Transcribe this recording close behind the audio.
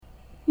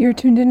You're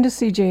tuned into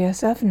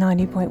CJSF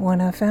 90.1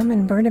 FM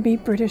in Burnaby,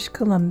 British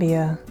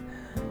Columbia,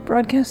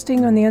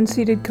 broadcasting on the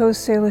unceded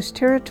Coast Salish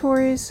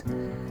territories.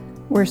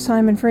 We're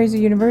Simon Fraser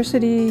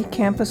University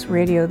Campus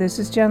Radio. This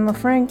is Jen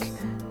LeFranc,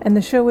 and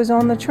the show is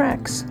On the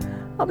Tracks.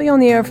 I'll be on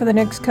the air for the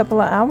next couple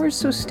of hours,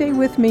 so stay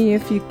with me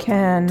if you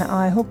can.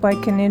 I hope I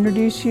can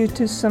introduce you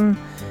to some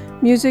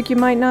music you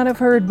might not have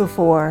heard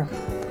before.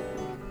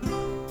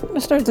 I'm going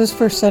to start this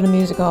first set of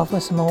music off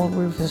with some old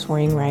Rufus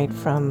Wainwright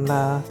from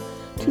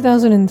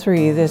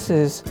 2003. This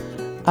is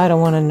I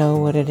Don't Want to Know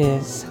What It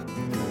Is.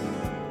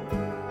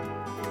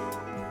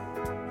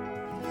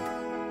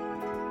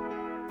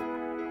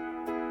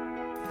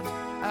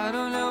 I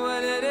don't know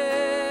what it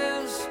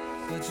is,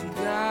 but you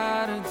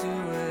gotta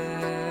do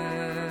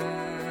it.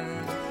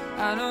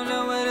 I don't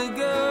know where to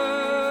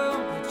go,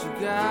 but you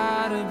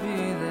gotta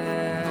be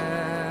there.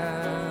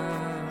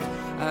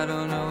 I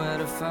don't know where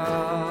to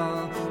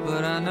fall,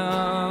 but I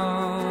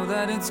know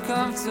that it's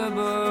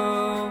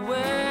comfortable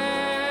where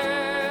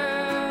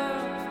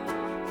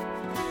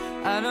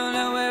I don't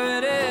know where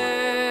it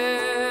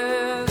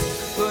is,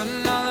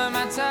 putting all of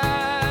my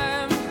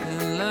time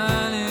in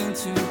learning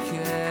to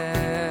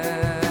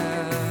care.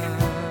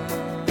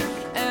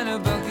 And a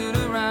bucket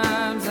of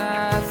rhymes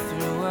I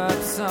threw up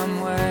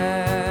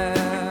somewhere.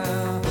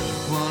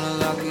 Want a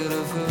locket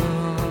of who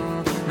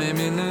made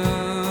me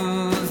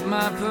lose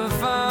my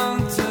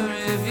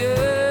perfunctory view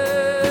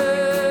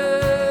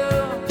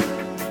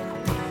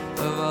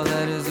of all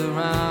that is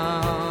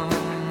around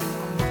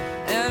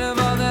and of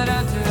all that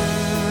I do.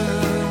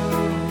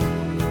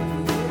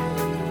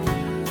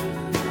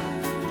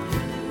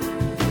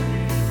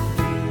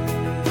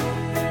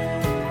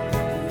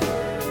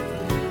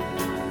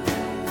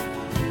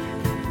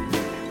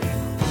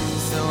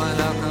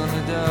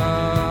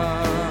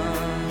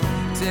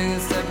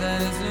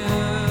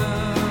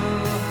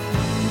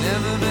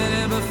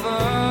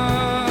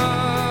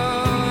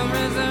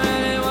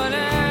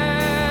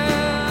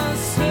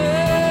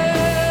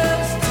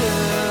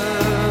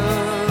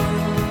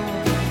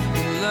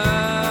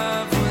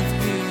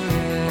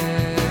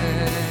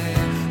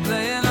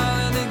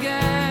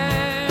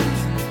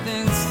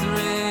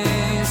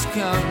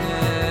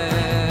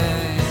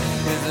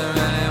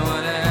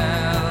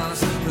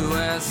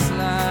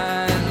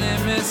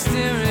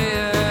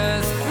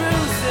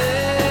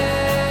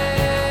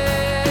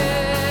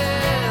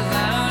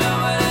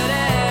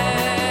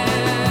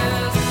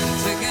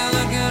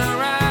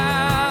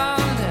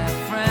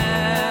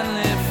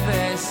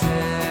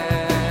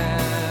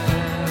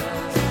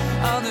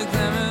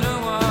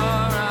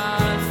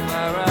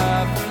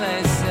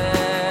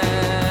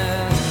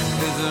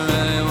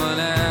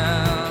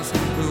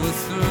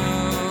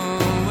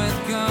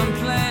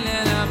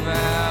 Complaining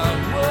about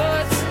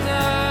what's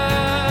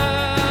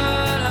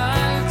not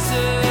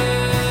unto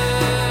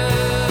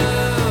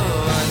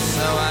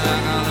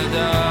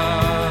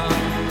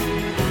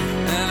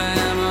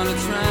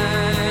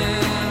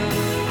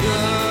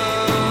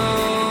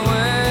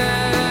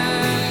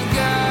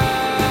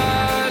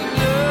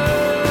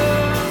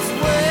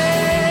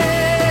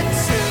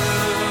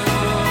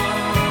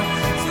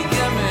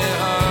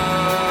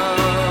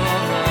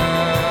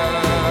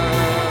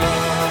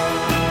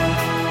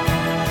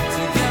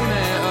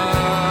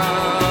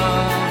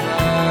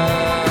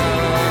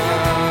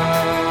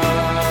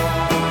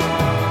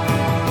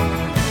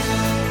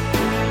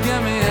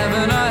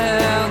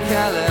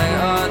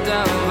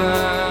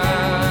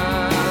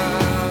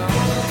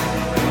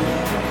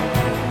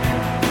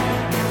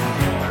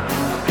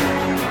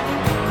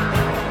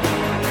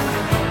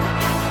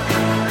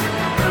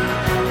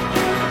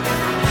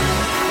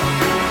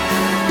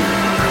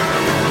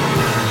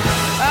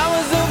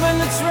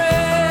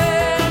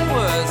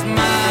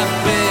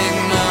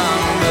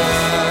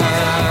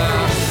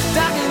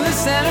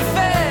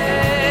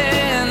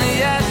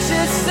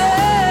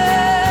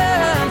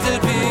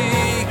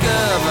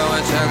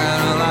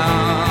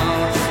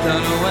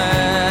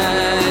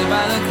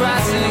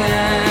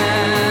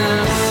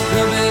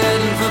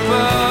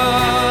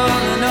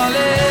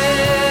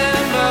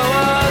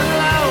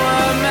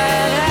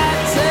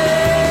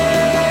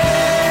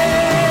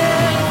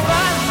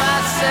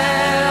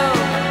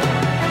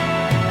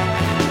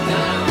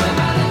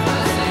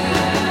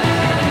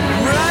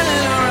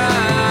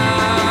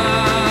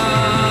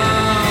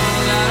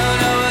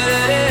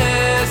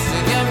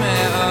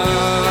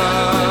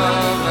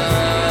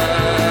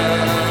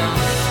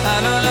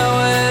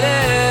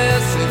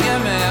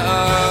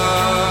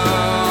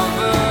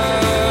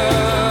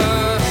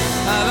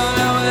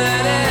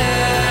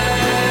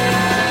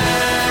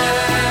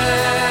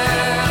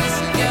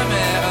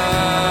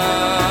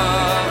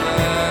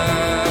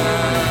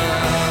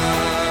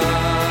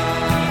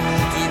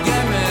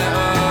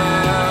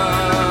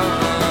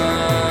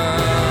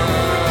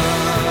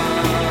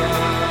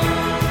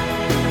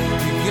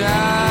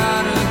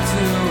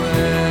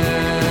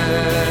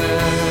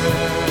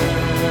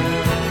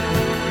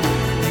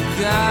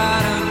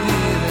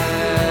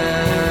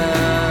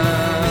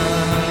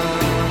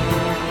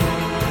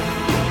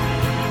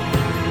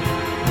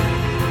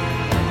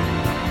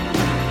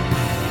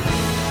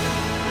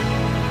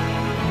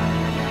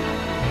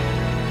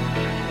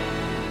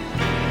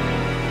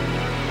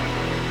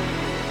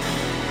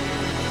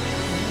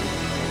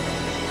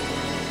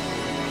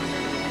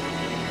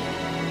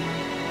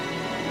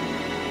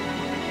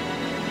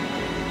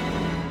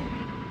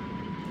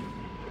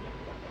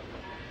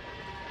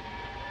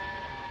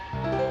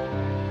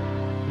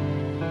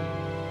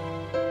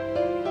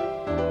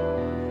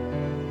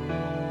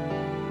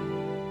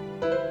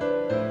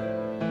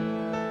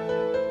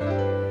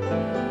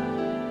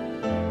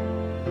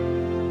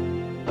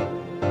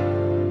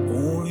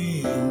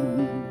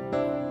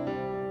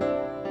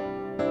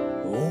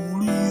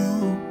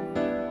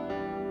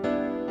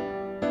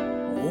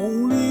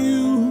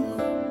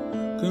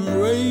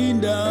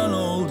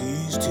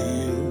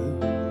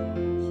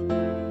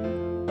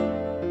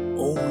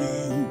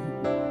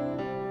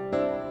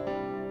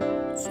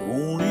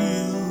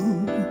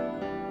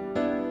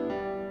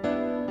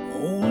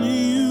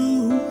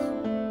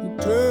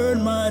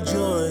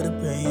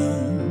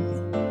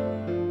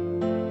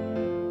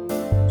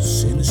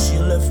since you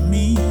left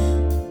me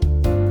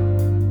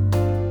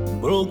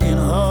broken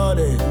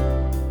hearted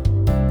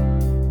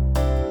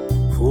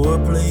for a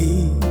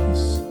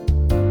place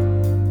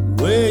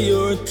where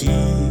you're at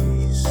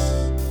peace.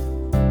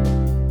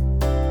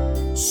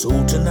 So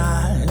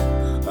tonight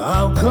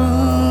I'll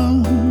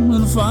come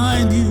and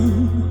find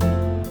you.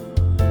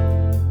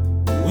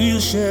 We'll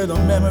share the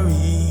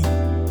memory,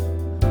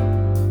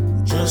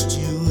 just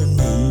you and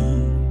me.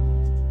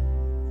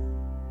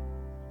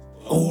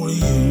 Only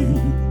you,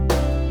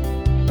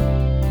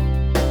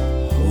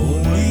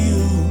 only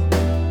you,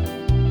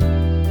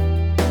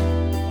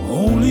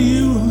 only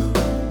you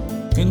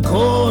can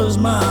cause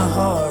my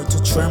heart to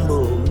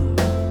tremble.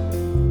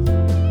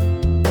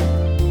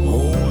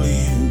 Only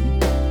you,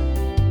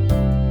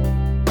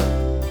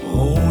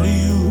 only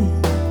you,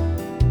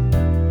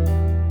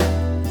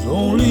 'cause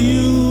only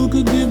you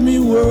could give me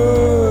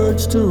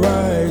words to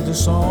write the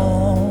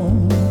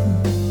song.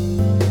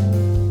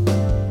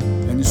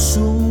 And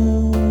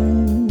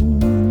soon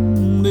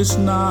this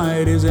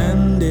night is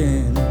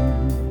ending,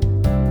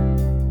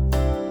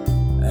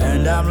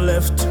 and I'm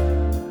left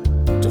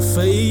to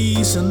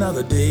face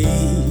another day.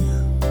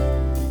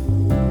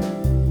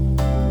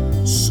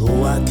 So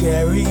I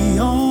carry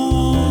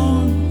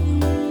on,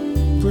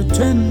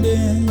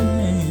 pretending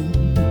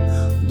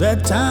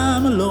that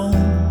time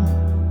alone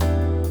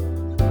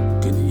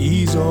can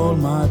ease all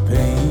my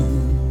pain.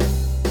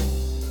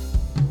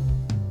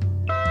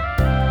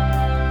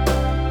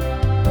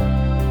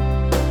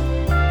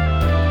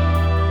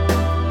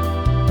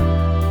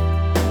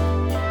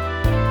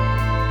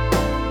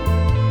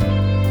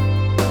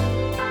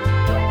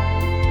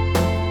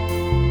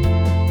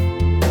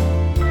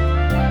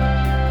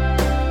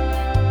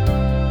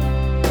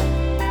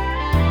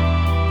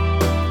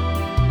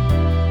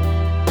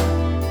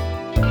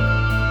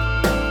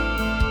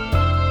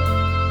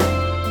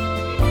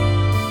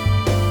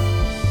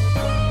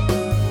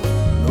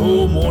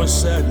 No more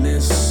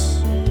sadness,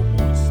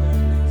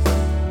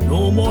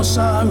 no more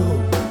sorrow,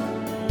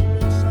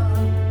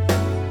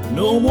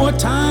 no more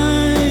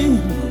time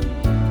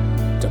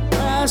to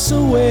pass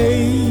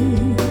away.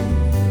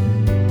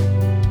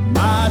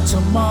 My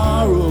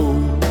tomorrow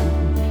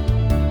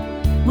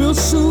will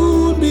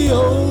soon be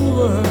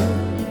over,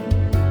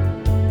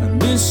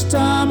 and this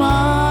time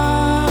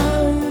I'll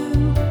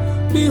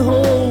be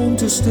home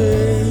to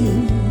stay.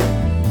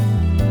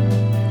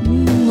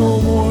 No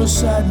more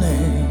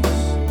sadness,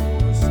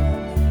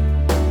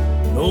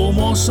 no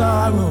more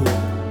sorrow,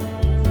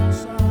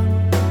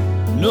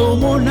 no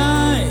more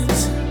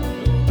nights,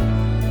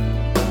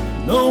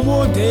 no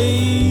more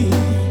day.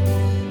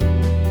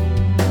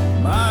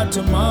 My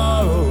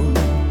tomorrow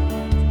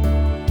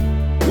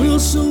will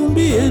soon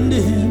be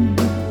ending,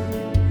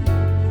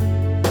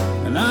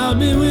 and I'll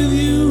be with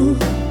you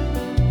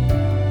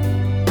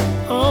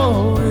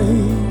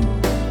always.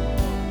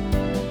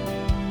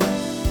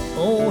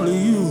 Only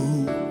you,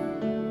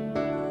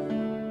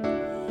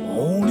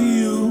 only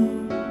you,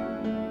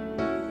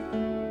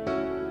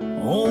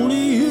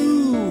 only you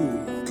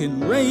can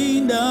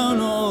rain down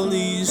all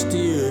these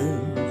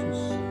tears.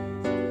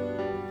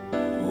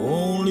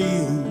 Only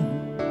you,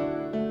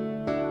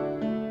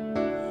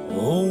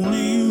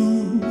 only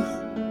you,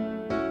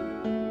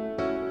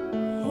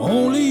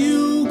 only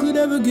you could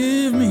ever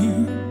give me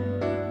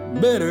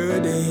better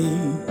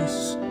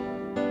days.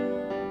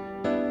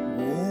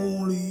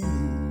 Only you.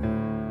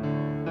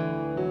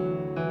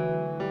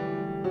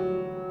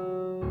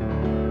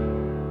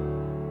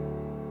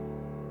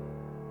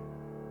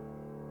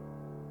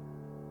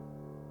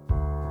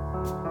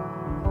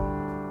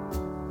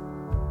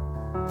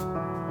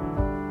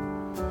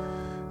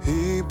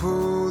 He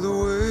pulled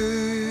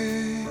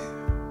away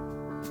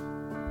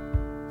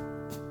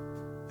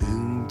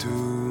into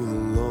a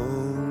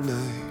long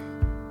night.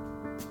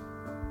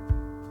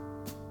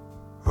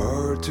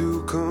 Hard to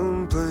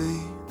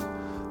complain,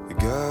 he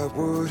got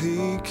what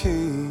he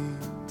came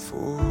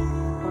for.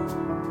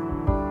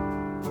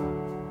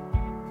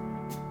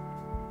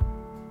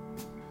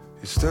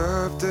 He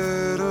stopped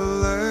at a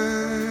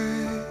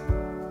light,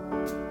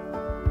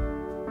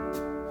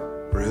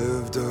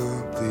 revved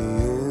up the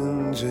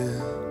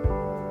engine,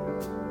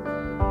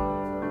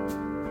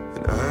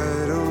 and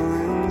idle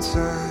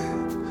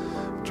inside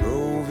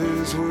drove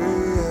his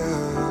way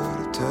out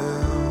of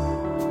town,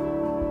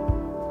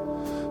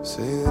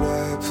 saying, I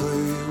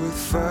play with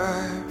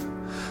fire,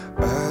 I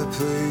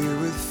play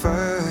with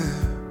fire,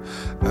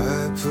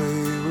 I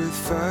play with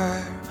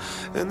fire,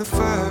 and the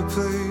fire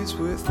plays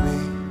with me.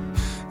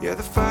 Yeah,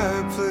 the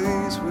fire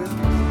plays with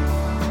me.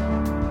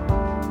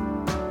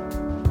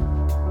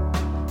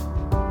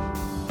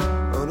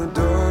 On a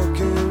dark,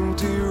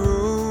 empty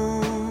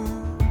road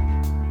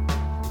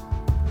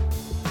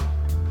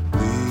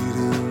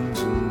leading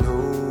to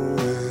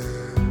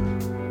nowhere,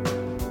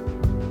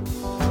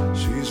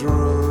 she's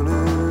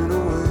running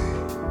away.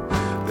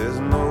 There's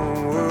no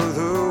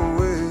other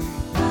way,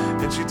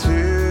 and she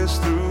tears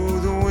through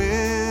the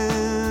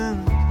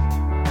wind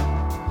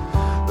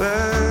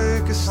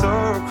like a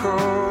star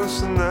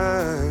across the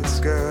night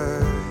sky.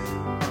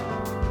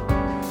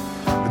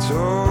 It's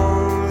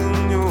all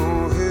in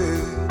your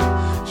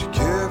head, she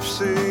kept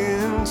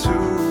saying to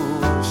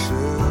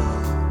herself,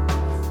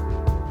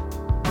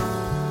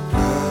 I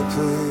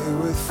play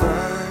with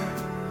fire,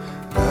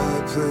 I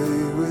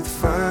play with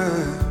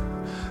fire,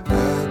 I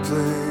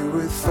play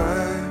with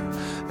fire,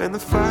 and the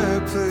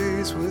fire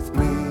plays with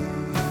me.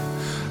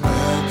 I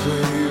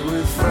play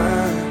with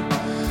fire,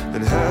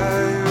 and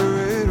higher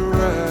it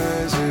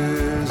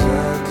rises. I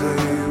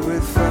play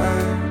with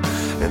fire,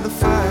 and the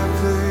fire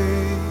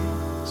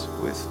plays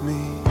with me.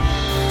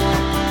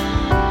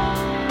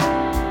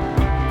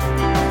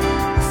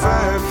 The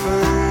fire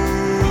plays,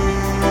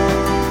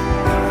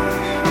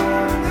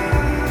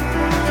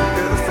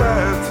 yeah, the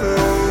fire plays.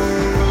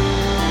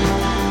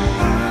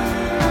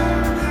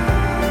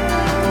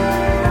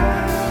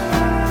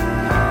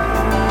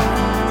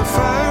 The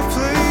fire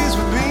plays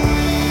with me.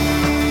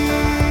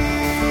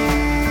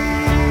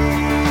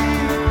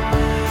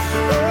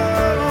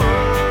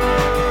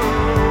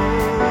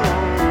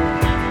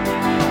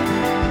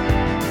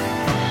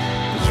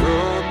 The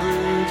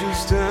drawbridge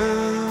is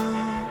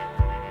down,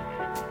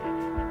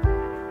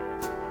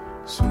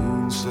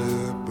 soon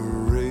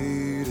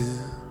separating.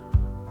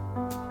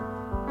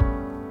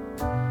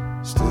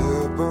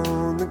 Step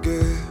on the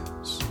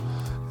gas,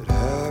 it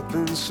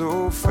happens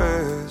so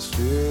fast.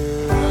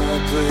 Yeah,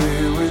 I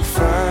play with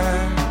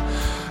fire,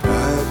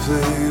 I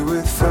play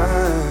with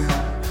fire,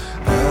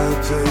 I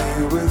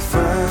play with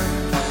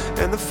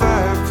fire, and the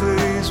fire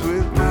plays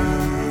with me.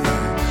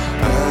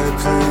 I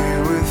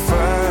play with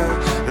fire,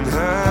 and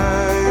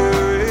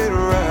higher it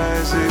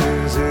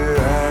rises. Yeah,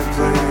 I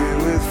play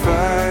with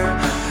fire,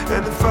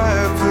 and the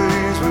fire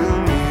plays with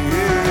me.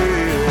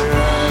 Yeah,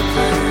 I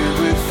play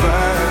with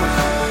fire,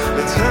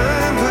 and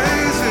time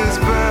passes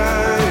by.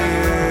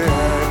 Yeah,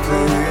 I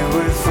play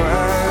with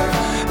fire,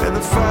 and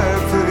the fire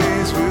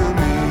plays with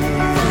me.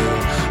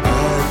 I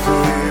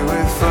play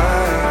with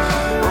fire,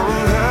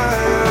 on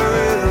higher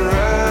it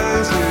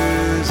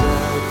rises. I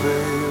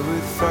play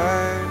with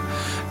fire,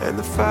 and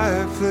the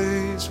fire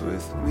plays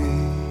with me.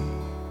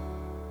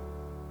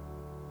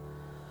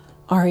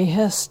 Ari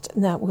Hest,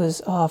 and that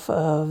was off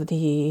of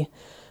the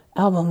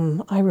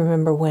album I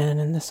Remember When,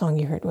 and the song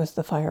you heard was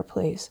The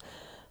Fireplace.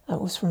 That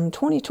was from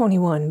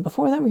 2021.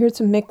 Before that, we heard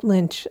some Mick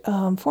Lynch,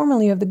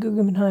 formerly of the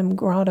Guggenheim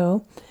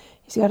Grotto.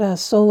 He's got a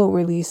solo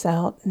release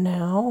out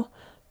now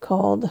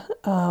called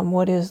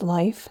What Is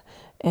Life,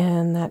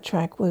 and that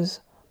track was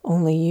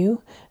Only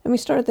You. And we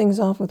started things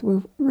off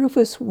with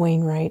Rufus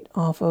Wainwright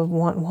off of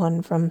Want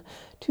One from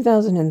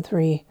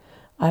 2003.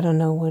 I Don't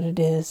Know What It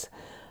Is.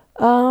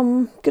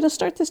 Gonna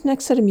start this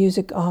next set of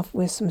music off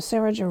with some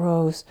Sarah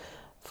Jarosz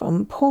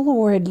from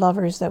Polaroid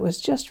Lovers that was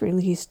just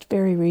released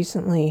very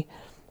recently.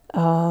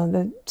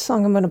 The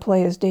song I'm going to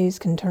play is Days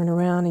Can Turn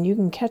Around, and you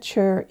can catch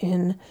her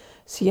in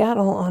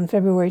Seattle on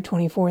February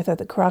 24th at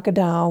the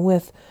Crocodile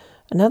with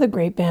another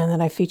great band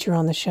that I feature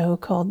on the show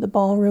called the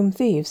Ballroom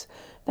Thieves.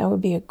 That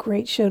would be a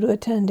great show to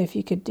attend if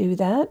you could do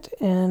that.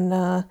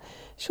 And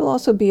she'll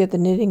also be at the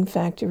Knitting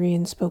Factory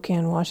in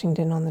Spokane,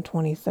 Washington on the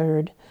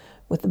 23rd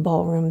with the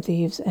Ballroom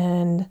Thieves.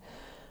 And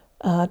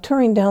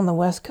touring down the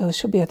West Coast,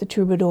 she'll be at the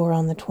Troubadour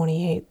on the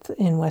 28th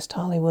in West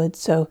Hollywood.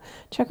 So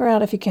check her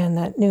out if you can.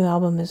 That new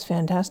album is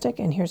fantastic.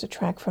 And here's a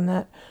track from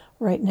that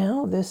right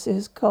now. This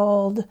is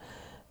called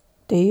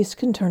Days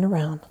Can Turn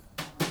Around.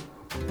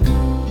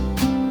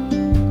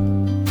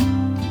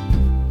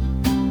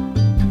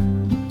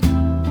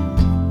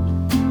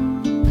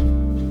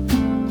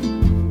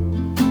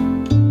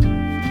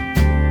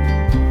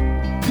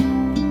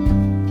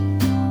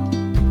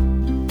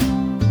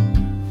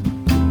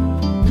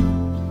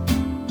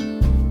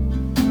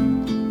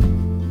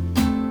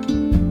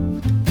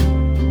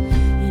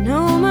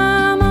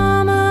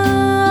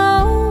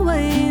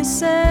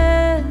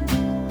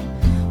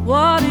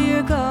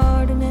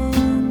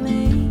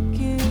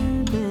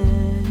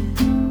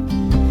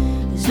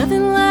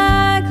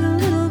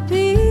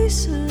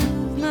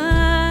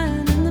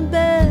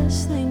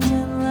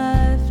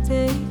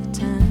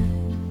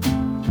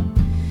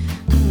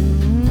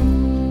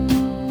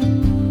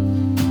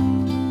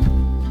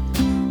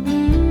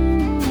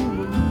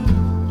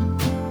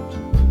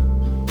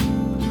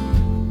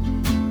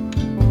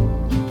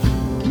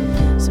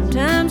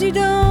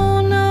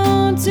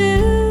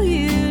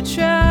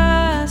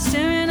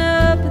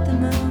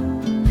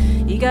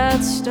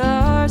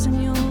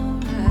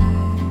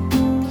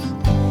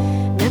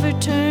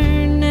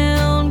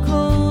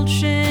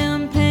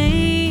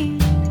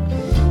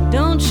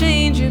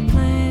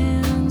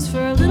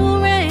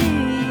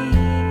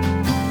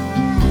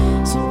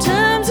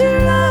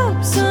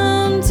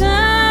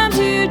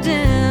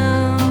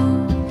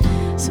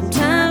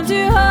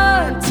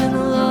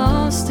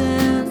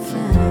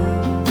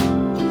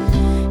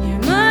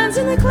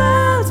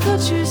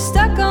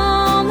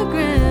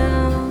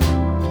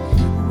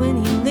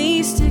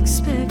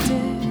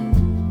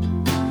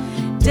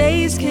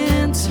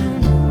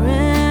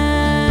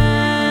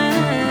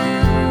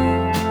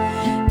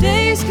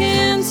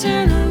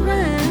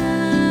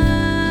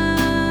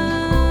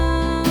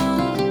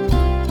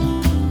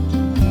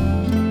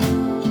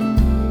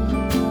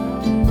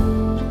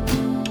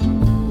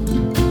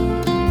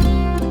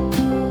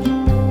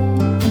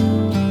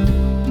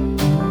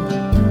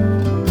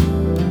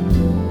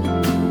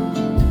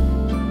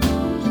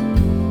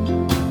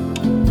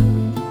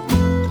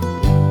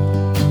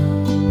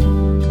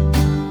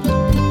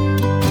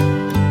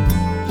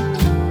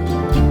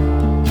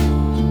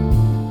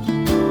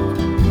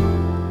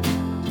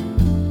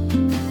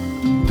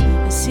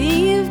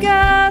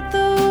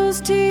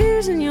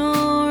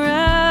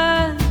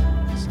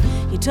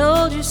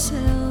 told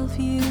yourself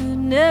you'd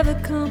never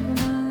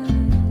compromise.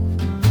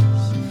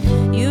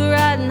 You're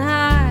riding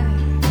high,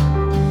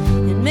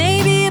 and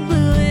maybe you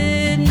blew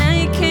it. Now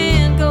you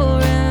can't go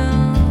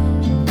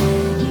around.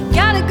 You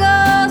gotta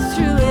go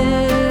through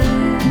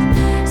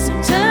it.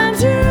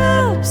 Sometimes you're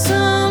up,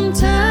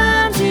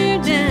 sometimes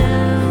you're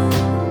down.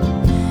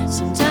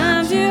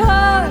 Sometimes your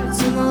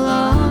heart's in the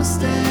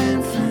lost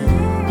and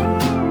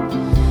found.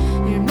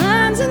 Your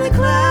mind's in the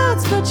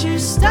clouds, but you're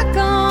stuck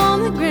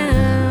on the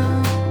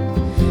ground.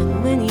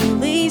 When you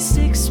least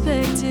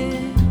expect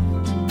it,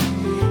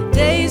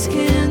 days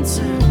can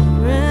turn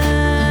around.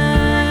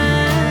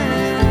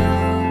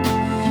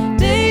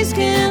 Days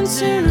can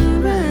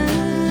turn around.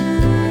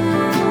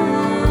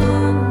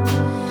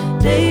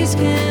 Days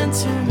can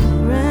turn around.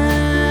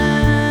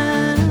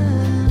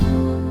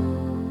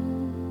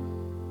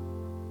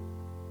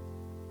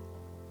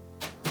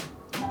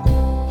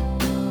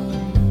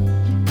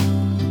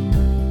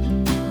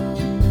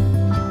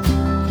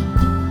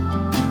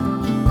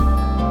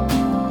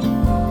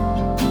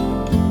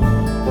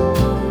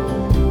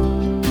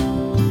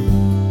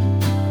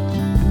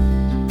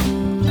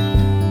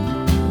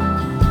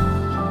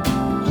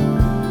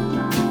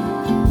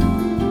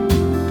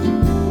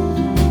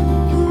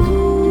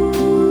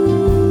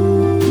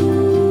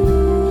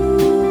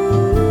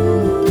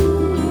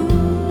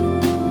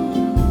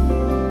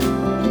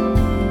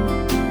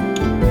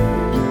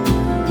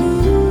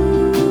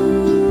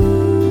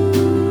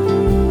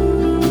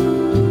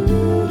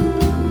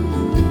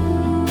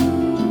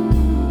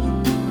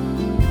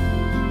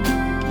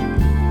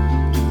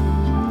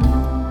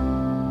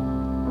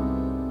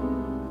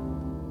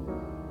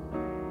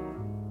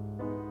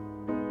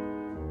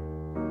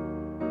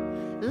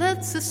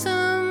 Let's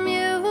assume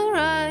you were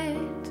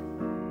right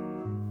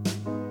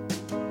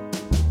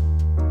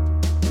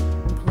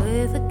and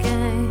play the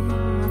game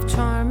of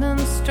charm and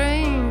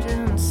strange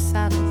and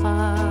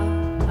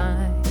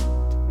satellite.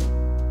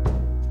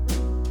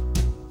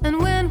 And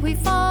when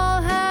we've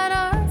all had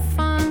our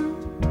fun,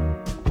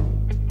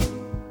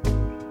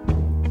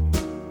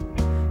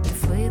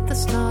 deflate the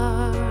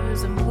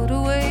stars and put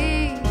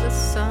away the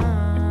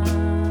sun,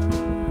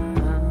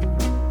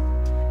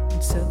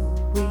 and so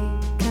we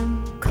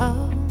can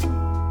call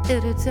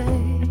it a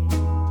day.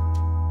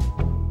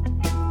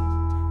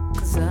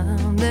 'Cause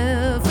I'll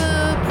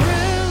never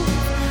prove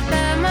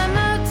that my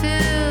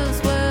motives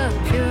were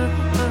pure.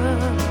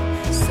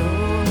 So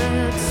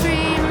let's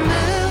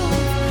remove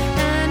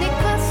any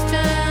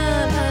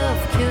question of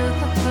cure.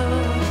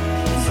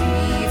 'Cause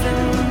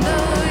even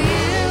though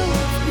you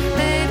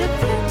made it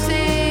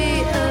pretty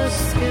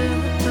obscure,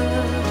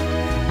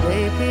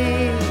 baby,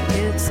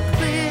 it's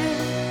clear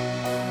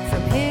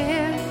from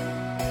here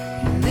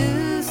you're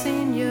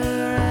losing your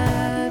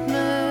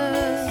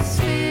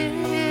atmosphere.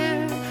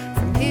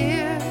 From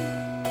here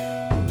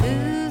you're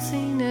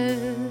losing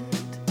it.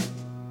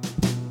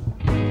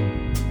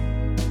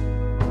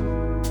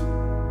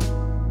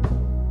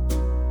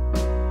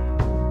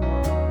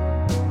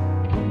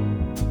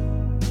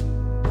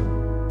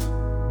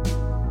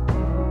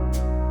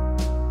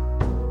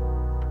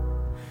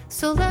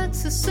 So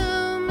let's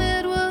assume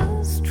it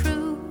was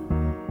true.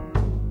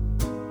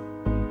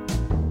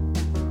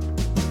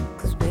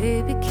 'Cause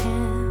baby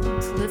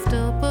can't lift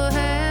up a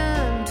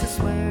hand to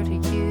swear to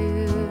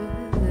you.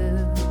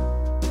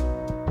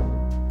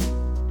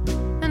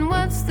 And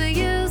what's the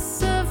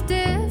use of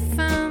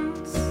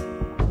defense?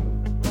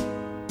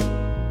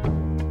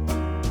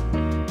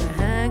 The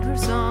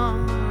hangers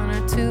on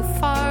are too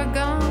far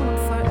gone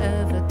for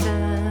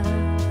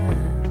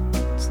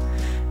evidence.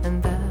 And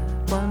that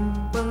one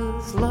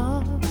was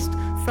lost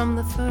from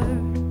the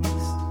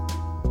first.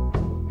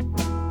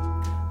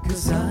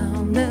 'Cause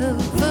I'll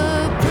never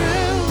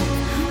prove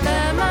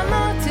that my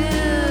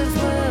motives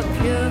were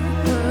pure.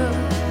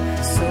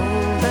 So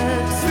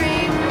let's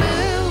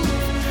remove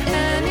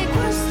any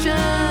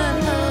question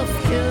of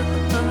cure.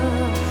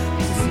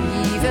 'Cause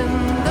even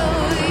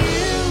though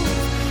you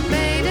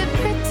made it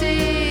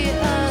pretty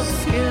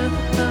obscure,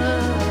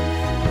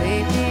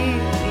 baby,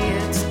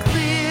 it's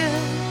clear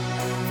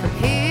from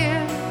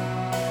here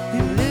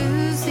you're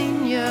losing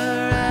your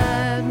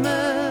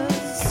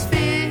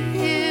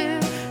atmosphere.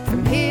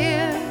 From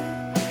here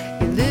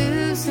you're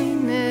losing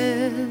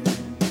it.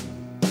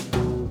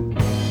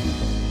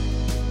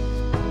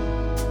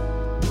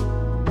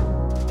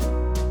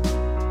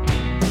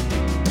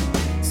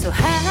 So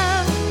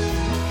have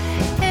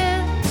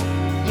it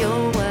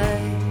your way,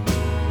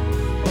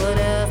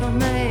 whatever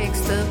makes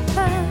the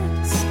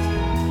best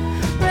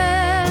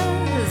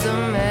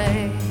resume,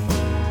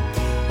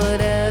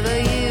 whatever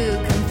you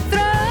can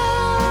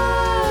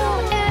throw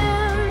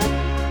in.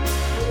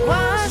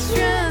 Wash,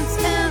 rinse,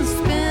 and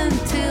spin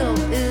till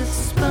it's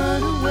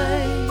spun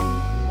away.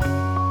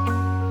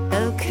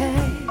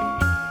 Okay,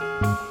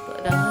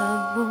 but I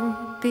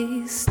won't be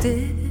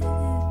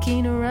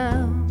sticking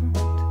around.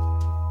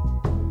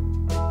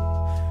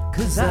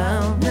 'Cause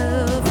I'll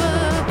never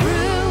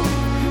prove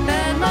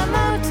that my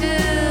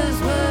motives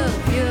were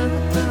pure.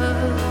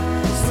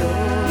 So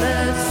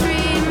let's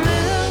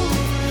remove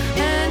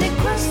any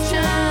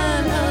question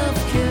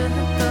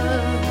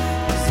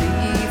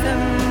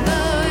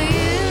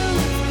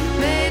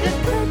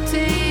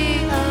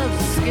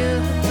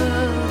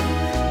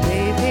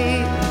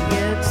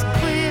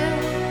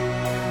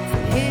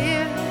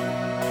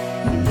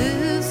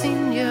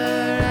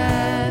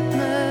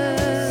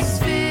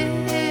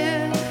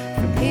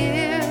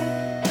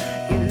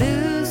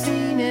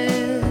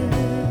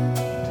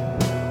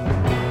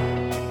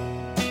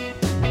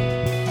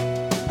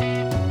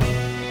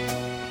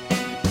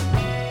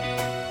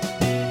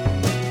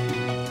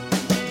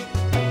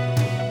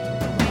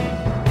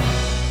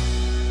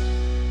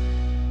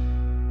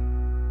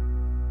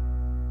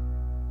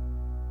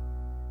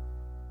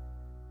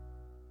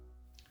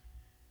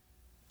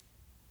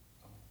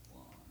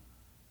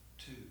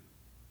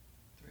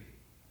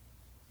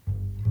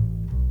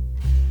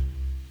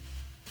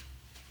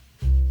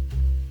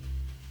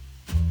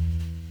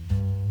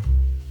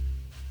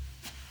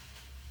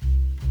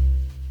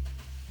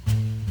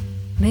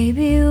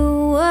Maybe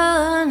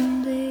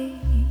one day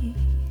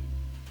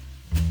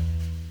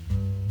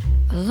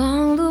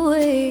along the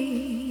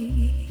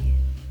way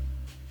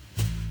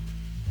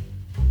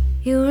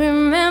you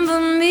remember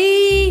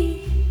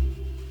me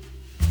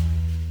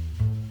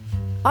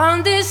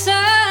on this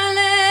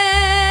island,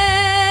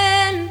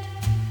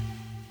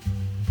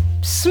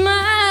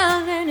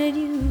 smiling at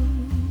you,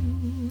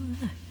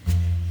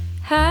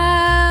 how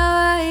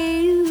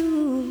I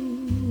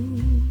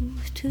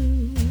used to.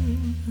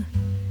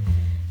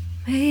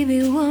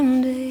 Maybe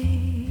one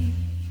day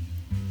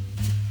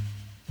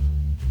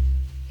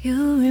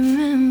you'll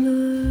remember.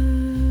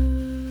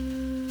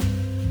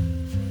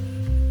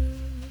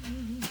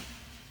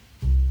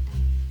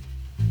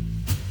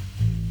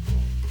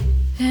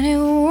 And it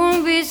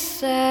won't be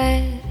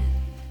sad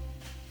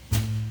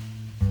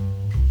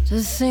to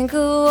think of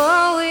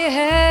all we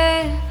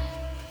had,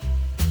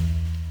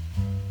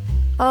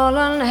 all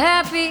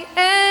unhappy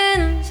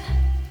ends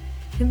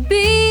to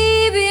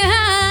be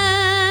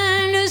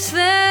behind us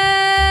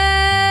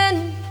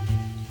then.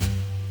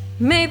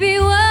 Maybe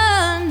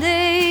one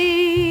day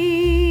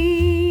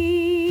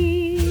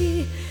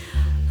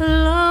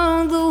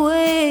along the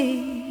way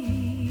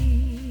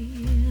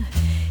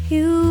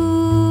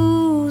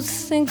you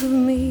think of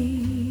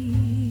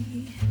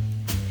me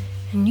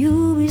and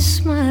you'll be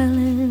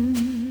smiling.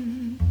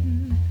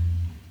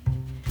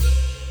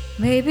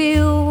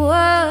 Maybe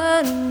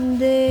one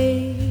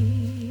day,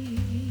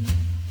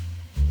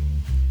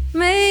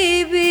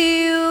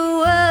 maybe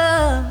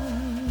one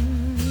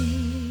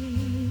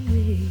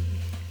day,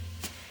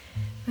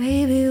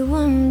 maybe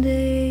one day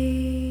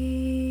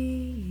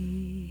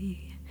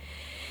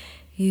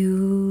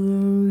you'll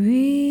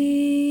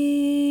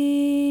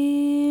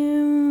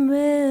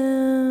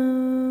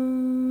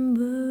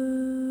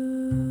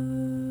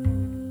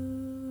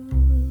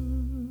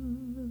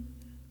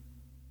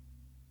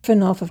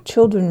Off of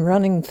Children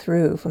Running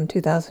Through from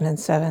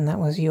 2007. That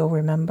was You'll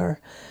Remember.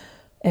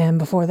 And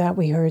before that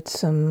we heard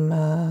some,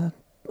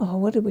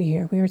 what did we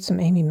hear? We heard some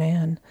Aimee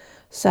Mann,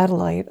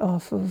 Satellite,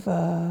 off of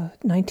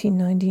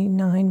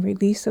 1999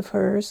 release of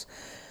hers.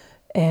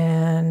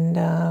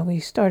 And we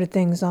started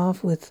things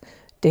off with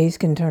Days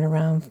Can Turn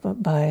Around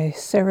by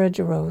Sarah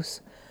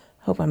Jarosz.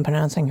 Hope I'm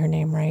pronouncing her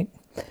name right.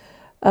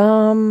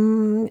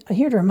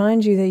 Here to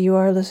remind you that you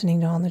are listening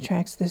to On the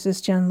Tracks. This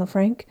is Jen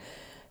LeFranc.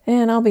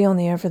 And I'll be on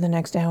the air for the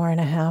next hour and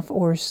a half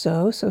or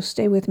so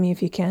stay with me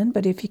if you can.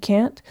 But if you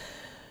can't,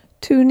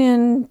 tune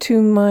in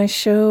to my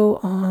show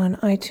on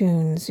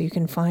iTunes. You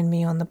can find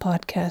me on the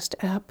podcast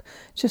app.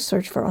 Just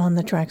search for On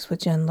the Tracks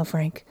with Jen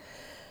LeFranc.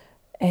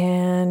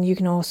 And you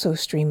can also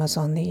stream us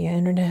on the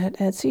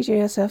internet at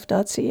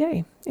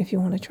cjsf.ca if you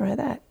want to try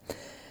that.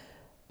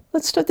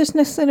 Let's start this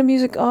next set of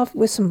music off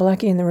with some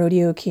Blackie and the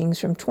Rodeo Kings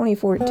from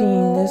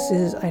 2014. This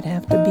is I'd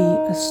Have to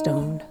Be a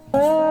Stone.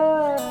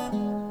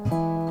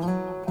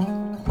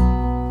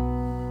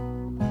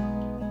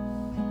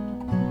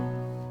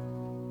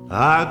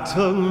 I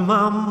took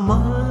my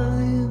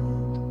mind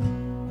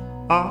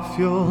off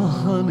your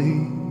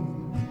honey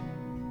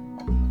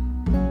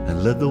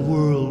and let the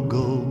world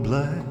go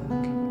black,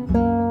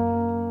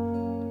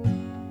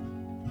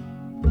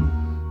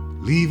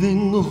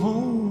 leaving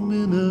home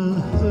in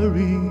a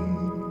hurry.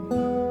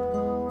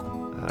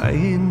 I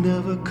ain't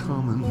never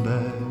coming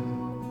back.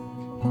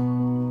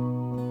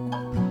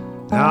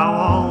 Now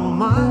all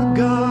my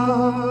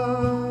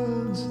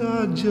gods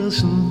are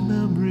just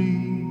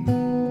memories,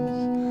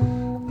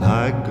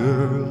 like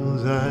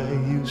girls I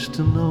used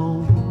to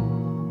know.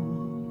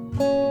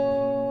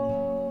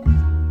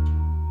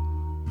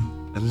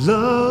 And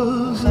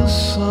love's a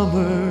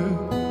summer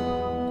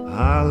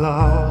I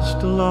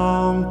lost a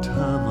long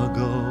time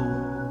ago.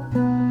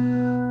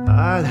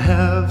 I'd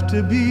have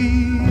to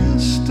be a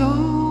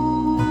stone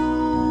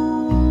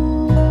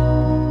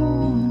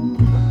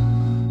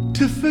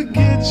to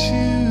forget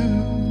you.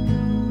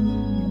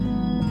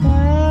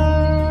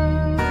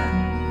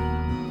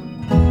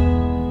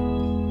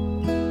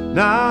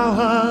 Now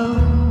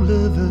I'm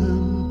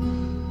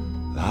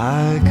living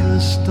like a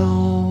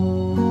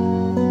stone.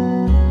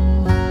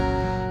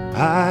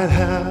 I'd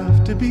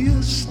have to be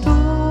a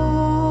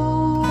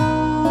stone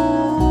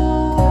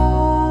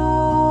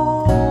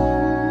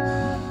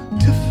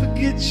to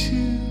forget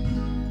you.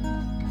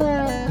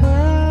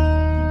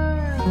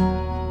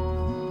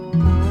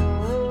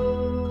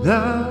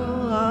 Now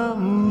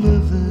I'm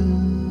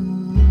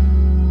living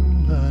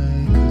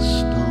like a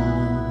stone.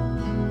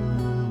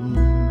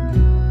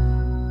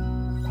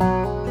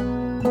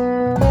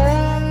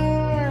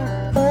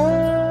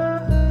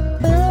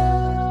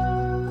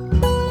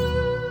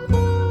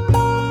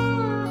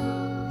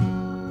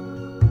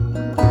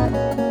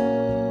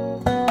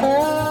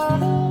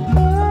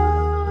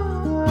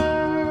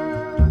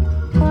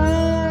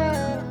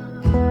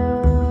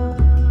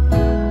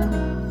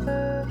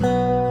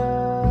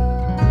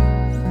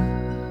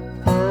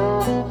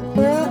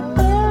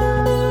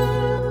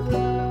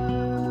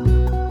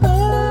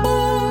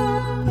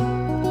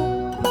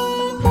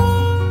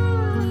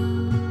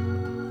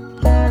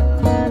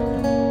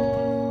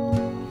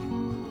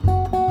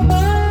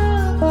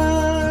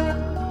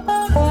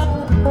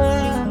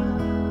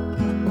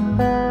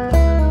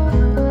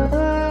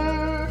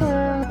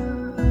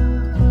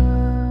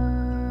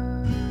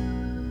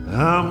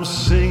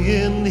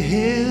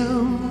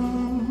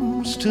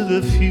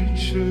 the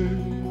future,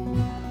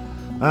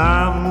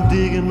 I'm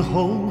digging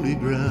holy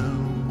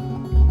ground.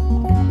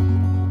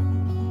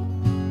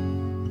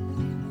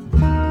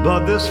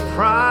 But this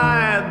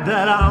pride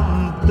that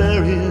I'm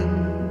burying,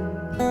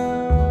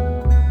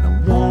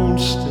 I won't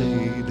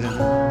stay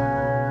down.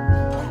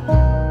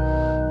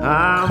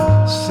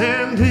 I'm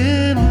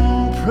sending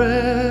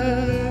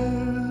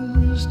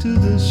prayers to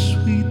the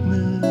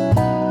sweetness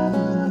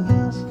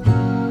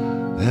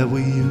that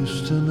we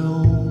used to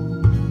know.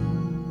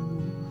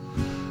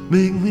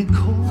 Make me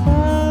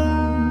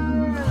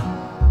cold,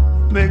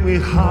 make me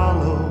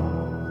hollow,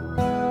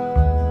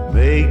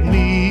 make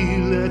me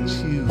let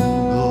you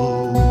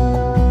go.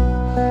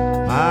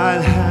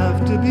 I'd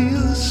have to be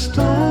a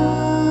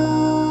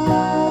stone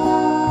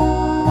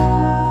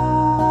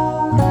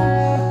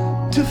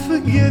to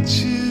forget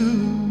you.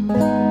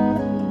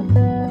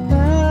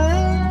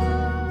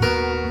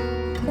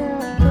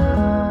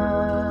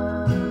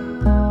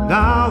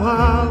 Now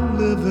I'm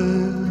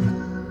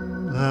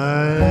living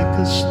like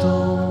a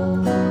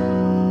stone.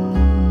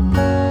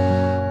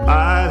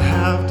 I'd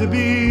have to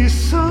be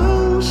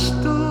so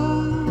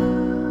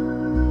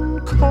stone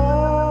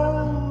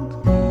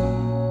cold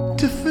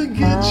to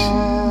forget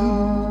you.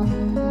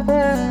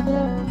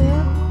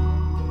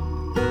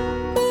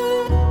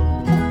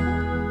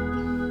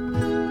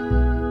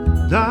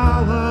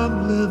 Now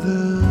I'm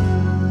living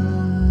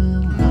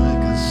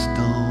like a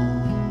stone.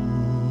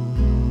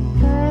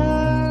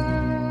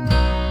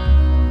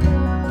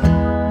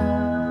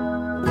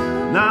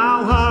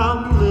 Now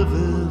I'm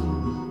living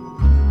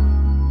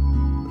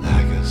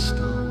like a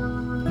stone.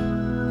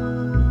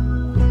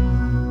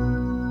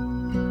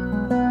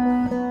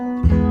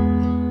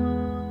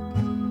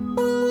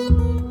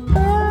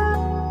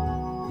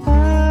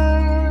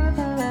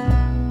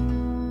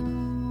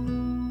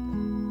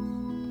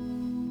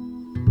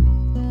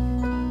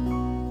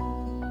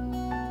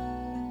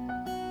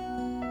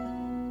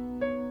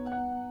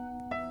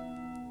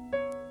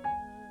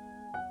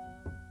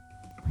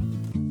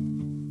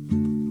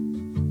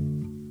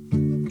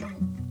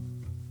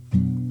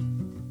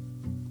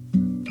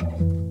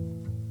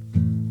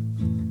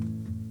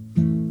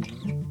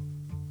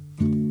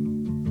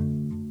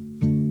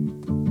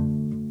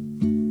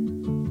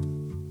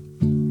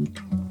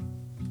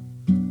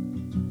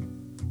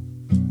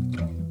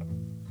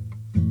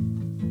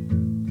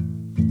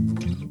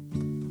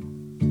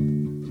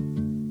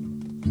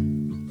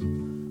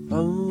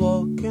 I'm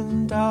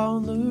walking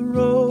down the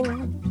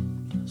road,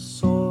 I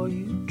saw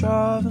you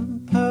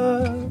driving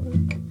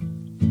past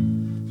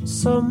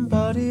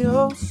somebody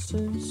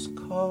else's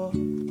car.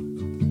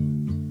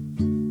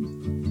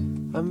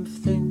 I'm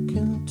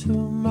thinking to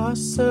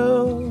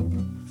myself,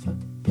 I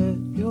bet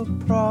you're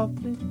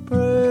probably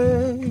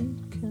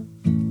breaking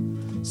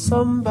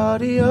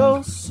somebody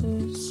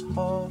else's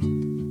heart.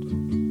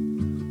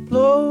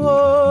 Blow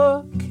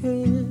a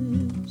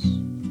kiss,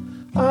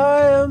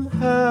 I am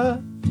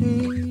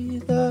happy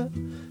that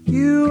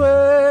you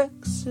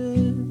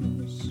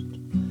exist.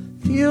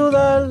 Feel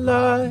that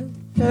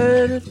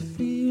light-headed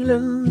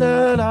feeling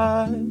that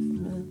I've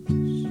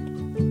missed.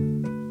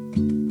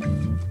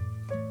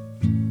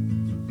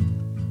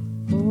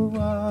 Oh,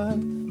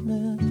 I've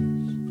missed.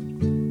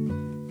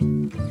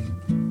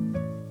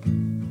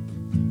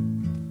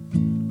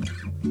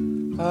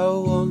 I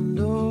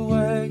wonder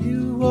where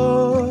you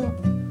are.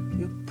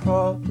 You're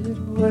probably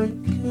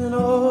waking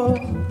up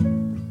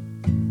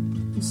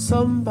in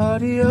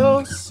somebody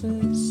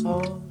else's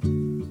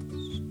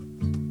arms.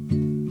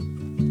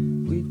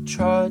 We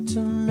tried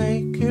to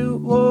make it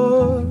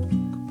work,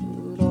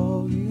 but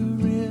all you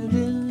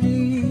really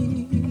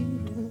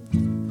needed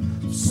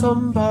was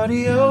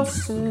somebody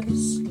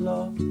else's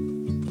love.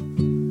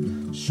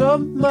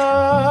 Shut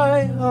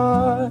my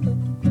eyes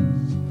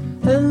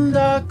and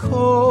I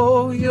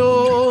call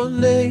your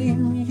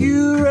name.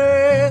 You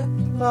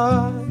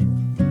reply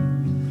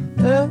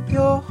that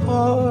your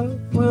heart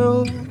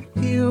will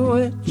heal,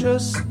 it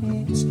just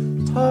needs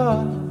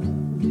time.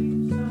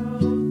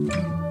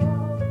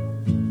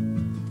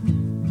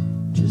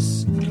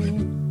 Just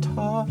need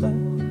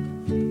time.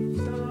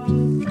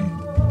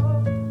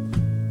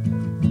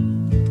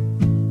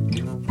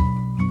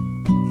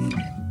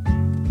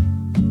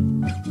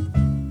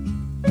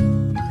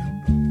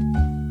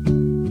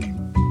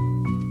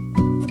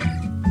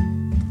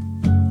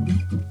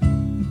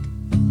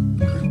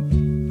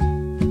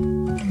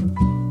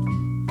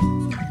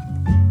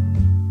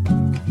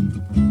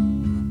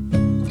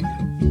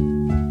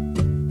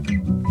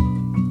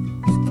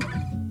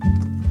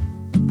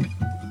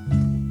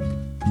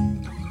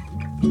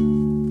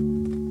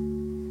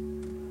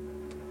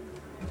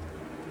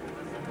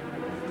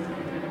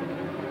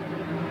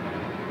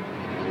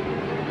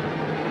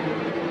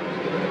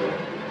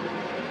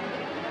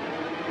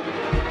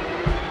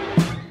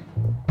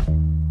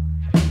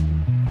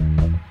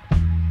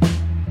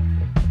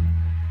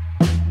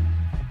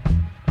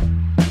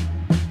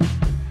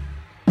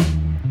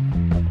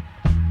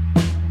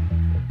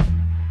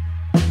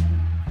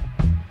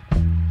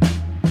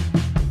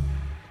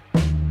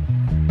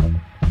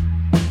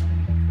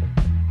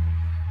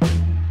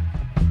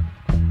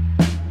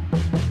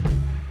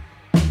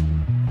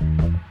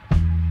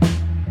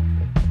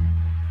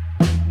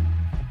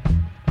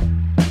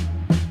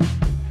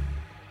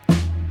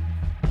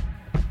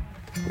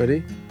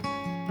 Ready?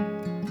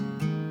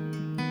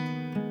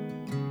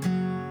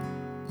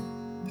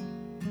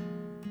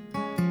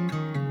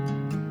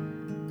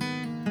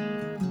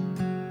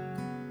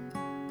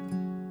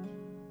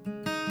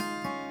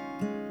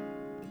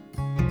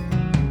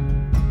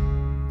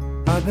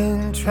 I've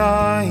been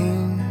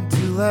trying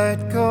to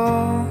let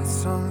go of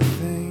some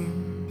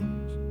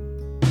things,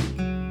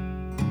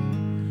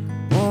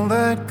 won't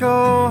let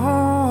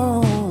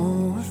go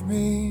of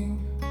me.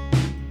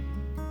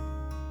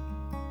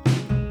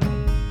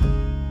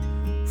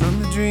 From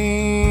the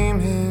dream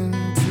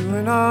into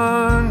an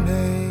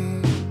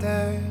unmade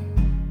day,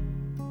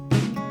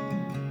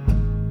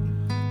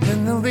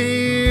 then the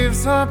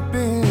leaves up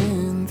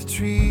in the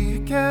tree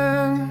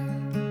again.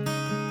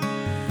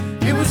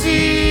 It was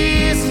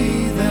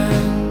easy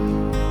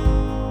then,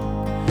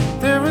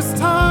 there was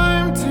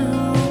time to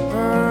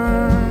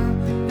burn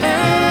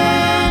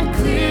and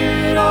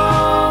clear it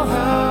all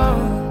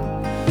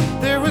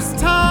out. There was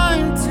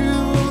time to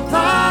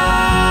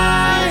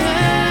lie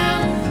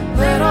and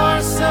let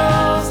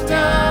ourselves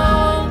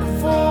down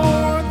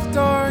before the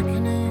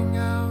darkening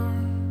hour.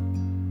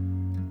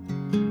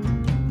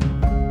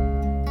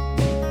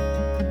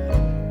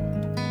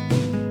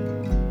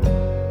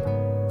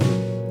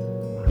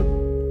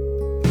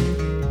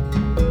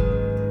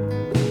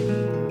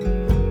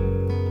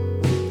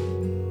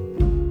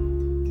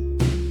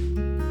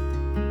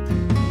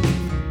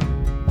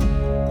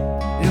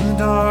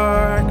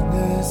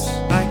 Darkness,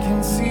 I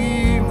can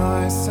see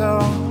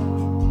myself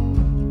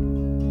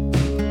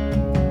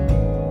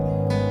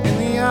in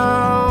the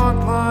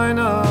outline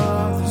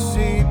of the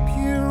shape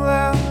you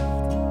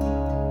left.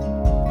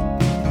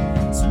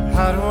 So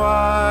how do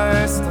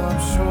I stop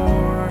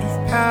short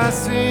of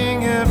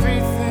passing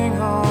everything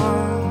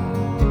on?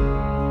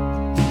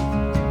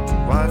 Do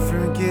I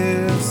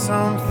forgive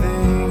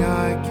something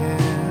I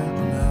can't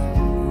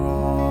remember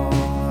all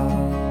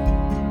of?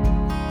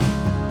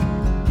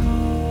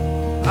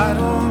 I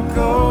don't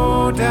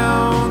go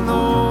down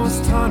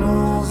those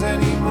tunnels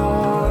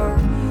anymore.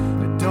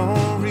 I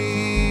don't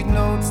read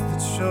notes that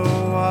show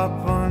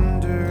up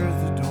under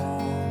the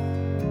door.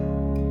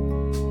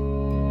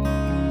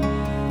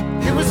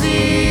 It was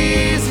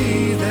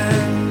easy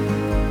then,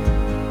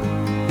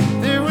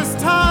 there was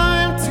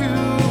time to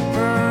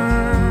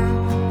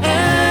burn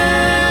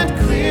and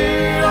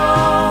clear it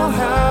all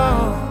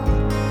out.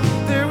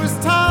 There was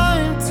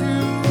time to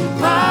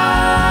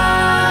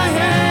lie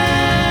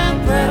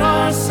and let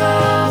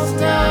ourselves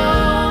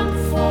down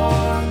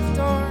before the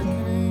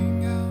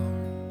darkening hour.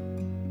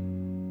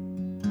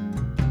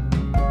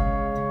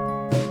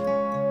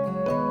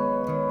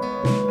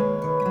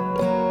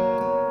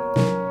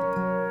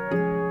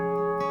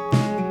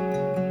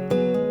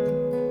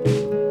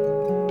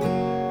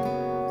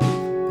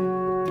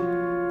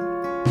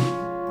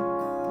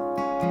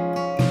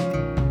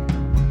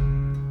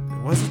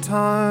 There was a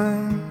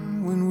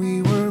time when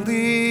we were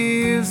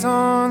leaves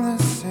on the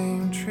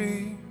same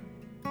tree,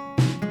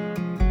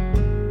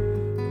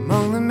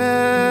 among the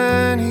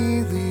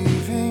many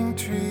leaving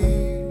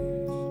trees.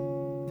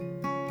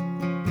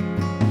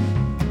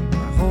 I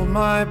hold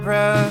my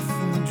breath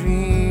in the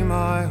dream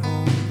I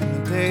hope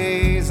in the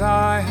days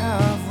I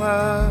have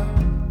left.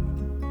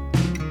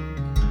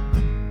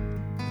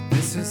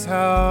 This is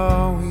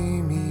how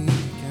we meet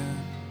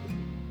again.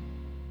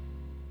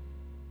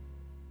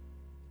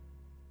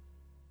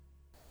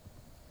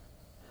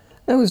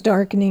 That was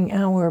Darkening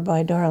Hour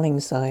by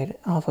Darlingside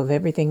off of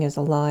Everything is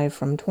Alive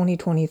from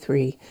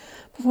 2023.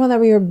 Before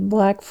that, we heard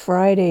Black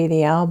Friday,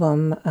 the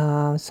album,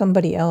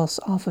 Somebody Else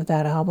off of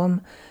that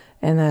album.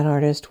 And that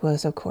artist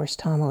was, of course,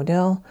 Tom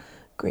Odell,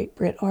 great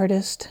Brit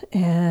artist.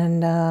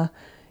 And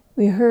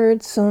we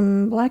heard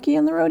some Blackie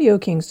and the Rodeo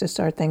Kings to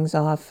start things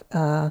off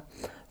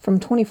from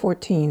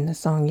 2014. The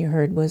song you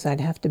heard was I'd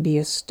Have to Be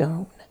a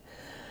Stone.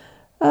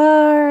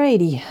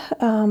 Alrighty,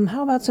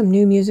 how about some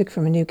new music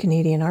from a new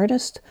Canadian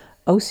artist?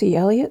 O.C.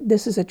 Elliott.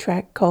 This is a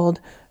track called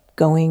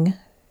Going's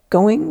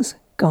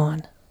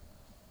Gone.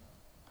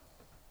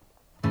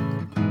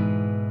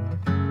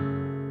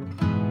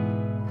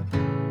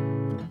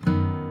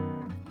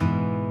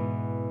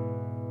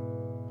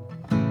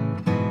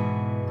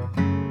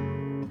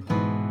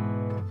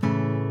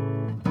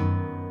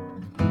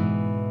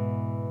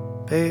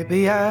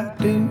 Baby, I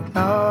do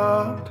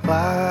not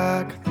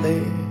like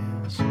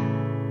this,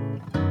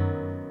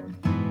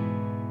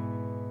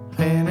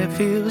 and it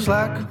feels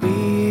like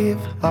we've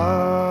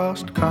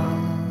lost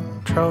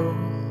control.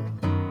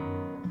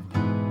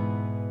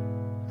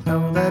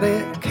 Know that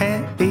it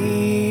can't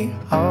be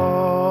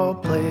all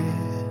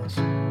bliss,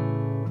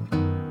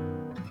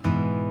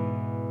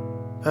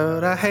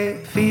 but I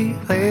hate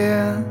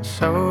feeling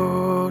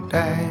so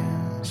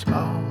damn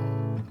small.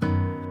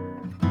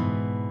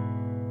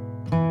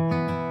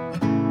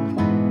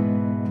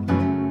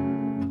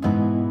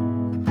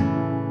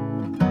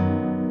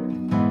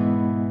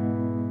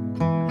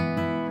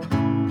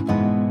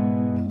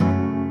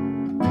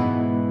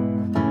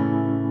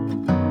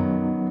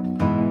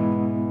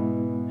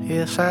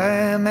 Yes,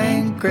 I'm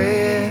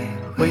angry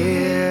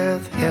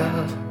with you,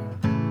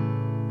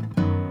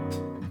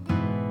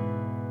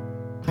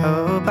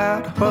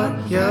 about what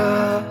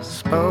you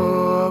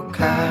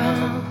spoke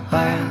out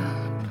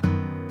loud.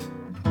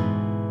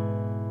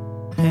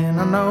 And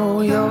I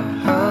know you're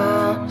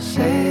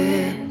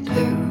upset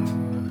too.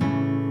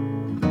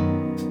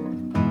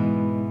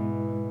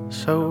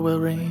 So we'll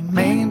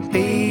remain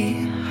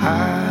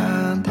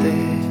behind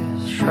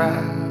this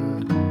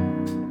shroud.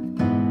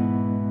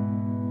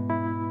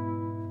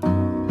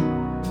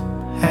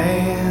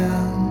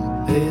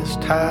 And this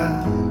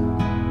time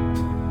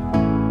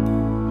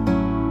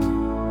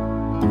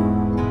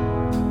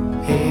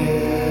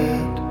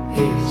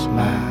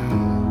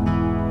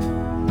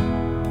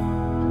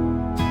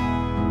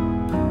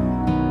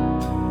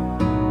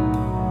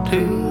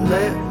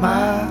let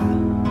my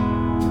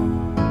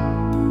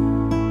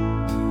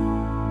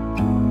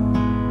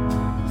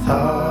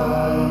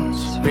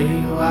thoughts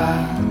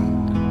rewind.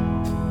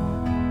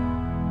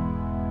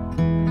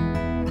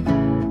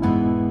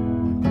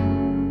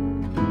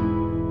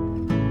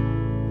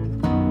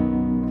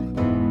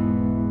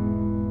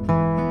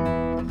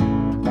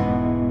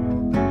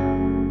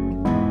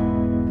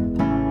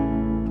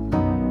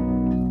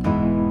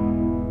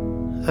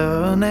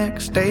 The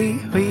next day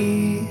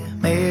we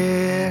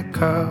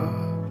make up,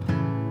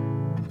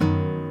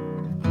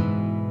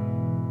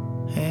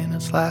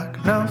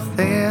 like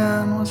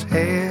nothing was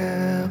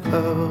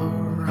ever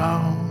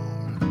wrong.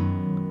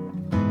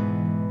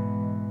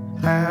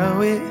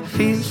 Now it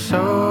feels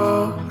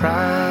so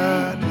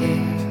right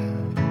here.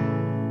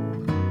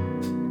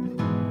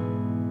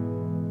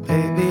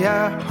 Baby,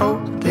 I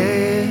hope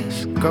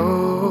this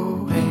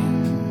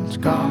going's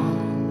gone.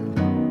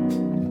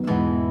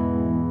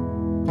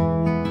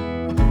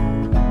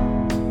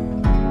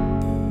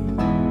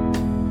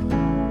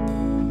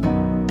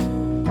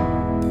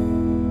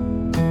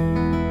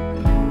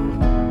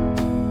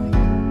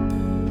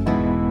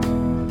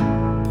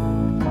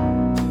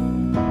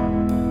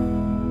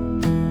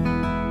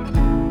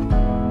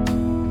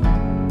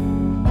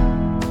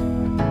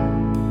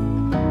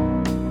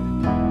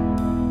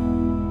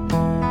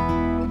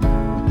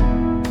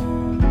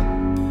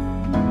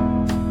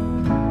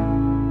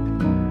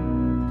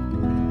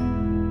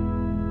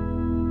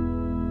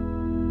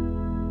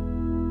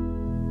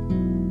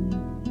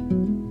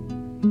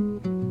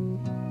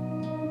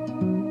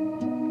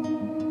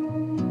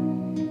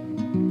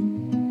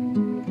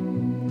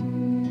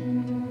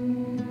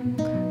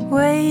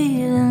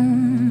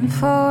 Waiting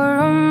for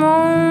a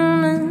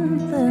moment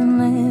that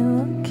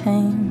never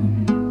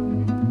came,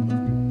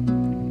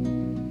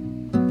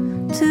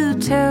 to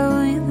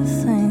tell you the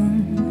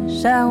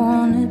things I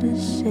wanted to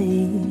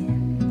say.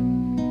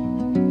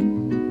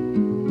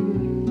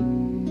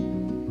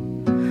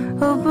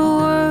 Oh, but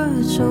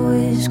words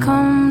always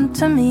come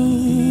to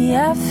me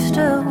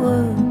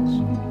afterwards,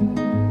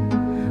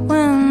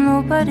 when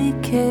nobody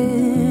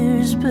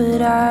cares,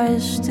 but I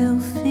still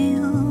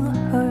feel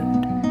hurt.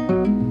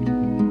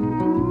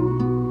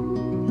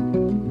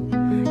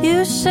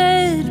 You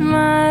said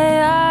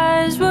my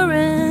eyes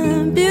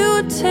weren't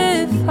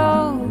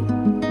beautiful.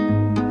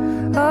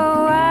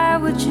 Oh, why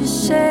would you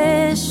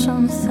say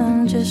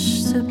something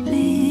just to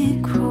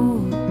be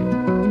cruel?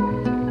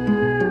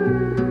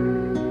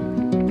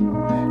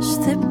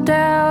 Stepped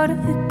out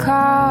of the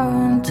car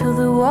into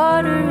the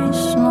watery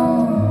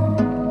snow,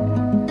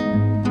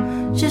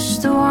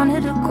 just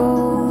wanted to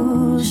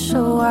go,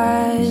 so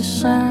I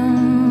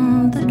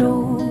slammed the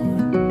door.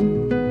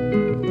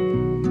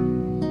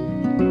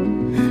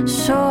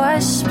 So I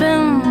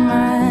spend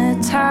my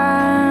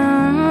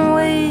time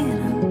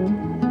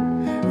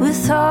waiting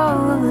with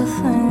all of the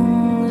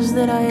things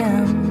that I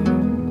am,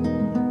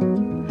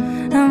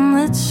 and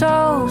it's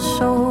all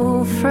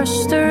so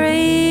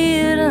frustrating.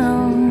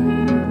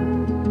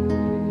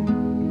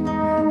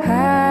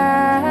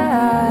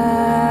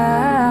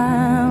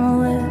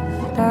 I'm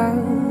left out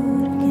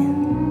again.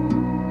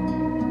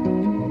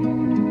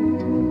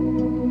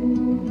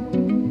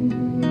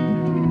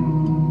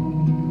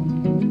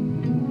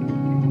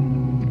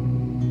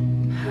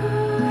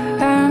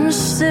 I'm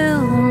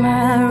still in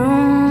my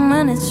room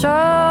and it's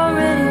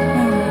already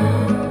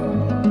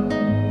home.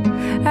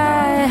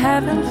 I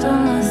haven't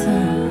done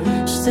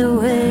nothing, still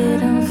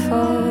waiting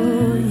for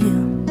you.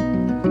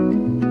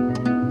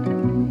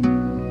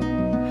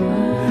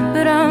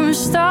 But I'm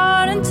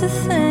starting to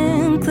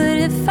think that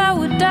if I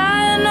would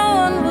die, no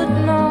one would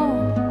know.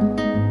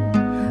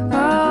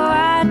 Oh,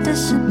 I'd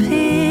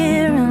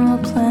disappear and the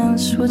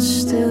plants would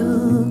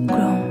still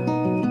grow.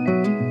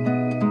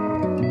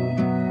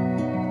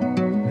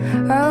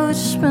 I would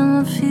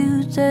spend a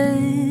few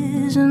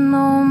days and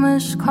no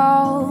missed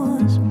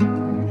calls,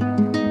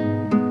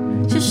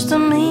 just to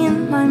me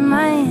and my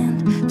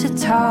mind to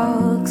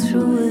talk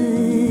through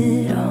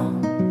it all.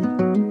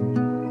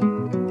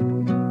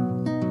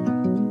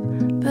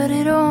 But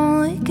it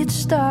only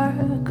gets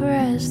darker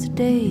as the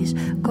days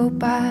go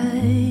by.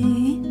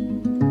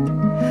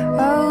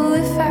 Oh,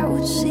 if I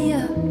would see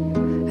her,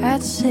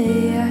 I'd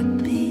say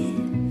I'd be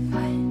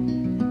fine.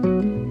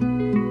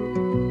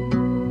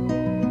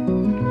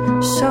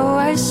 So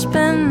I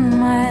spend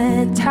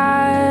my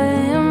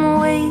time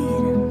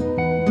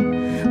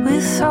waiting with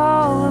with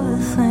all of the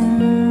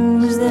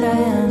things that I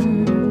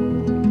am.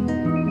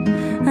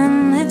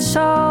 And it's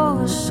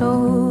all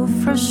so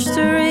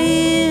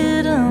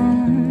frustrating.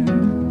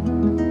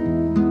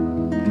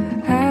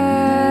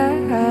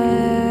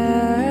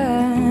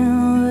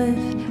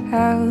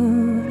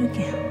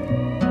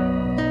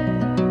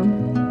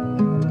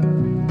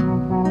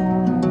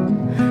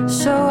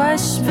 So I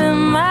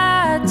spend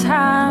my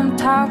time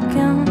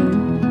talking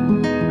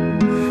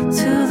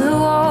to the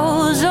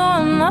walls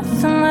or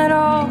nothing at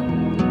all,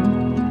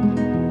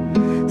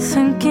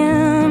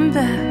 thinking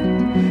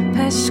back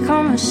past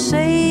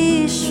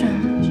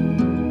conversations.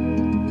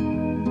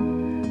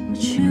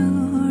 Would you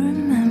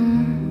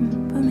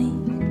remember me?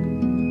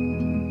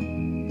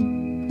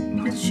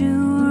 Would you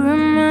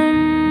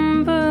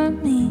remember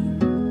me?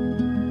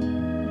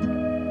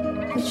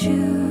 Would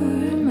you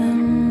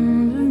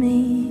remember me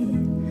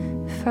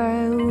if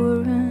I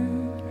weren't around?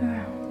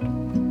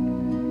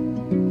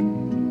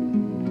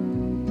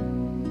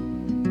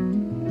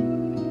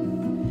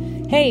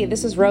 Hey,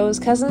 this is Rose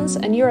Cousins,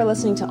 and you are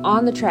listening to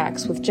On the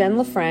Tracks with Jen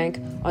LeFranc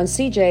on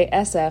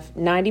CJSF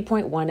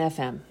 90.1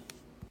 FM.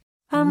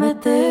 I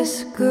met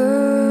this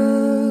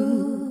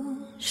girl,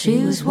 she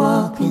was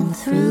walking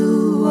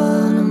through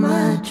one of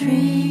my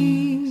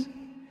dreams.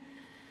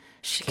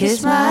 She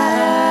kissed my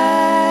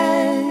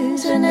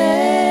eyes and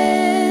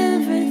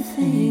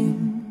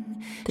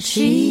everything that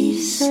she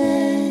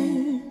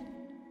said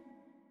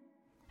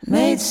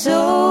made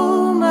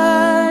so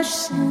much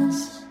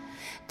sense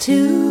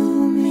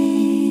to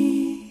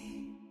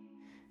me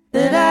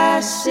that I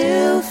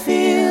still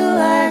feel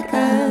like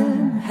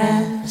I'm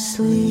half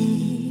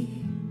asleep.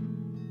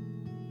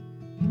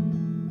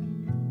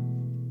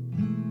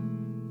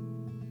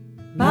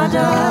 My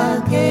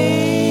dark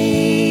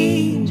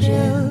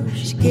angel,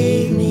 she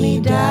gave me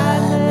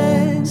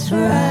diamonds for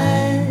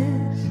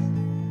eyes.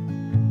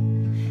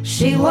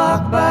 She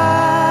walked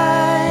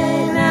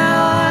by,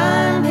 now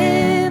I'm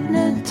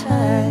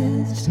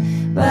hypnotized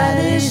by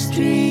this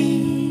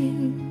dream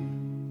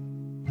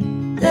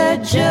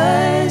that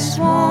just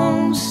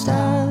won't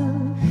stop.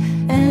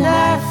 And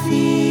I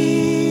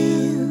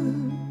feel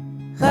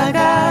like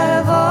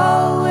I've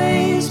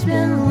always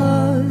been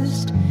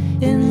lost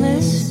in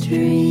this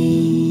dream.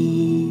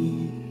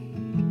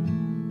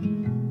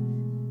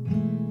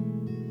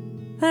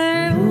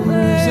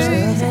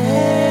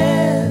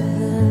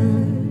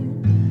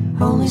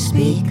 Only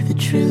speak the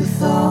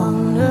truth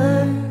on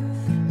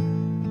earth.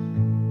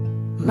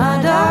 My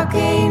dark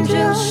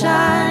angel,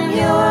 shine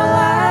your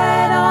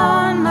light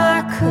on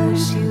my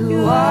curse.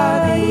 You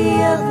are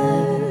the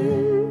other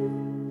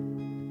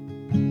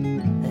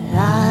that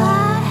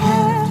I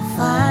have to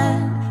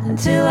find.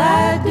 Until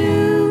I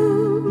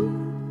do,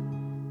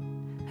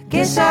 I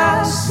guess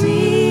I'll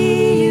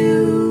see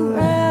you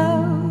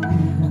around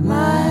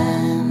my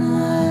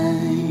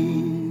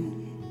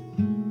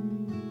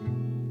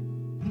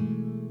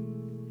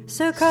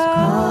so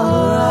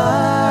Colorado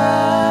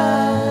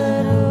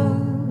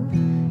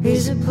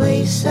is a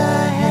place I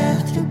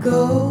have to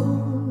go.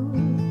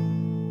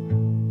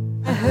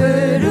 I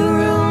heard a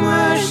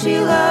rumor she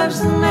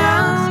loves the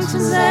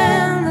mountains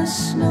and the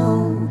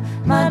snow.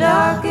 My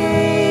dark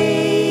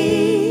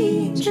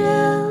angel,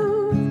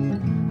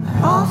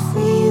 I offer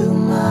you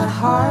my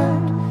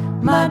heart.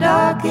 My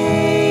dark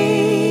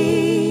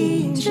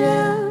angel,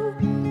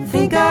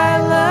 think I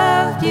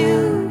loved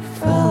you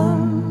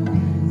from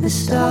the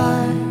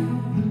start.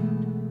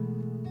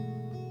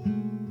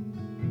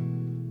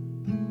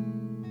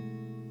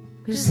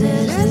 'Cause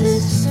there's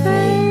this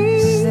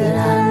face that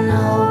I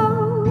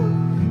know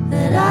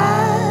that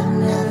I've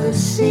never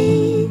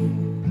seen.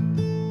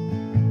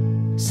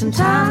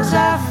 Sometimes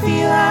I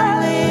feel I'm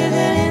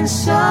living in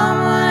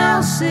someone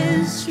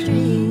else's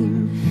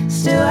dream.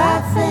 Still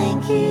I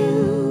thank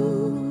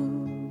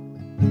you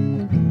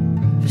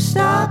for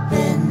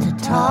stopping to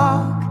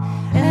talk.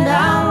 And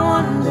I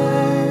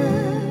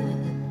wonder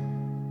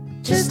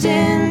just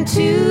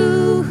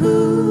into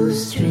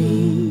whose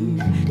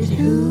street did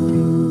who.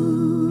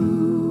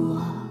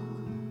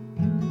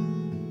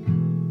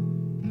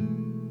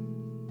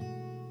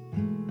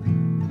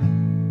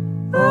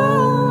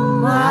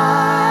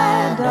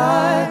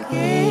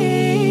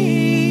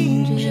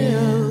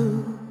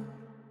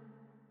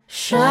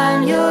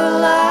 Shine your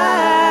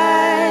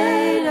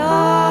light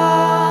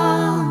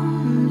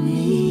on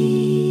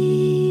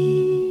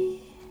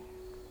me.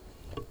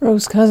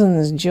 Rose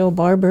Cousins, Jill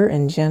Barber,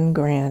 and Jen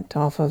Grant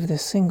off of the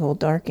single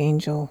Dark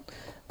Angel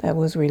that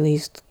was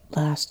released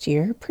last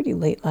year, pretty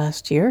late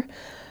last year.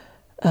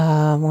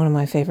 One of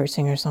my favorite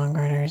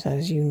singer-songwriters,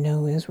 as you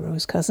know, is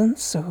Rose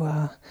Cousins.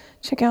 So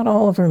check out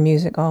all of her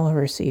music. All of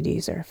her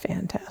CDs are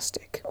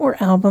fantastic. Or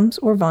albums,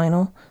 or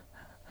vinyl,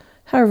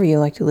 however you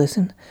like to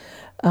listen.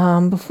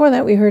 Before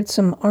that, we heard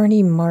some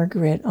Arnie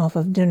Margaret off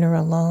of Dinner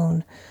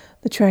Alone.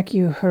 The track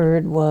you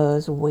heard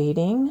was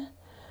Waiting.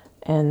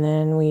 And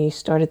then we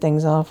started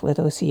things off with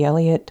O.C.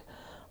 Elliott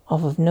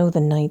off of Know the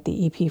Night,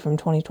 the EP from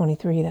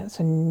 2023. That's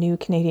a new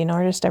Canadian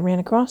artist I ran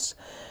across.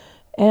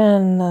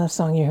 And the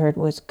song you heard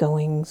was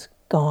Going's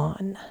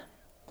Gone.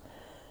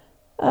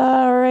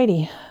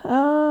 Alrighty.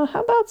 How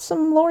about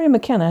some Laurie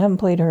McKenna? I haven't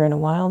played her in a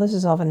while. This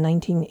is off in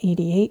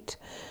 1988.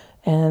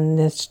 And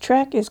this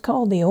track is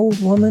called The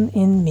Old Woman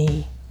in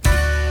Me.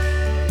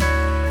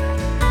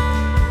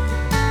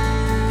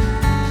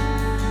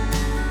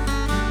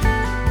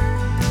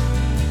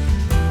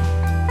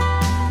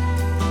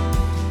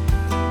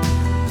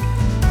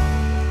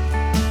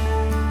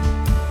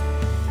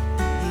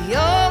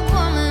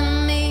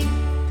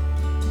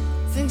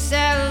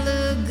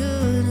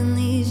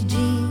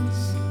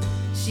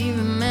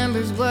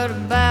 What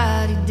her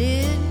body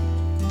did,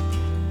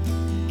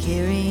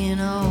 carrying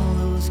all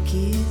those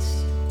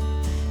kids.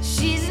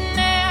 She's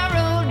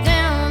narrowed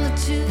down the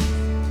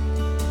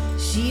tooth.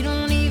 She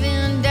don't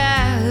even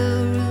dye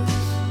her roots.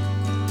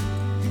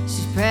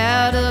 She's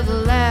proud of the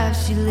life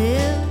she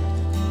lived.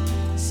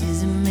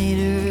 Says it made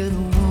her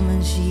the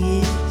woman she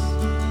is.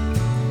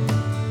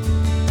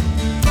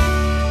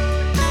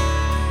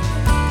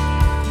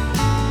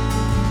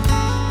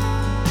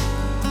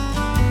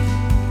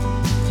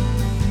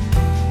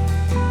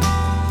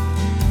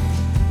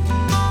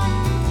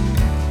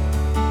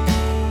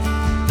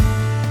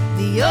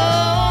 The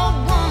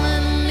old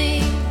woman in me,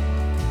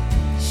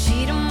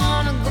 she don't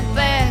wanna go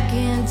back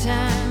in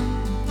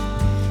time.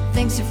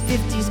 Thinks her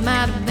 50s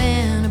might have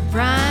been a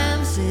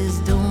prime. Says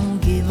don't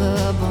give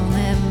up on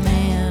that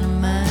man of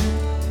mine.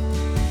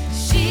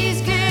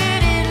 She's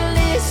good at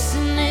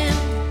listening.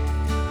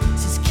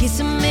 Says kiss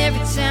him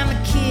every time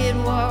a kid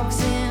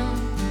walks in.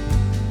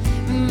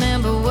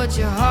 Remember what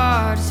your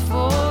heart is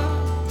for,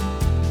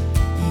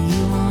 and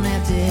you won't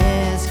have to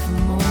ask for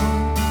more.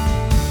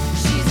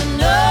 She's a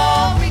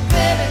no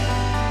regretter,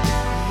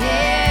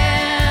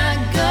 yeah,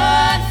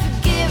 God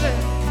forgive her,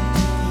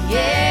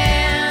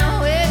 yeah,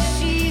 where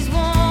she's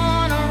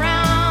worn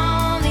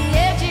around the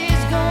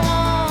edges, go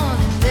on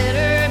and let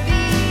her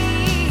be.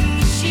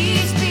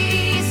 She's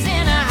peace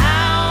in a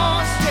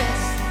house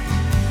dress.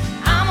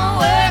 I'm a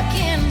work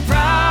in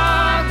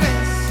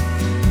progress.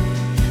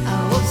 I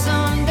hope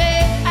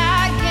someday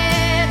I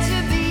get to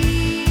be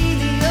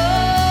the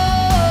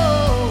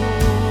old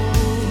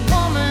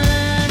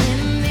woman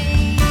in me.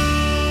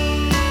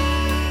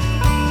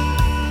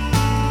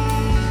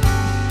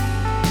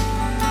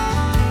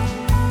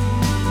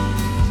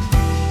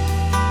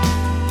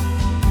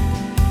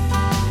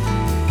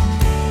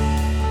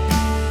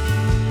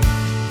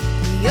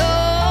 The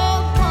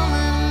old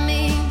woman in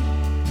me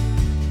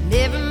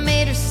never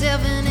made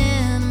herself an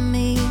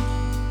enemy.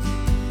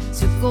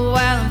 Took a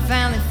while and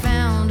finally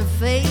found her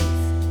faith.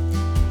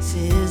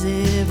 Says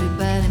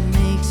everybody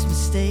makes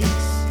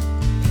mistakes.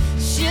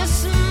 She'll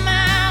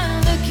smile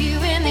and look you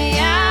in the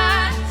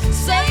eye.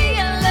 Say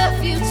I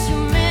love you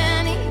too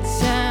many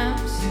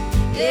times.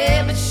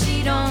 Yeah, but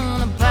she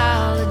don't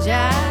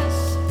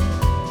apologize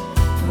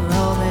for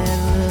all that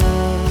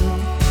love.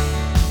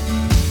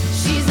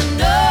 She's a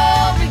no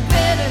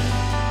regretter,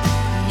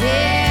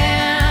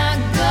 yeah,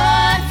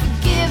 God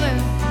forgive her,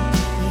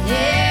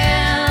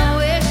 yeah,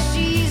 where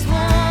she's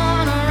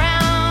worn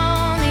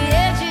around the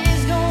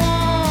edges, go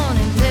on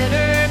and let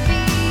her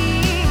be.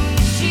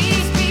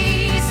 She's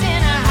peace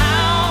in a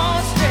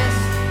house dress,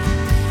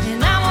 and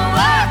I'm a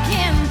work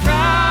in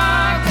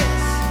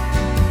progress.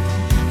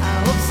 I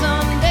hope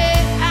someday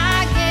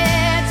I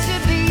get to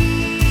be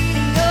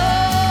the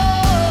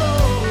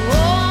old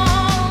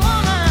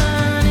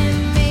woman in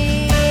me.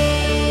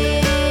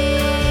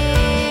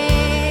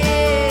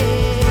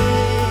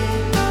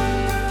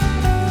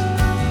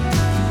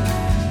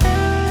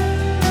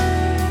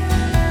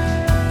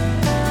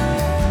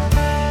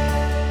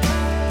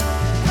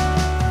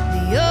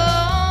 The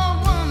old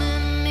woman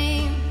in me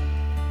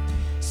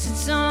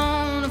sits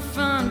on a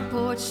front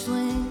porch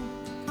swing,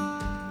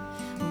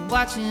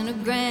 watching her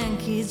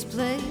grandkids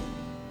play,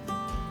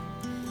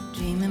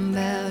 dreaming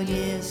about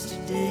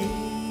yesterday.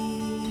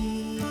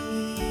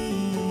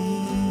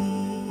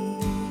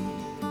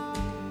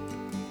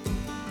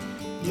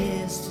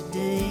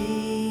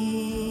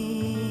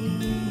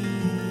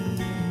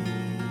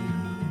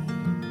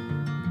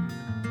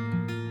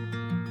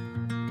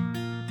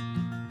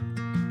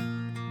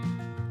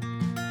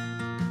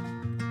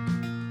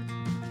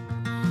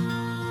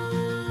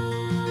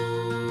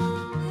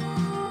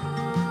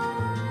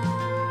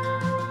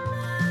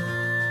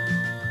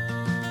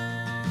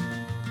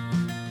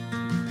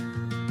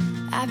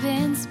 I've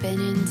been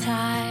spending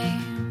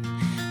time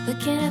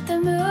looking at the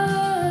moon,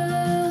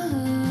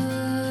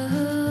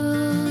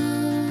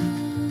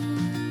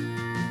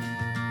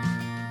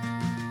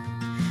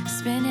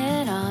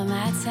 spending all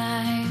my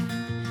time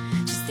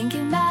just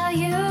thinking about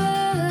you.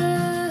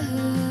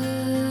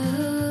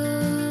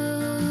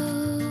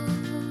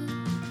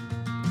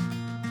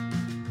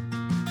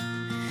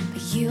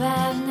 But you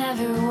have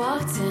never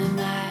walked a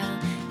mile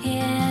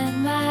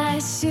in my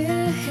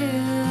shoes.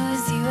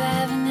 You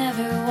have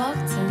never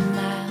walked a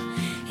mile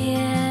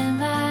in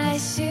my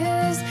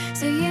shoes.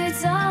 So you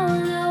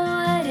don't know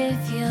what it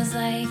feels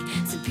like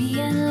to be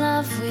in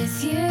love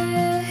with you.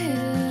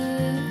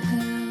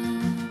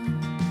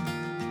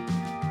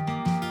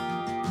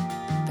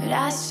 But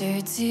I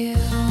sure do.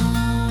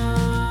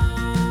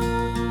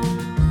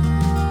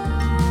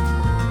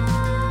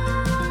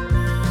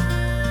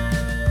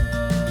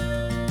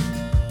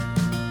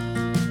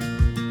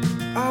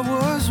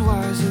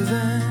 wiser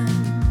then.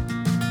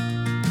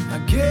 I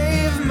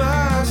gave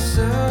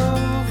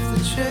myself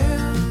the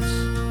chance.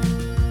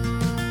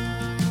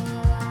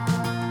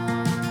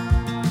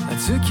 I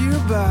took you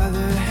by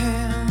the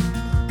hand.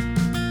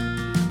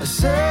 I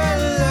said,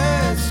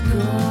 let's go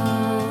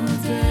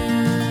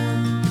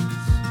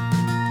dance.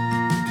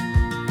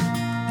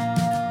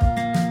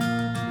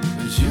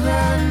 But you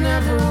had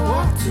never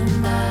walked a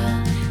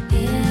mile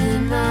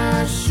in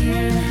my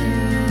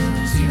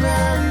shoes. You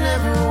have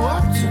never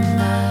walked a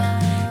mile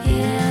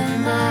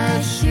in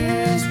my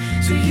shoes.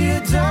 So you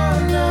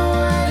don't know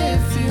what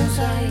it feels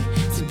like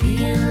to be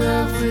in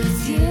love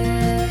with you.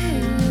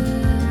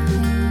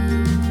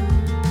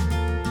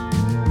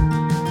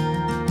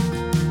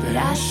 But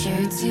I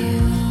sure do.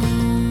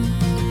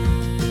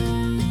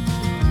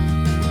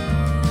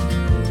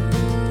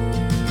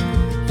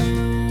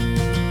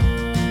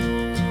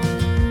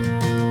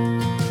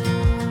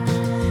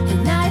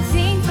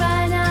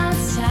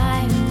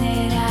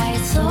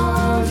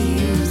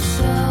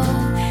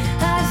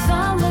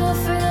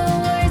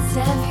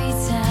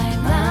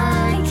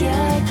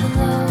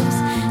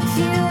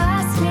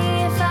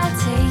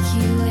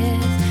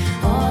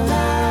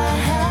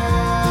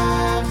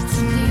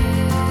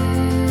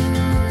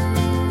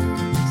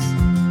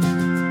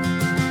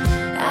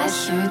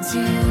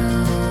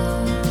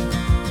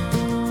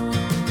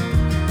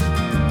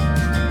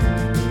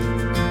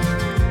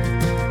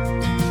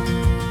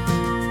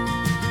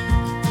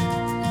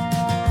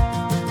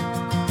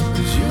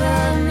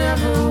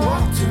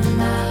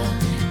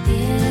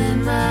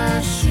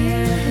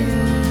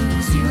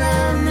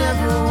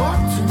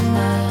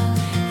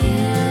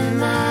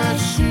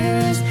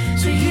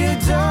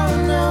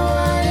 Don't know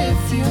what it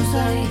feels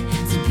like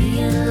to be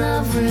in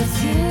love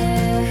with you.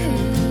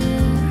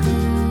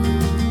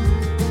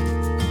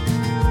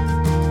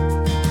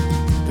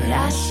 But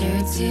I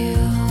sure do.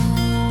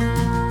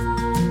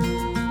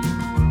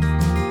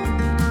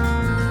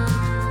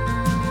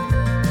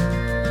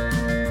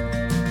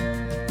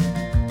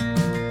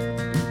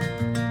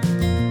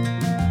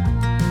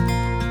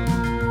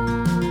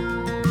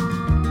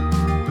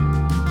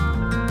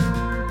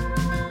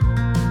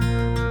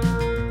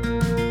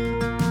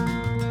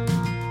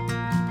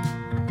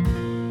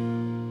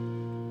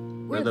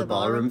 The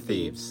Ballroom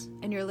Thieves.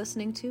 And you're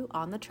listening to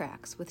On the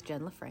Tracks with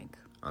Jen LeFranc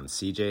on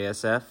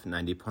CJSF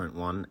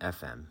 90.1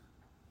 FM.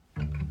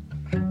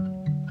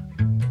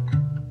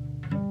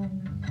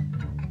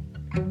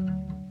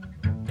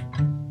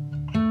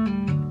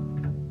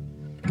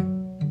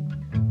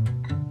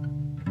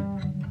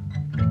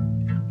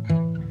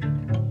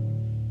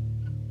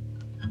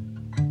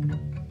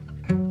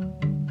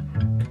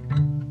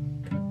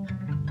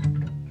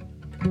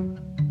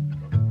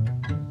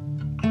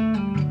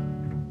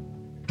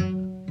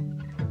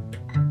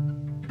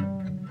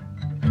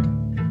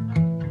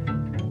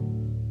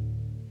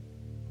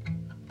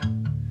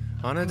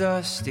 On a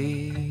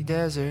dusty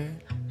desert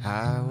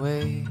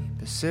highway,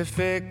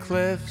 Pacific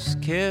cliffs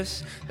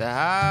kiss the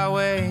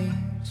highways.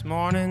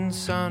 Morning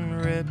sun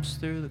rips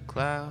through the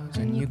clouds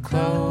and you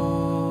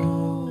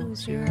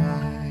close your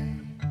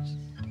eyes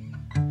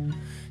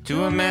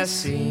to a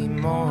messy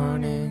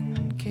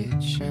morning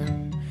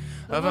kitchen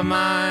of a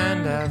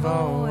mind I've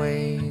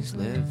always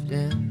lived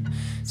in,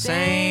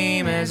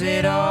 same as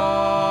it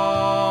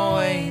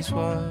always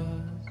was.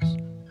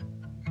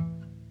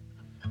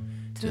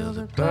 Till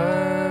the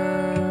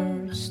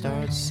birds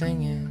start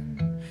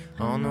singing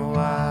on the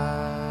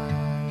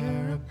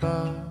wire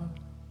above.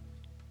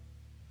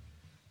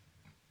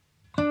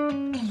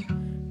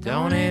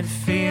 Don't it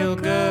feel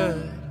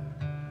good?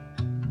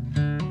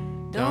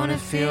 Don't it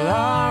feel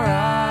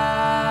alright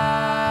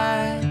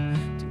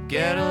to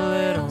get a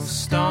little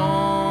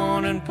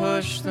stoned and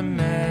push the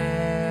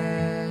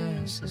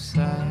mess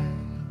aside?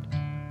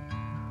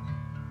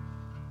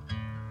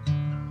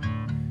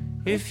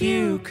 If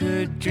you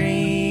could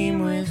dream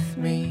with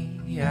me,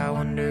 I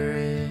wonder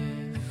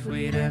if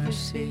we'd ever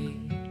see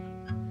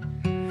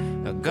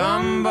a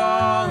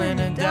gumball in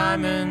a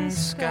diamond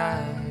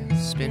sky,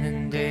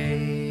 spinning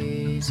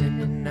days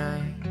into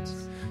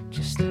nights,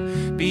 just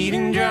a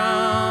beating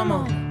drum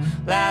on a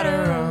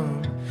ladder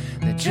rung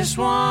that just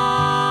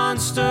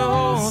wants to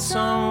hold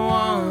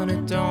someone.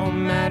 It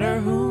don't matter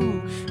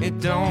who, it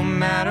don't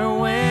matter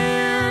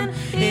when.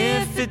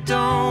 If it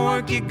don't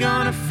work, you're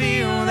gonna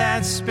feel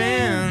that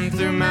spin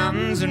through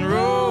mountains and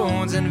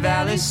roads and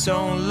valleys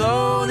so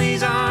low.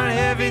 These aren't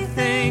heavy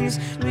things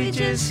we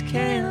just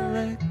can't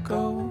let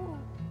go.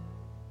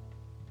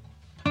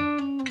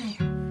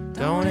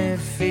 Don't it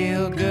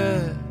feel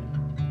good?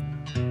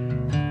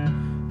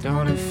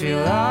 Don't it feel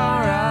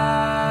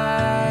alright?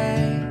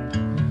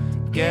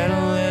 Get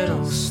a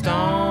little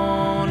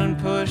stoned and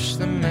push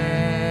the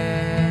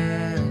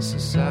mess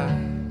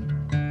aside.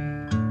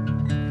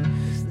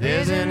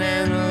 There's an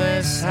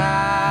endless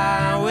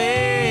highway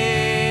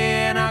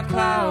in our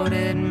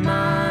clouded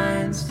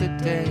minds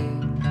today.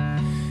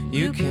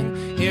 You can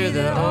hear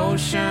the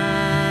ocean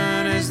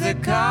as the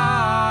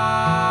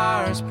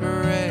cars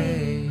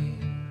parade.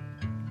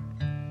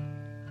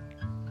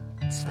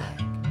 It's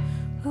like,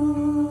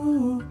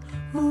 ooh,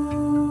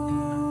 ooh.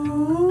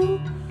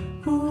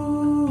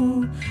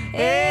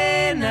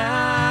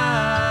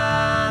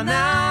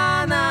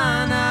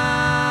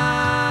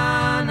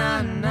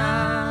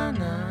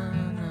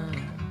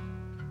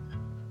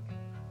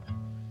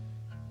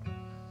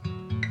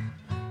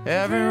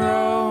 every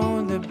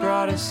road that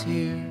brought us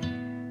here.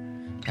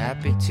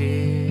 Happy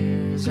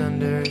tears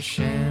under a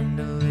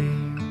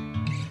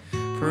chandelier.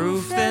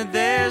 Proof that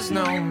there's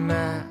no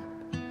map,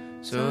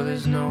 so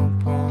there's no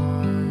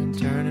point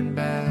turning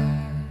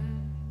back.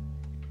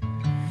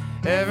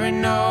 Every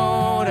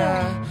note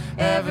I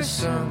ever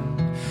sung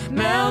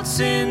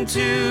melts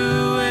into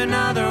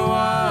another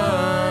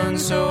one.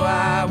 So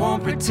I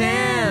won't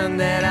pretend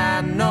that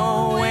I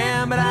know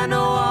when, but I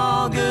know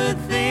all good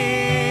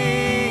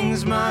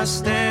things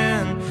must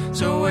end.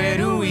 So where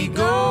do we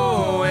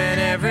go when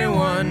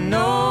everyone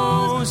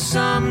knows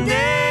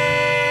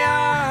someday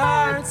our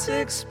hearts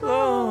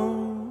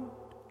explode?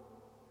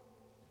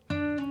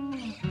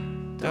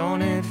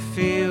 Don't it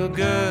feel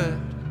good?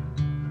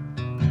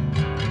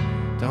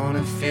 Don't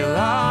it feel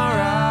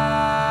alright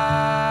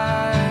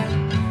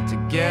to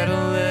get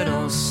a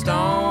little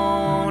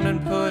stoned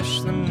and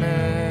push the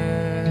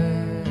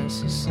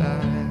mess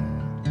aside?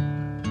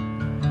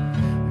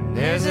 And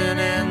there's an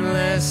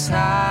endless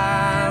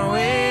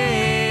highway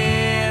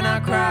in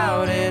our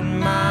crowded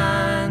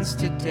minds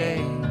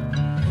today.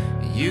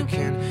 You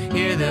can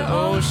hear the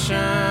ocean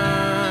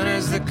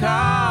as the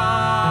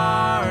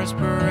cars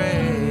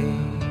parade.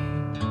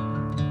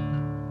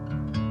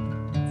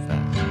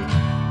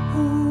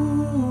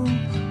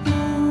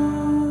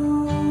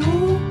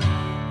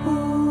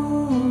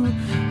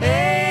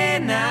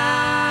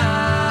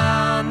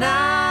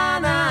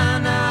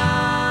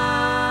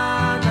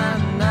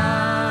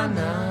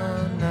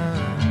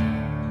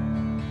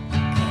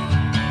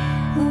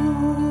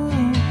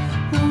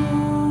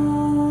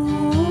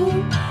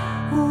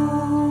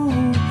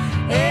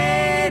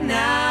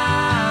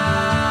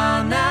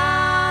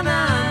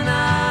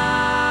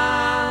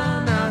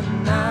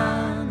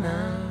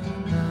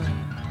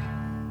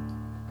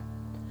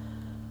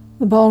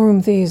 The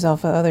Ballroom Thieves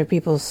off of Other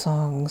People's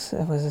Songs.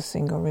 That was a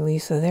single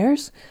release of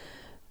theirs.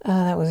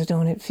 That was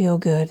Don't It Feel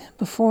Good.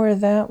 Before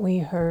that, we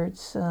heard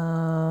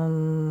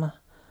some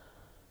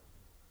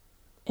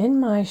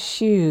In My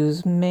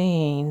Shoes,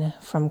 Maine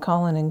from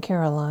Colin and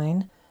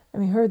Caroline.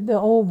 And we heard The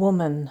Old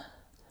Woman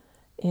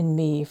in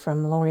Me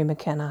from Lori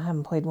McKenna. I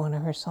haven't played one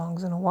of her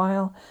songs in a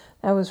while.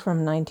 That was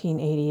from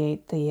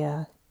 1988,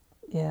 the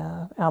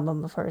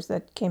album of hers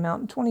that came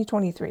out in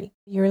 2023.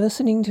 You're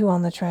listening to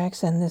On the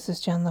Tracks, and this is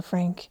Jen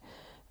LeFranc,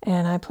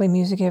 and I play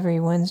music every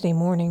Wednesday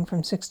morning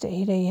from 6 to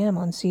 8 a.m.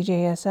 on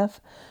CJSF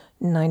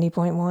 90.1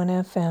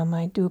 FM.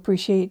 I do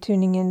appreciate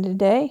tuning in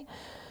today.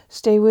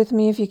 Stay with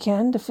me if you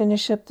can to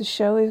finish up the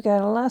show. We've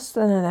got less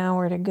than an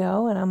hour to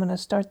go, and I'm going to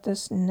start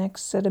this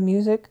next set of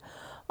music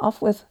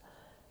off with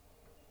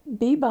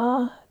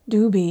Biba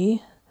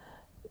Doobie.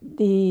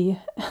 The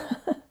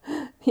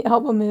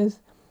album is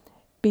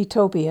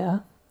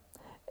Beatopia,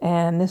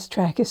 and this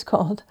track is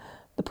called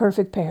The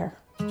Perfect Pair.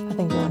 I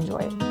think you'll enjoy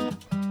it.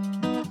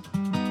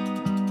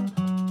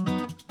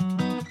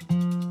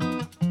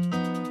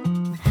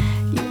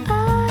 You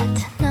ought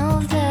to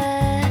know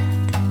that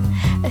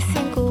I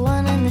think we're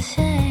one and the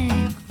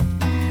same.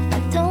 I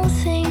don't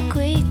think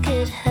we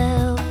could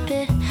help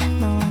it.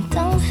 No, I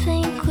don't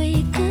think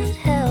we could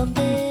help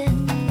it.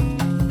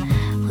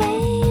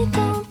 We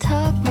don't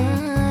talk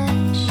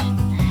much,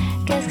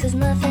 guess 'cause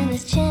nothing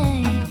has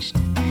changed.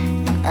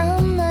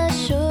 I'm not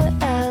sure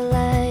I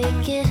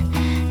like it,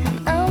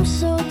 and I'm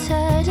so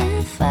tired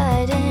of fighting.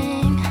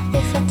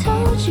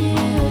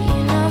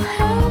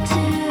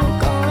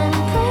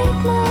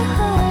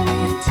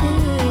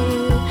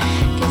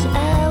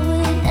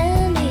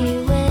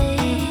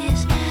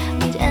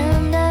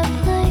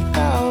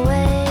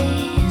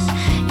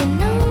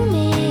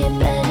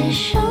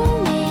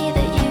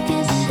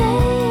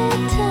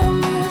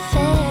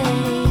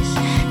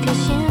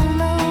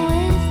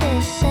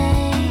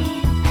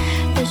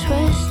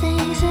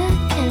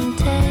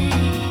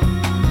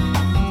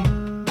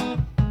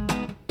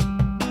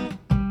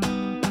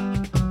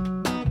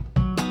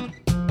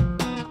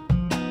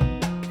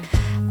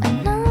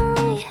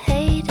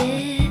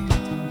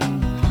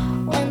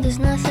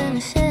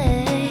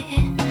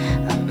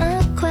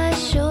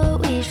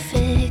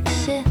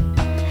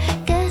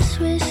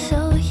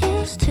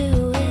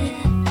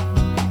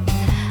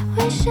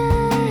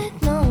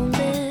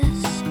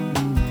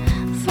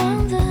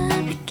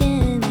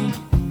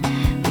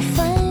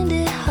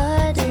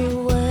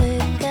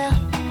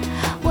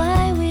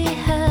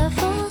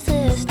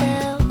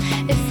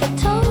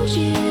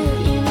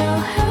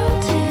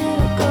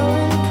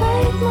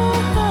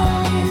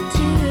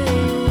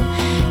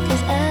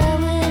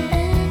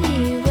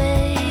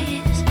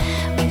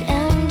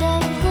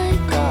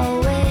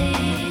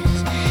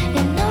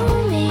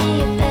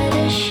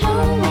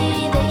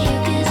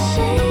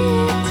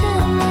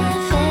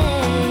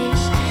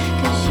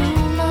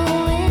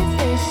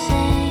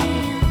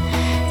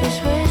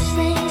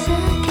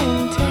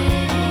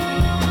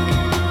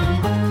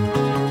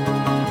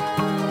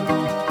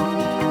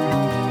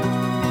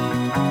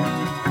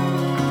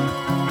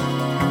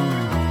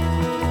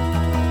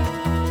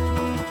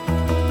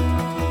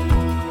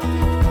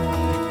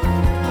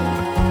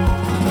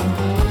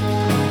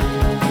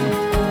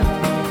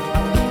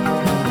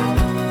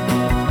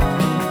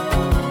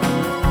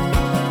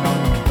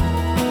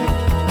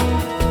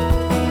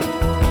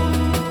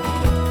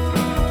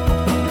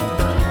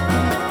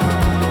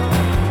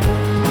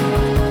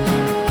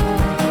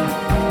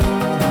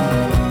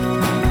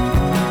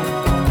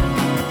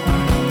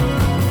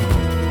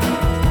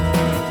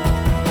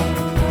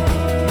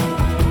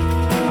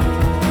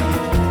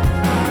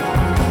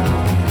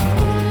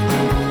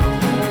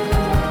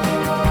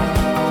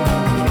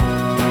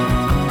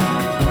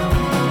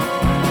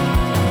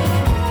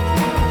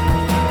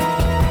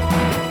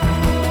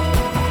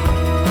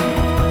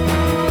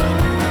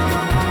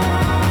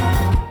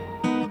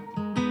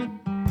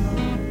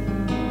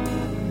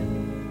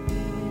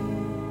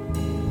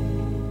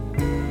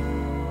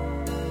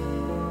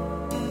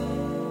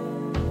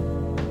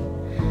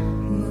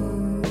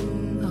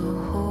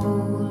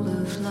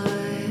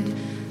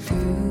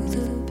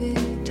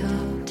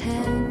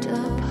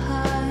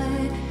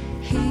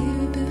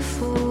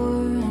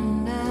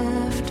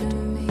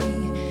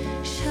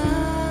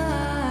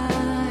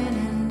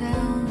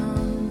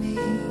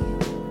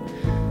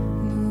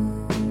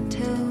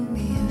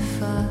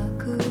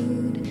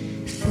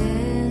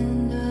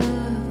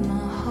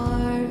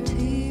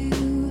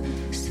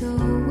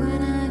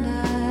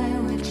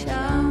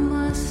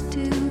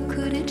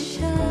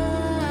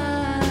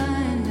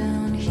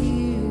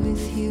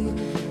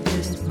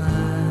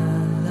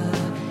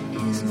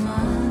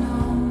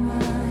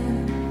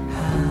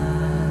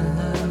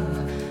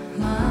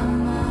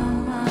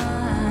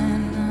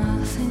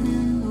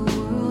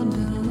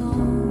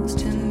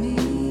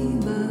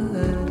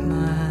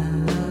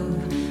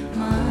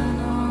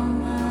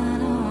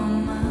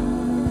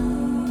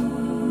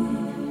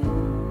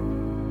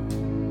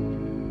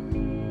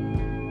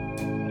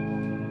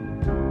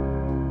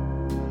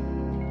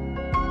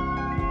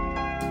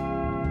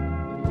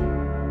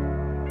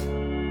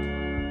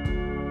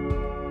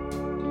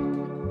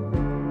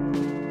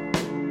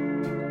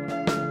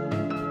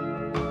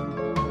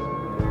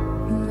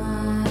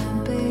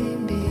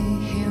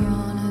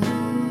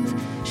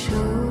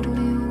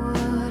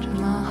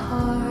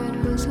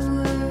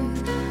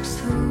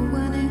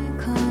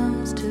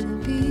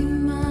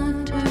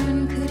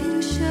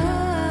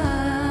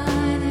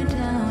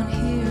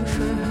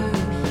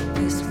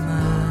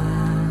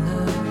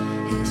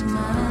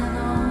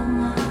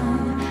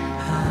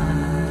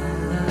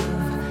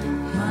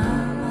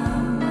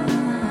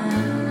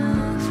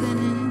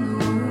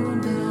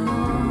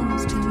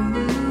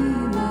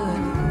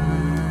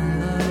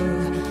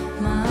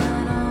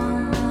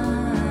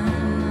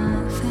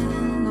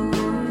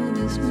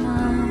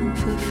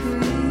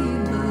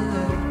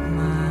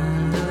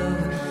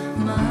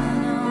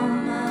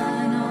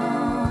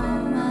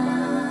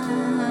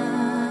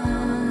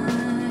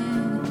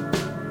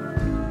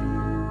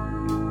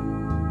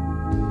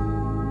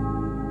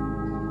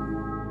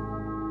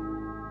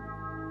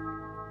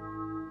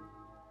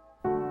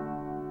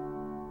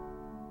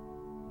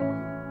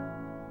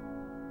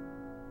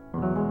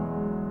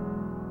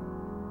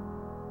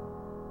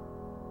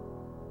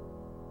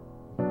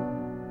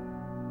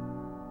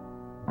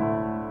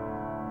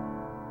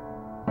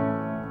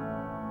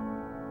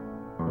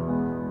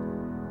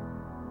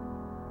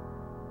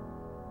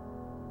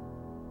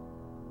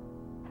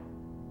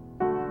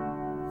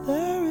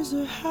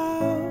 There's a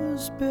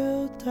house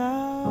built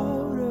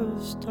out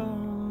of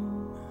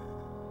stone,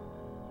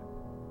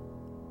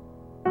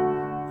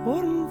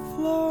 wooden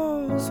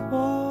floors,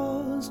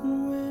 walls,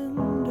 and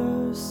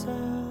window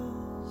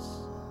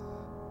sills,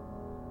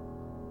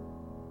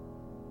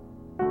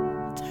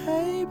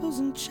 tables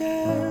and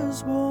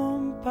chairs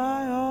warmed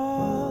by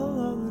all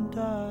of the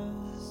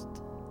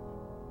dust.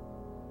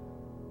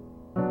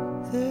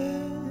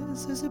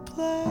 This is a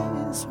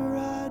place where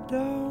I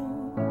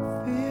don't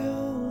feel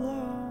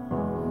alone.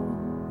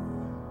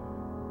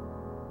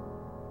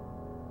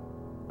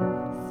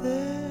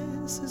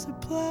 This is a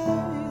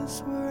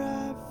place where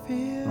I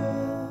feel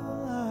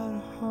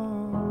at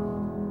home.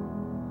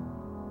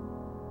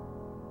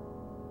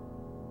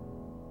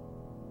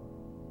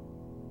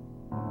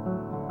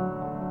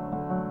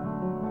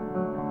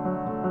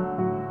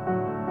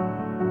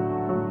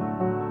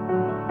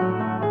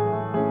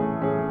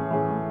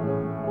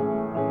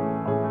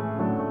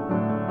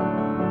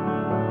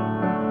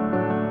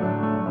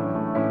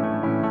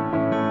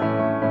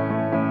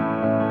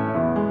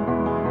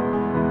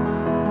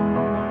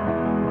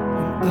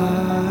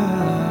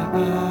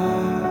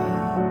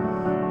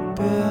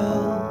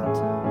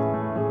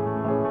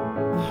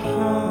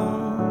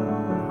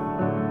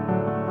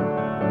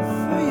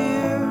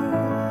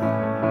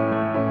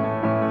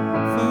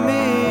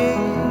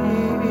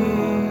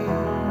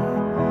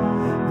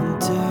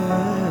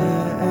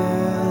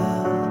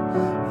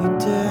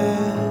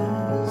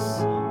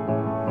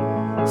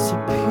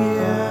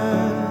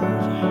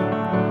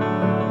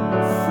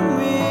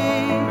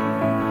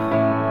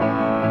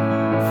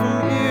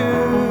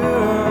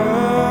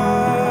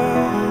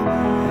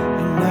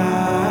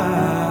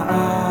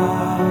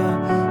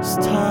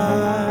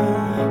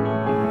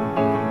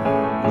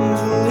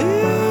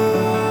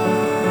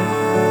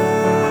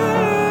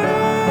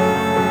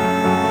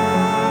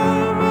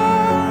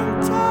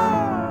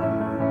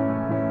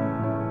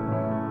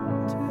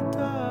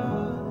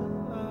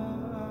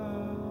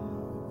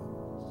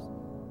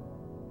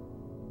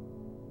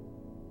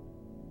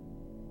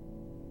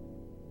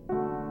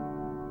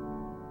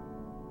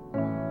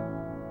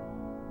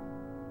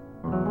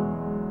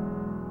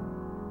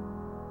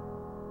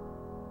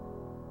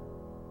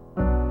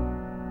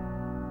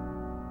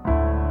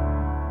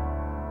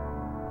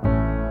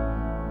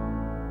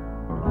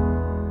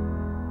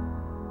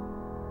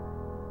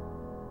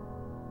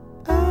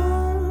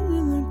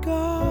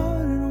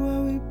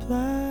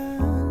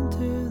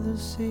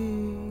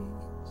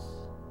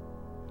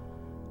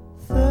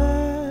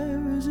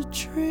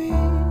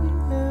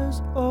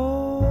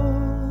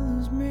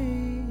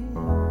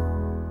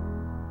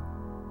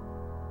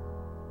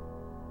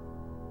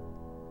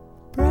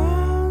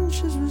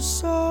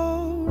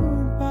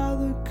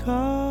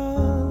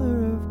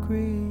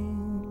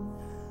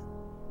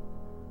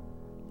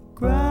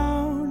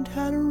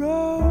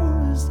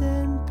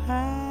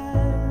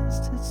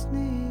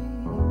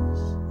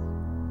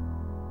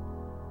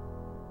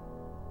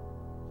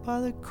 By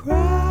the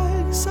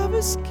cracks of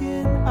his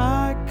skin,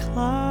 I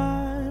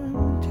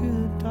climbed to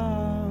the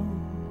top.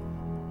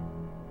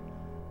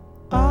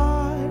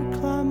 I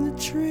climbed the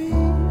tree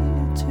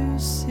to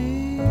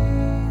see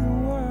the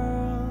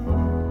world.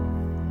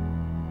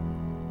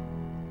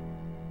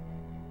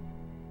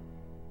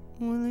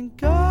 When the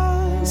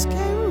guys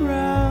came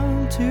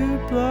around to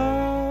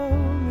blow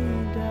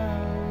me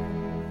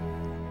down,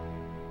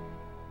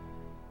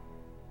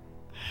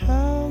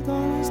 held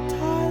on as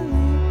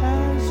tightly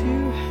as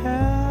you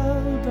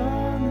held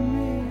on to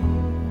me.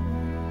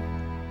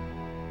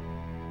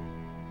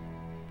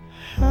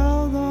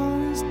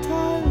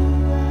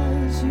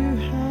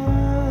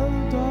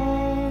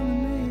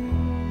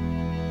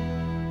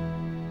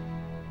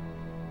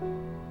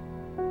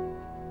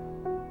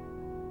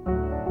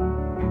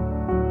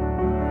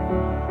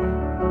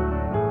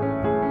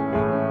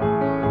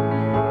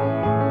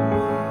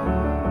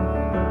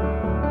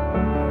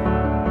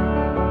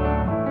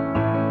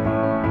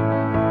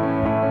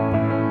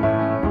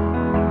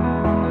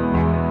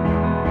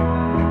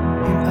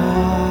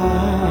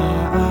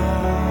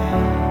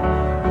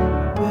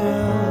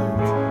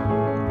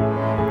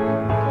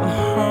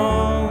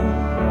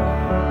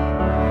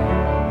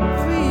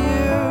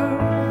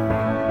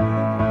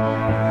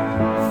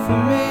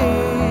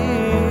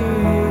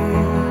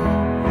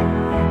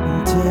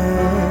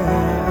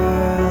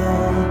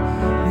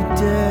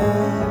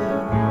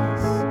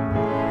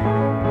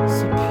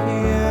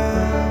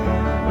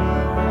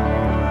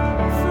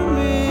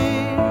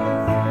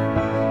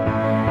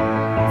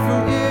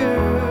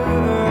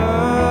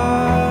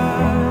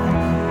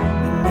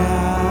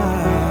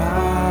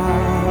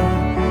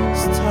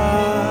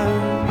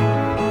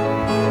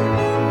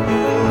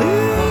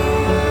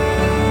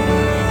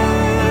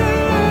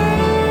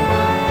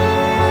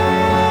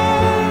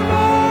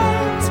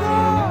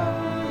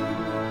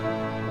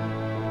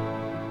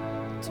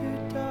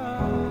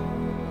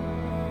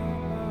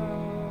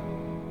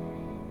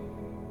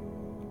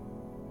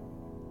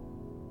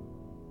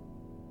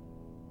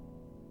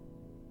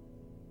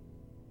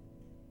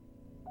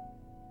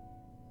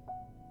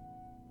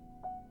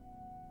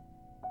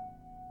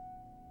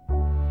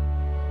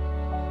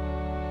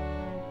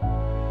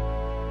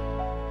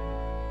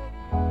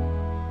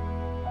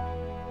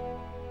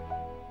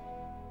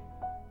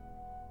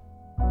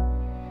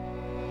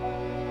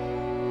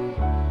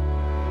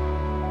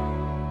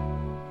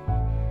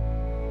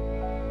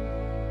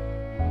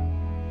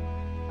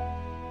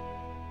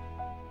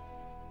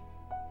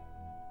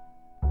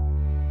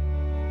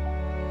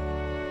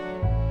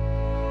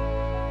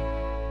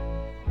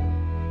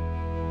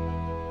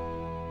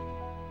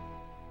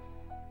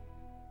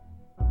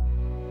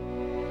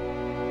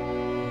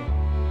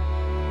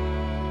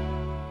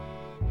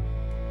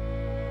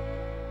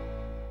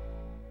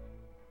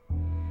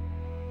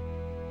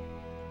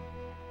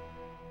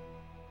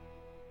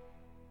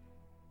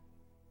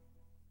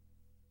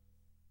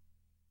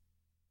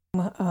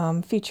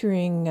 Home,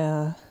 featuring,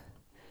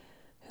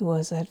 who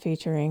was that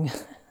featuring?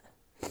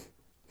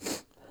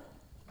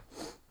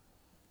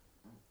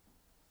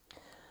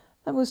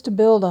 That was To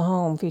Build a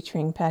Home,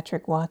 featuring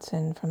Patrick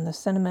Watson from the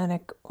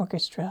Cinematic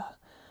Orchestra,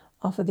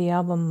 off of the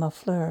album Ma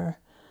Fleur,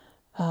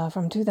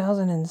 from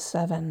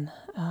 2007.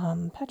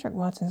 Patrick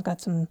Watson's got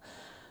some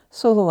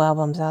solo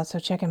albums out, so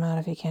check him out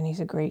if you can. He's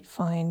a great,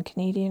 fine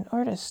Canadian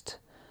artist.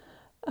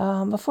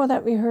 Before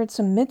that, we heard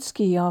some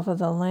Mitski off of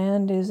The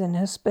Land is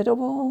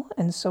Inhospitable,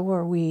 and So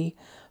Are We,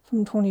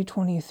 from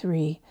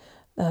 2023.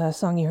 The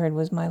song you heard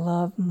was My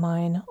Love,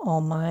 Mine,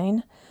 All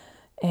Mine.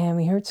 And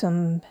we heard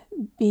some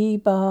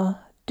Biba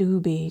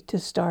Doobie to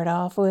start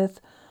off with,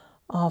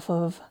 off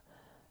of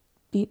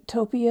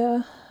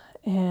Beatopia.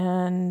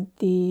 And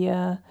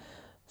the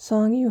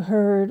song you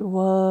heard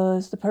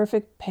was The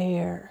Perfect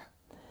Pair.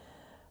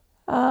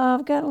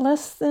 I've got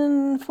less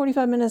than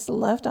 45 minutes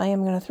left. I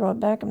am going to throw it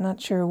back. I'm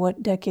not sure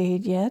what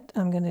decade yet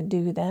I'm going to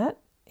do that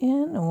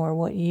in, or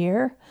what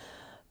year.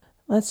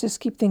 Let's just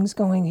keep things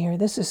going here.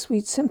 This is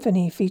Sweet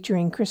Symphony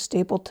featuring Chris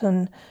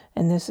Stapleton,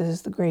 and this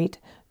is the great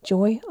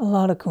Joy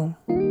Oladukun.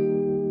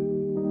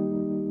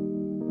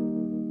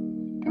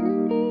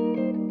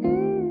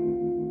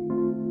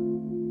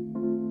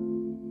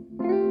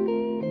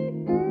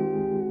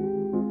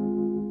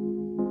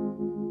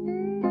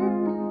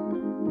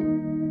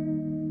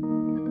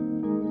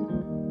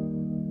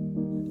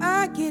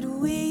 Get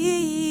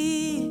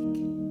weak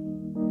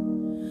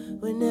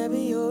whenever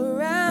you're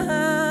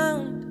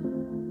around.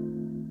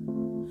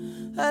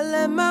 I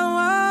let my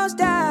walls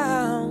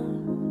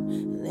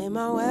down, lay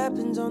my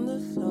weapons on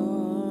the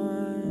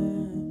floor.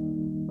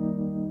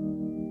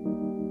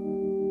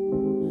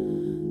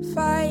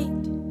 Fight.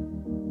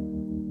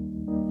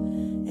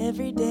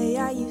 Every day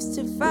I used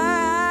to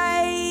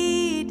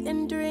fight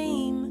and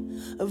dream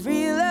of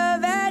real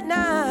love at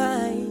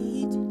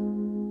night.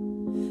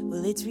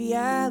 Well, it's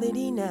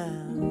reality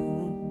now.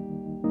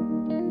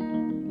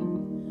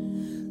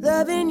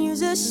 Loving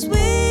you's a sweet,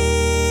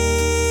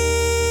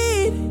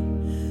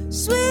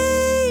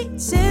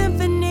 sweet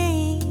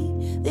symphony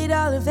that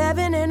all of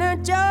heaven and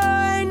earth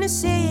join to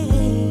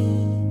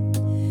sing.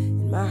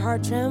 And my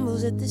heart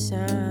trembles at the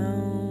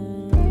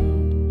sound.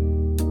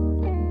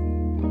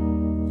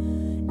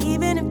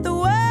 Even if the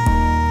world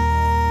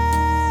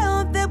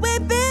that we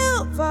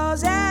built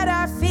falls at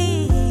our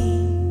feet,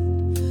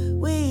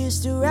 we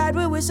used to ride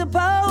where we're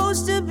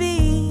supposed to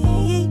be,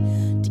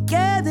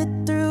 together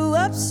through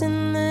ups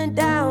and the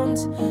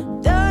downs,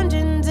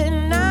 dungeons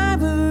and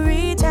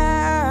ivory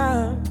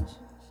towers.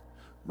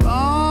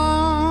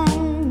 Wrong,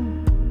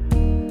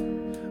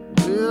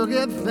 we'll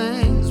get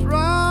things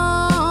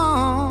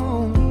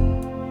wrong,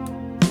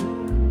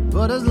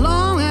 but as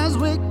long as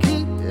we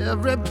keep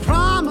every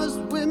promise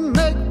we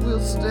make, we'll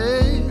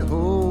stay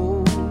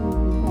whole.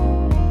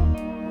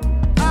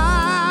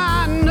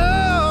 I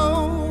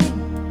know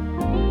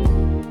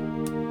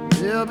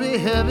there'll be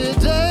heavy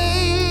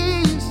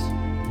days,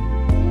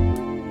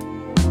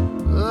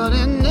 but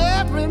in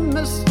every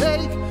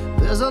mistake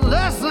there's a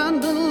lesson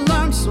to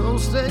learn, so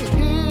stay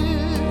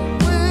here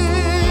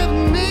with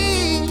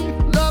me.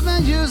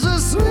 Loving you's a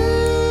sweet,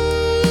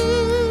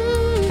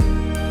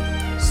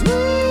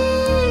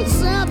 sweet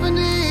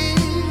symphony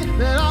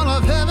that all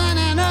of heaven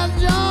and earth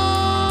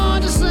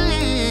join to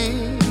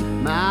sing.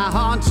 My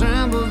heart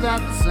trembles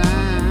at the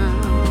sound.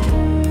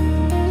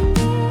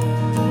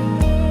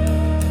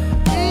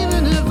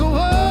 Even if the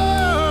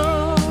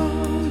world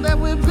that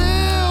we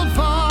build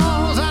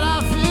falls at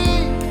our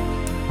feet,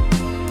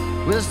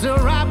 we're still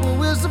right where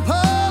we're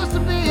supposed to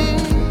be,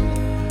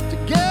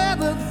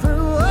 together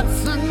through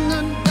ups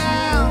and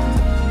downs,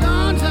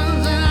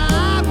 dungeons and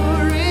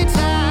ivory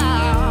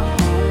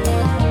towers.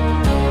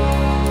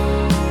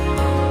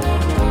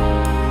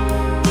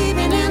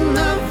 Even in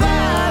the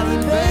valley,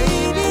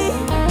 baby,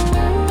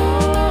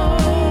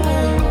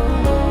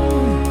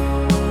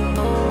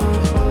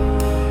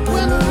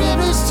 when the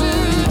river's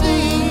too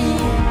deep,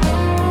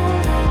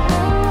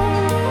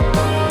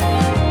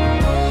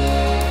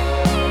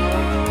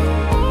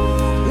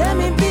 let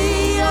me be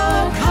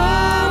your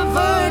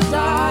comfort,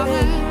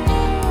 darling.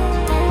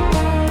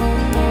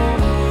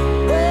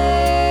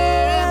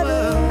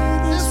 Wherever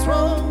this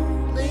road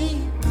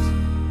leads,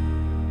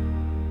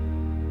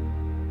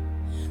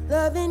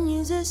 loving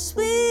you's a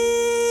sweet,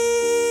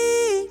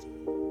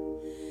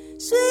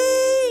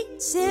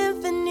 sweet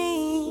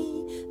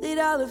symphony that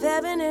all of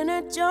heaven and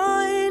earth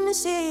join to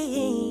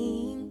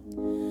sing.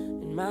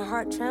 And my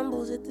heart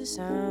trembles at the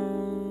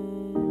sound.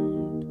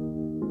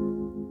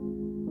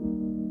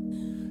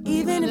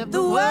 Even if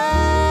the world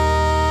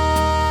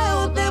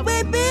that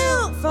we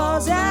built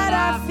falls at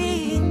our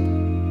feet,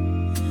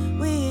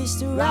 we used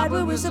to ride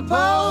where we're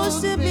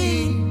supposed to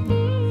be,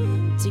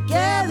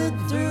 together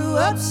through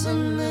ups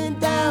and the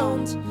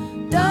downs,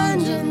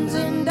 dungeons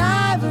and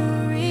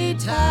ivory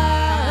towers.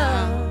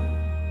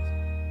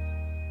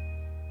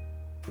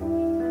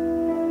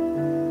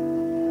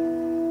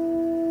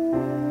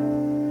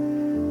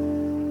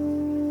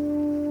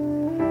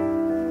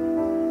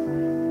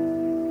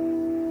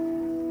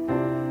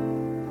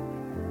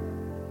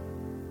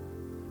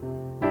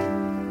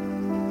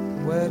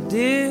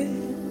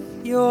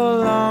 your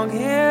long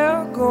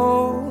hair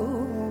go?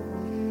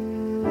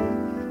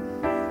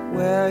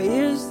 Where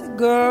is the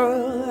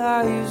girl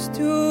I used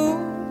to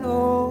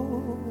know?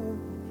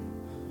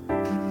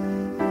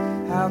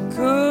 How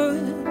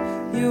could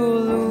you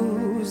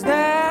lose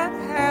that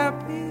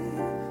happy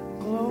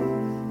glow?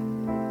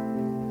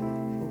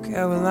 Oh,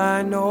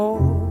 Caroline, no.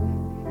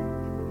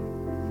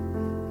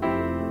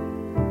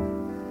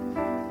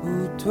 Who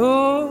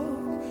took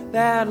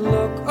that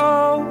look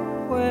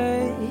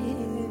away?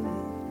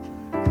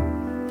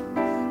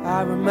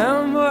 I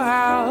remember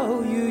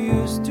how you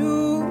used to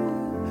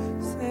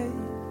say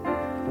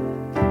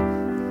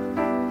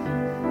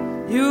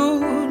you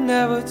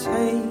never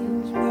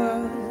change,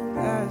 but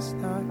that's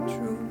not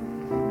true.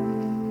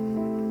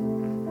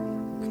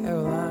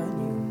 Caroline,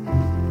 you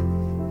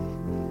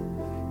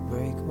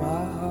break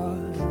my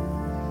heart.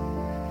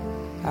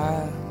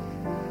 I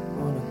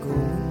wanna go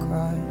and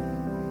cry.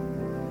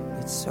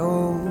 It's so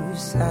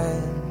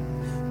sad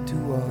to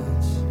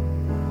watch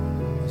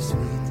the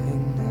sweet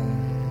thing die.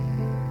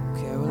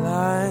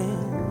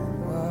 Caroline,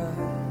 why?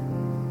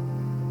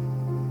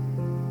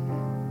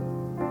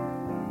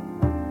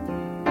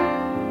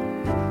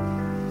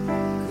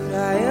 Could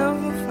I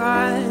ever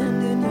find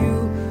in you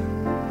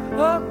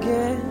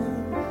again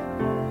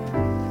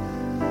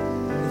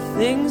the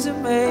things that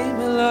made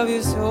me love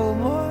you so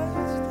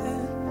much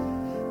then?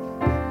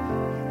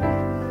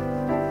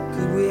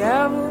 Could we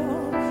ever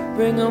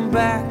bring them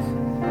back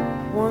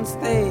once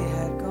they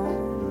had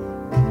gone?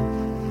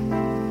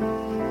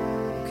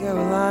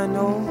 Caroline,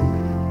 no.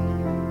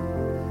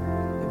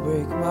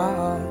 Break my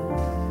heart.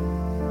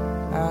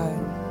 I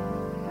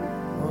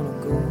wanna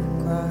go and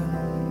cry.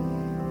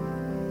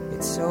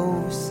 It's so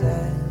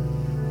sad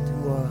to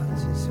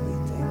watch a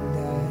sweet thing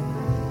die.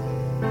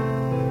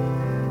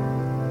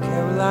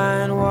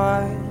 Caroline,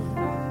 why?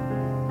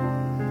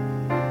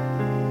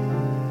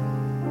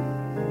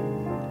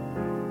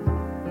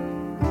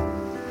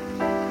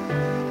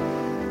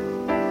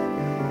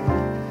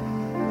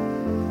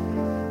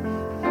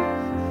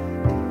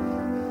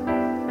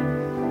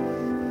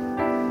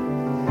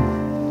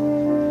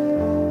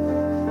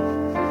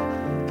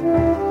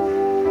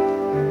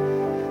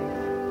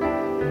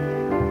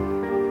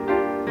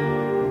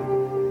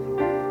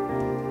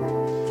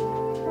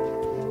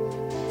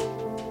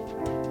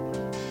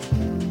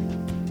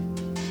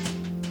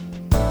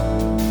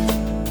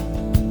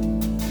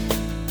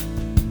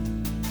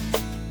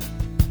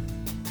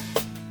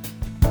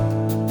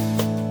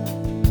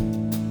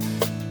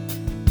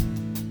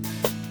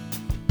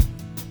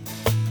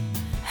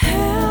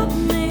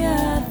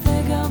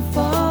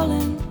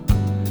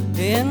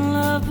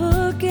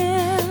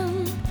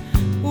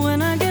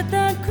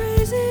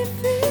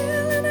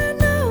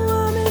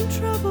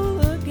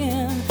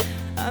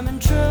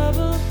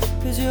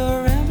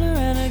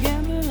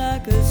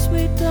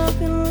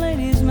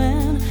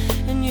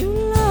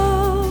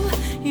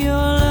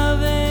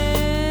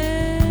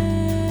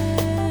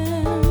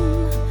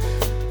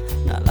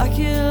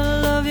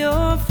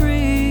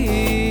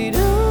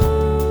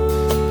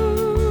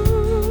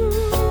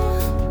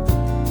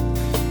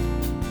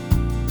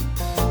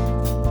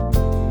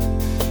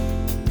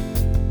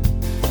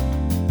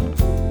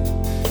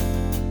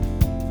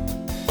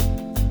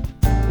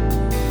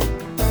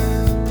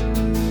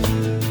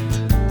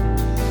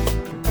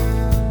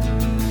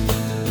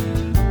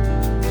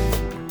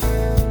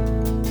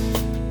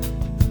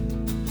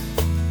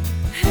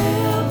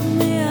 Help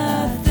me, I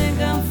think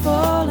I'm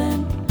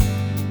falling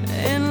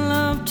in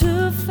love too.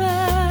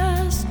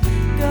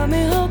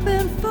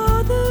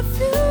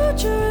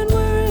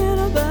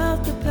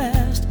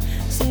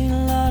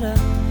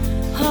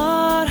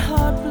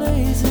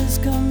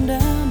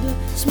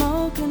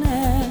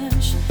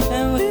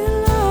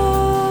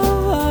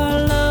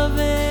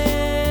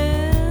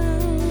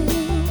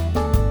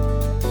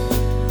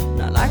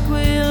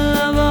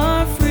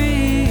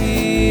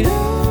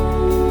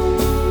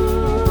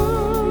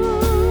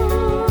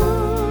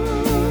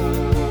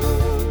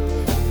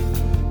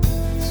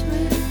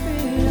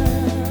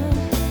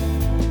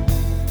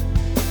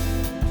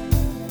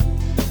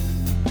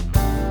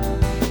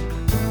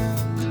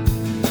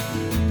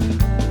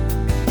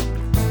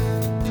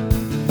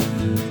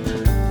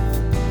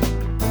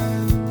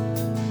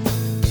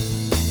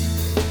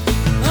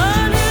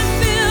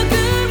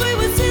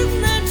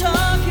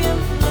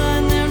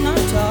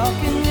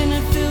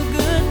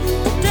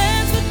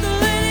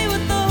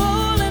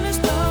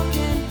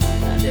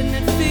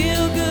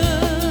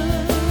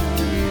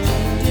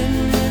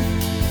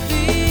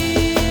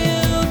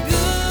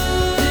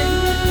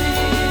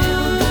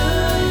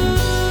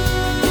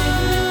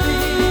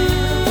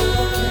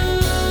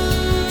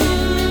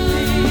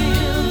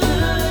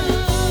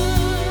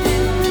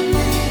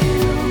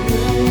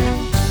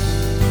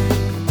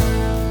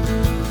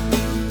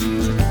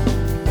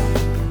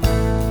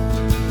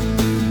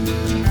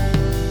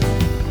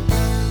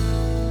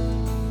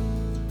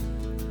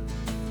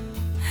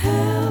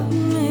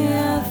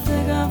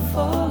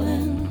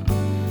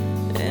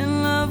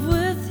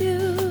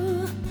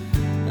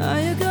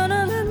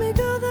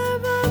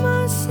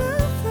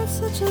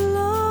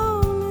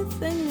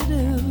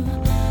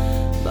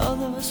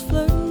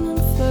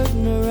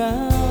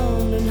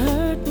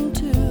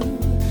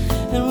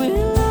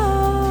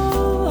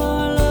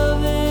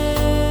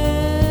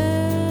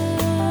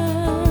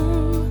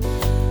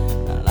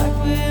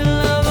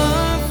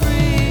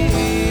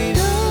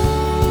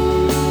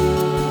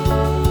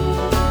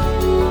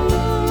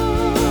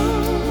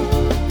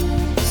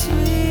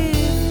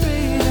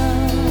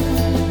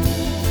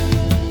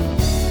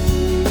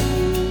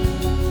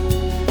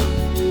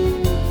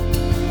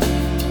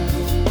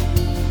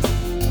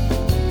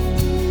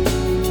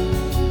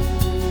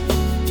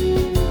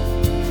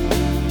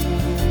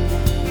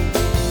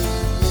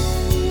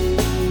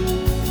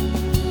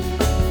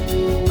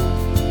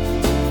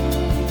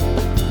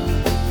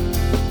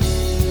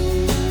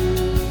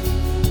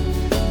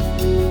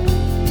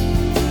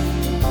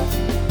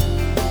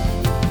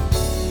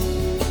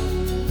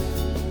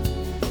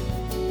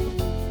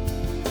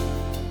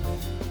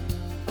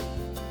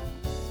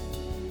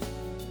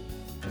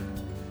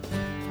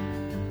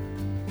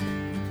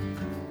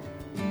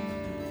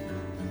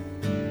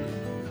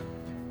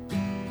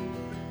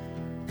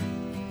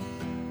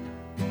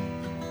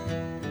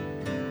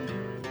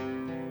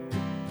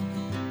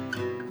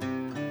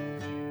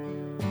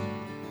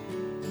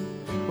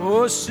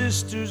 Oh,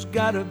 sister's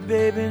got a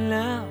baby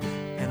now,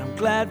 and I'm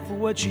glad for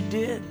what she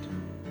did.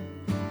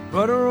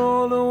 But her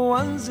older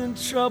one's in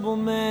trouble,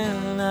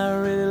 man, I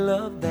really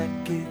love that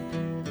kid.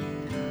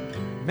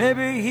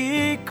 Maybe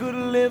he could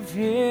live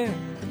here,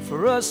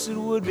 for us it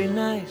would be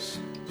nice.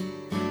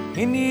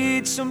 He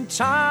needs some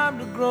time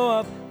to grow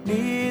up,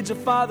 needs a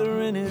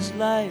father in his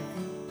life.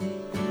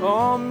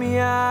 Oh, me,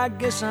 I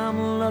guess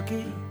I'm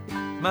lucky,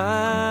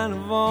 mine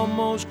have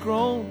almost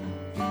grown.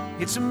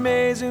 It's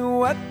amazing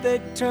what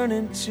they turn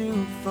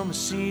into from a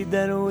seed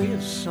that we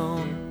have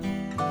sown.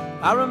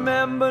 I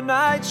remember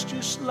nights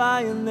just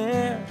lying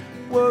there,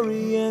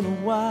 worrying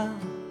a while.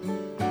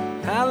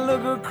 I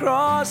look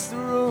across the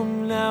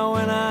room now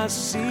and I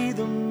see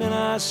them and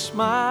I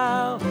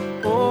smile.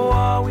 Oh,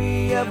 all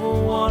we ever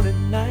wanted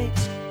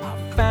nights, our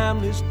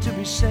families to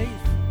be safe.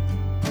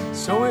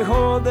 So we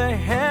hold their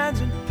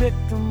hands and pick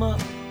them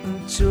up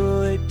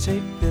until they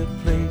take their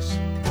place.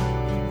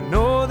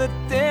 Know that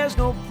there's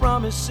no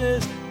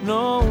promises,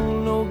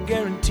 no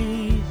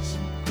guarantees.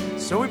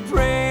 So we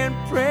pray and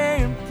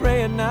pray and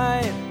pray at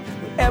night,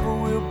 whatever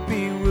will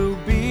be, will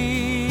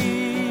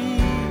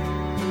be.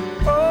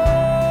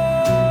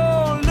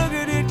 Oh, look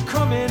at it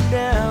coming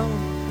down.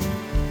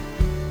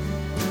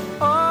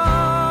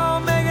 Oh,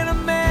 making a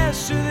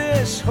mess of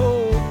this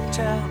whole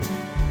town.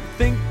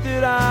 Think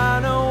that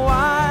I know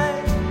why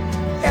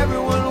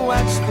everyone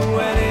watched the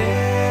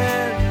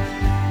wedding.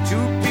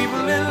 Two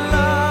people in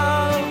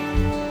love,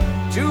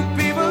 two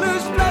people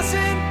whose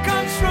blessing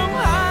comes from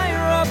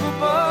higher up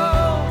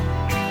above.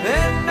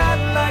 They're not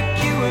like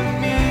you and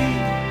me,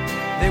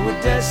 they were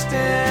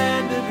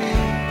destined to be.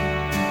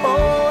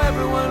 Oh,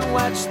 everyone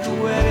watched the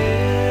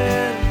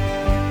wedding,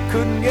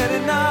 couldn't get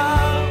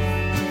enough.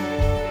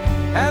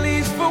 At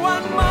least for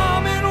one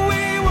moment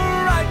we were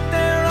right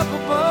there up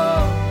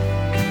above,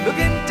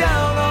 looking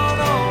down on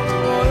all the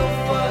royal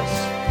fuss.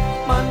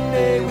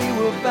 Monday we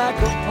were back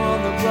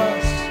upon the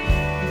bus,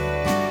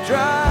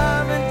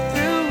 driving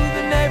through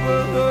the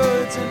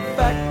neighborhoods and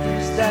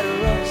factories that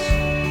are us.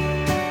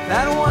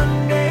 That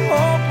one day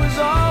hope was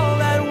all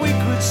that we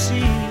could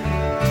see,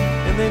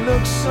 and they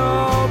look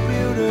so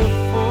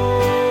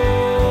beautiful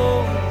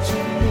to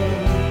me.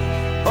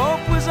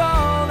 Hope was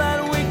all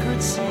that we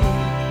could see,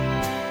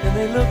 and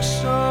they look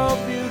so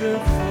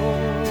beautiful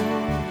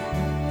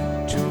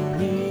to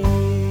me.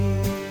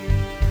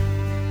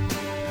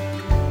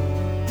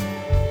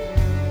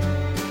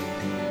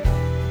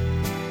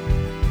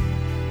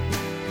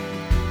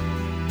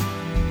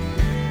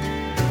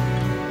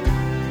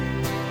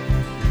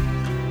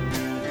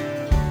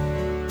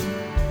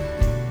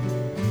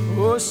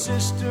 Oh,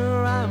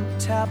 sister, I'm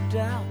tapped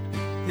out.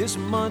 This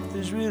month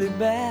is really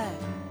bad.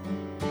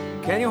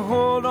 Can you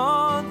hold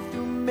on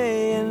through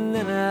May and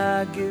then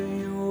I'll give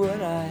you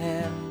what I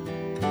have?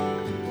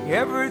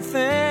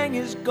 Everything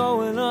is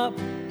going up,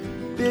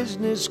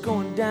 business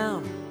going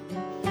down.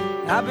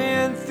 I've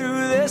been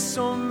through this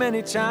so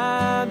many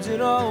times,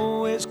 it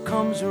always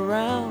comes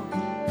around.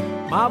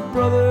 My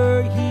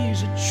brother,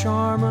 he's a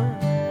charmer,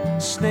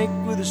 snake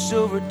with a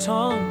silver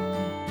tongue.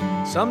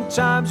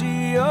 Sometimes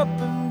he up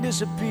and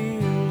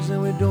disappears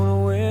and we don't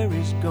know where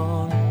he's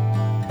gone.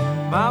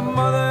 My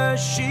mother,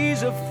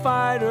 she's a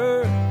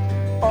fighter,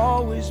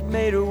 always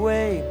made her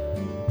way.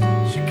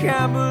 She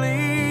can't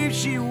believe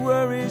she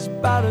worries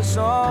about us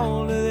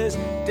all to this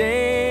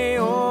day.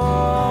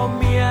 Oh,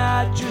 me,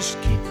 I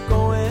just keep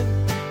going,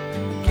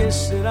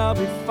 guess that I'll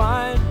be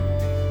fine.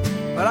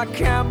 But I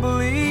can't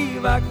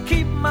believe I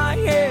keep my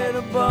head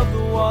above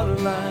the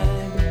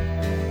waterline.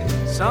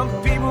 Some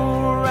people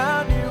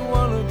around here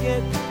wanna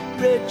get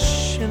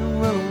rich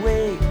and run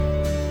away.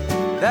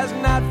 That's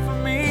not for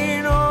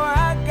me, no,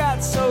 I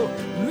got so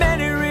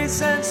many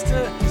reasons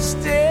to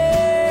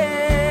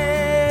stay.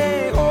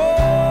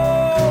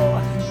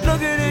 Oh,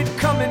 look at it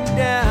coming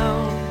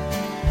down.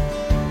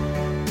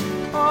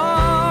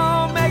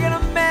 Oh, making a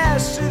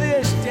mess of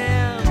this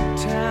damn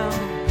town.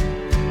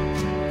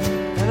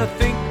 And I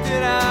think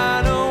that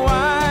I know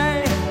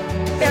why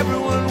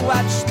everyone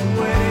watched the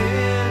wedding.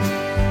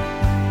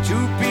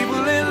 Two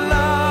people in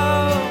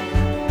love,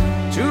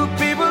 two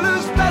people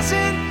whose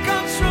blessing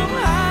comes from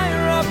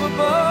higher up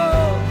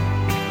above.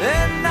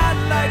 They're not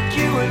like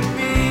you and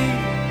me,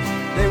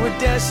 they were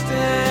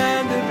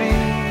destined to be.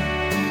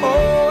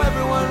 Oh,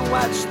 everyone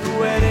watched the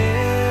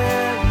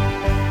wedding,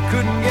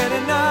 couldn't get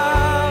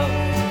enough.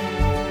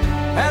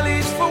 At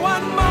least for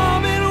one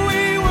moment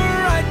we were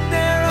right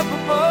there up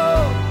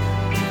above,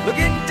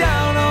 looking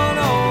down on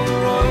all the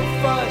royal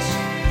fuss.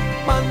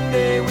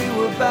 Monday we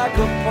were back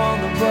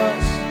upon the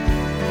bus,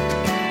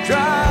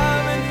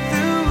 driving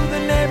through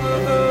the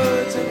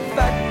neighborhoods and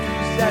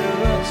factories that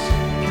are us.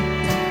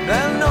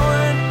 And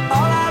knowing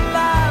all our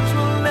lives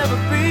will never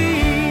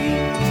be,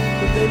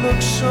 but they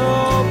look so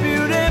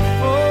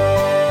beautiful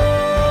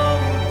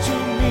to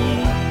me.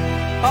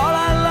 All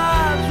our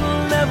lives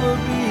will never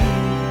be,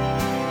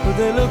 but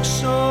they look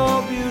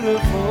so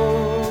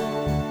beautiful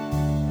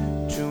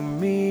to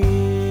me.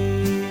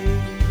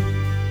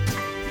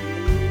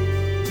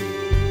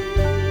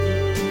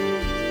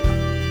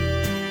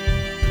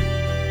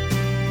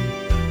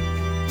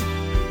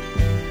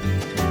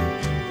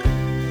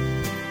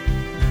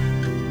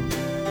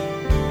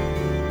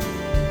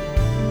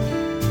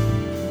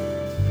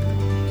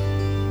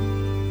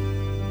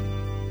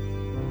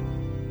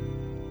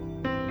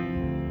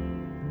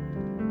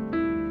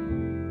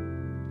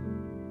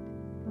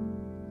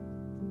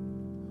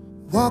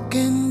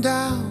 Walking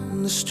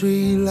down the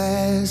street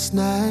last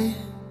night,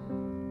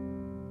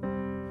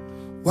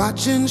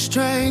 watching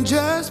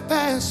strangers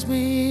pass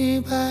me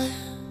by.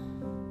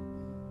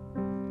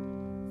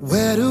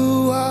 Where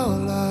do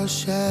all our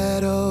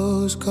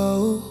shadows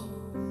go?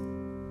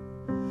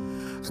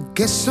 I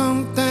guess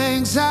some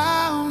things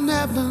I'll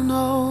never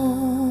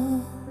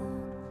know.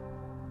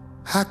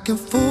 I can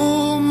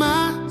fool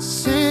my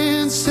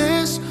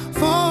senses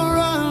for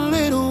a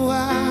little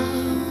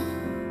while,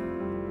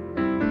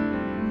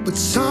 but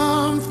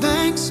some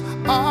things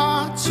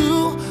are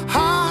too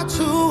hard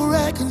to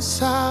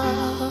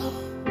reconcile.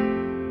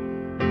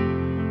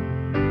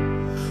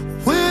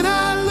 When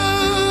I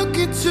look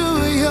into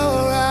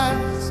your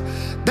eyes,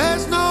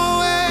 there's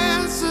no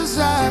answers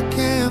I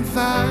can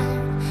find.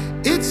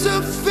 It's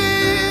a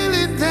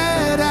feeling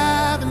that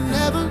I've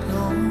never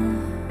known.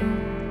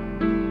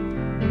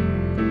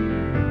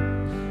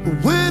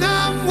 When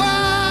I'm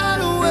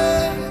wide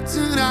awake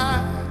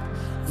tonight,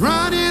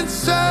 running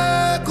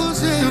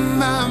circles in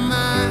my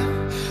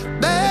mind,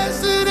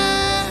 there's an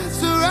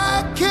answer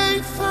I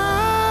can't find.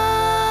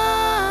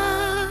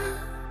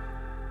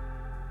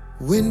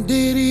 When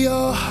did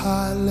your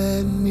heart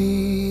let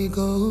me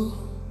go?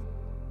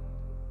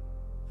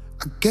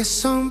 I guess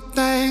some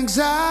things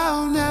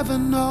I'll never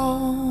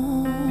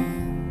know.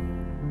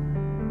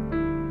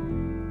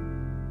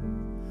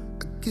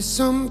 I guess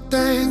some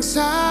things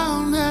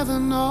I'll never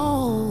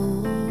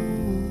know.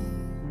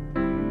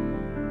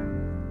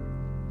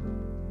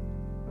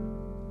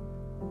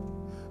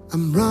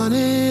 I'm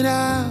running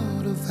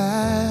out of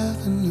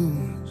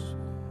avenues,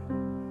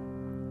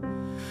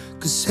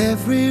 'cause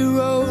every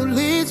road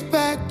leads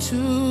back to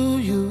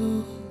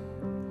you.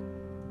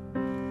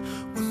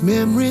 When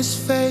memories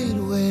fade,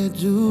 where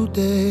do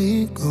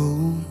they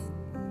go?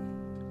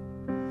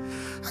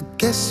 I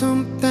guess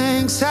some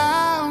things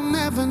I'll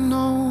never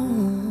know.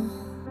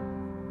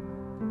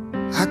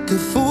 I could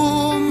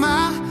fool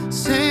my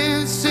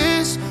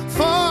senses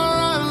for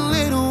a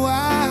little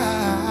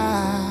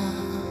while,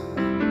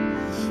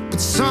 but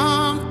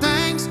some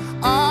things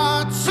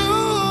are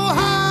too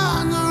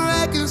hard to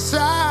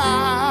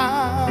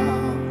reconcile.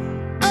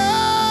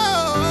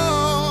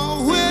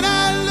 Oh, when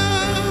I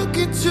look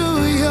into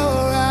your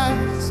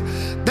eyes,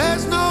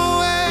 there's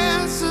no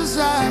answers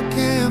I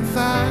can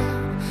find.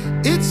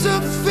 It's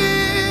a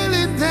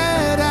feeling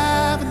that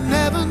I've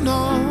never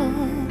known.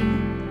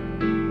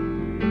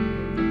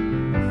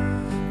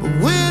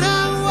 When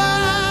I'm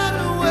wide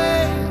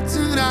awake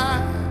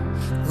tonight,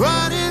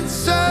 running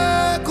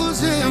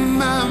circles in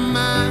my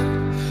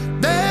mind,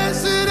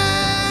 there's an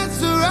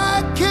answer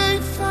I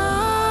can't find.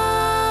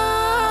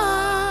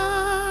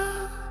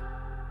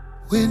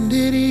 When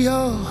did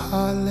your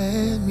heart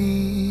let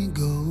me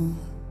go?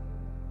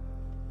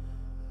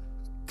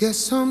 Guess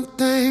some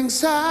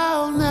things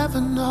I'll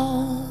never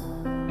know.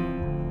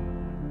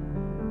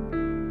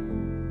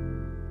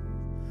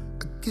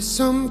 Guess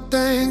some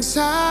things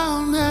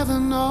I'll never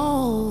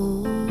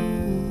know.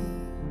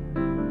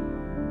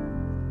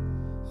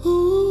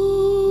 Ooh.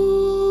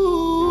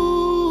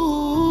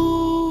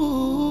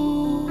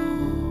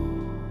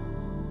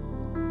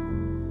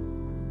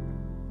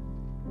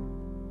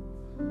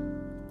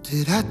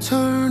 Did I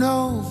turn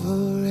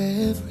over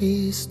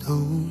every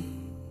stone?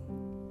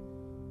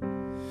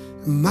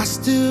 Am I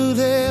still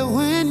there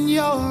when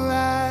your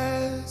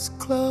eyes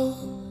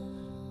close?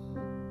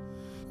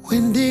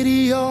 When did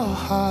your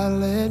heart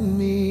let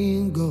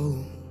me go?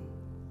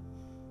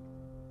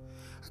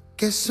 I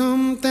guess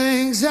some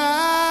things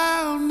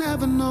I'll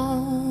never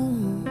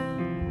know.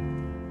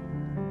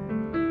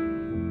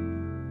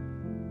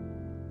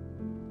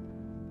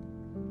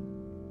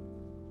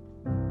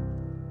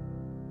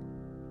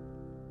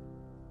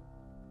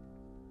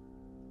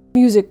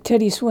 Music,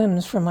 Teddy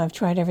Swims from I've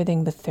Tried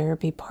Everything But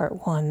Therapy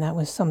Part 1. That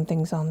was Some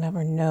Things I'll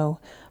Never Know.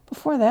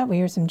 Before that, we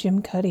heard some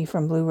Jim Cuddy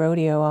from Blue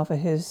Rodeo off of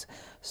his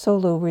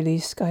solo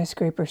release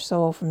Skyscraper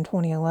Soul from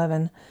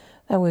 2011.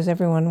 That was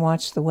Everyone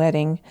Watched the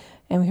Wedding.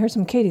 And we heard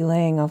some Katie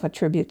Lang off a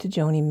tribute to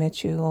Joni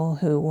Mitchell,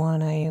 who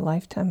won a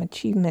Lifetime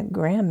Achievement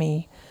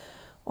Grammy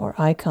or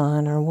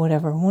Icon or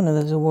whatever, one of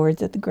those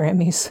awards at the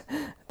Grammys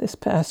this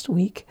past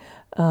week.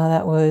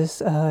 That was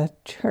her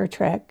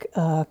track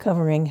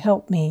covering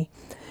Help Me.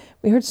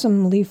 We heard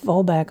some Leif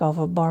Volbak off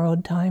of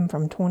Borrowed Time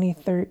from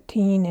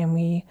 2013, and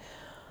we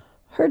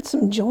heard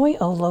some Joy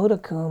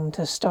Oladukun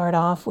to start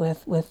off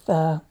with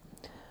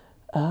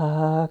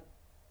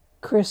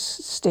Chris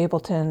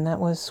Stapleton. That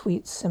was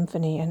Sweet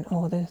Symphony, and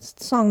the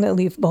song that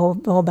Leif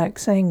Volbak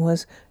sang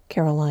was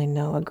Caroline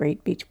No, a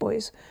great Beach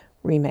Boys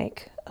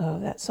remake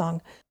of that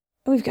song.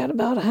 We've got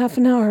about a half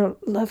an hour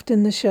left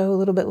in the show, a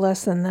little bit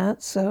less than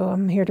that, so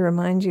I'm here to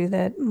remind you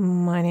that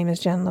my name is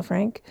Jen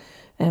LeFranc,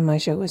 and my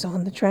show is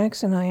On the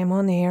Tracks, and I am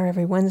on the air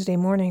every Wednesday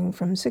morning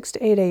from 6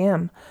 to 8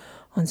 a.m.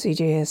 on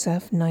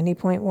CJSF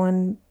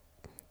 90.1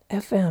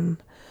 FM,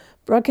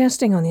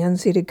 broadcasting on the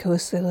unceded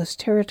Coast Salish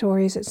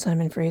territories at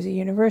Simon Fraser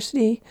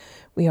University.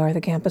 We are the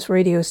campus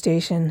radio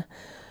station.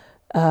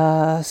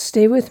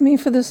 Stay with me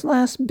for this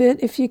last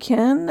bit if you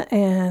can,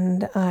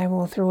 and I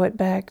will throw it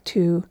back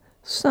to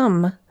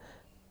some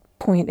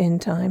point in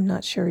time.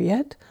 Not sure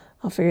yet.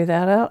 I'll figure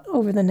that out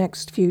over the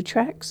next few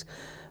tracks.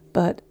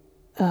 But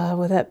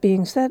with that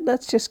being said,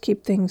 let's just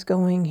keep things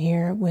going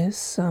here with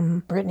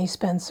some Brittney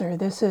Spencer.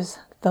 This is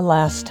The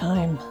Last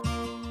Time.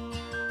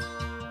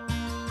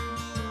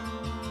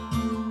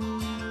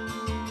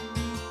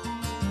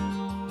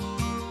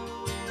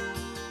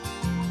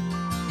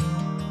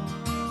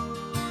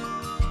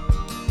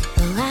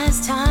 The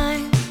last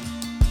time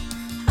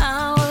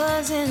I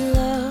was in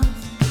love,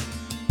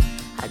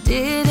 I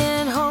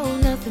didn't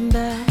hold nothing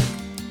back.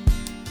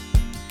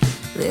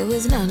 There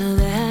was none of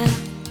that.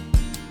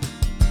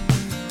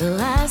 The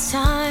last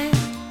time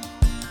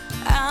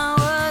I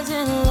was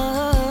in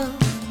love,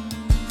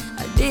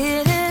 I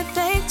didn't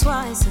think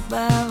twice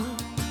about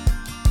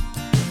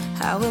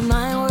how it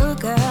might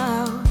work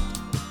out.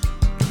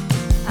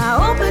 I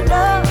opened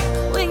up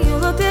when you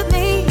looked at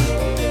me.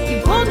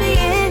 You pulled me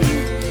in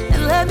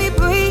and let me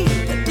breathe.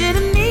 I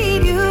didn't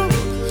need you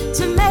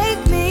to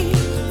make me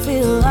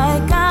feel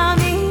like I'm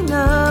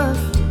enough.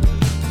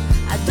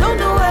 I don't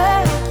know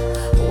where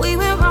we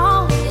went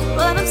wrong,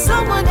 but I'm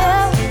someone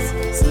else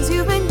since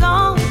you've been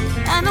gone.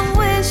 And I'm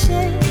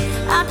wishing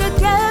I could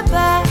get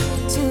back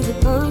to the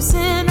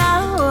person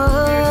I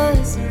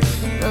was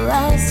the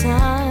last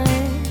time.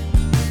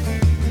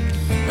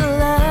 The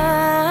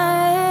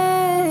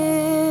last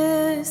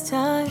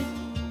time.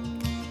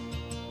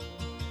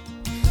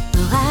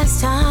 The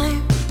last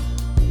time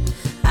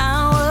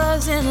I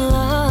was in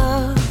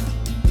love,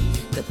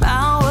 the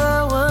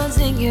power was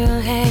in your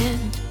hand.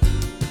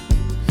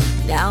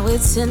 Now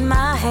it's in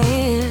my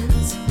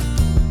hands.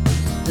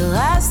 The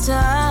last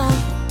time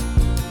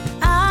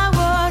I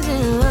was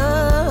in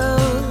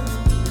love,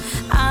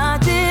 I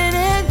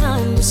didn't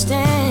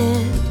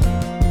understand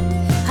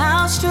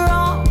how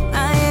strong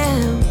I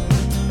am.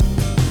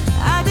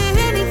 I did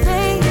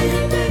anything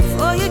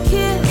for your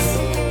kiss,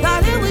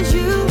 thought it was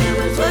you,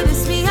 but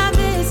it's me I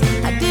miss.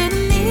 I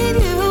didn't need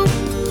you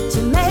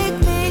to make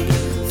me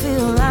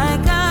feel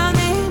like I'm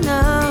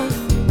enough.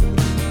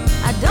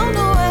 I don't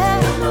know where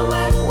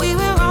we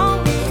went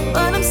wrong,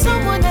 but I'm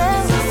someone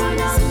else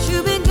since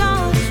you've been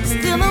gone.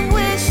 Still I'm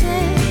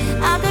wishing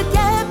I could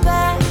get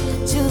back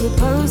to the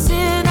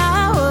person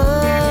I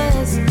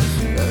was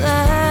the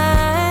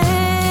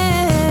last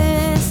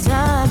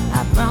time.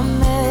 I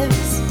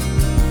promise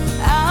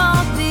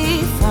I'll be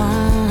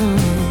fine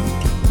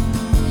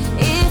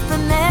if the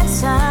next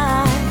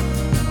time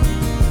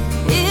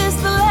is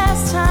the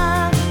last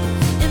time,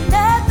 and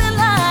nothing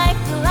like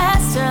the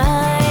last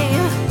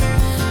time.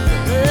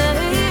 The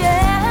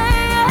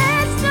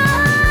last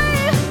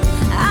time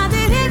I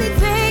did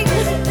anything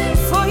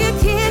for your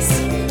kiss,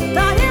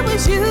 thought it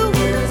was you,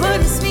 but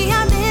it's me I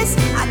miss.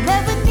 I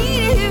never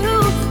needed you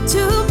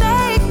to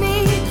make me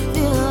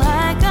feel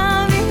like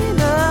I'm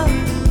enough.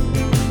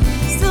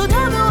 Still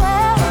don't know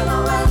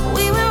where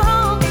we were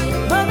wrong,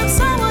 but I'm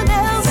someone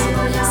else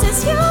since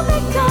you've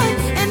been gone.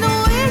 And I'm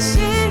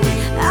wishing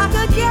I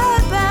could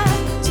get back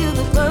to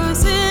the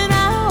person I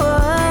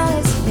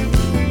was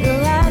the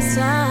last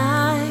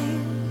time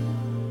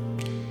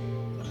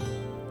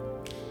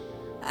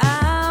I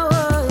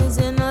was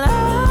in love.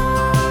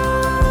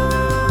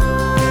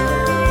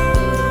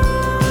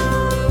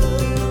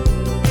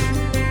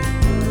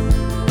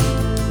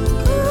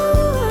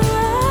 Ooh,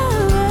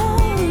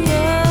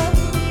 yeah,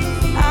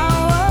 I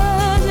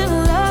was in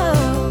love.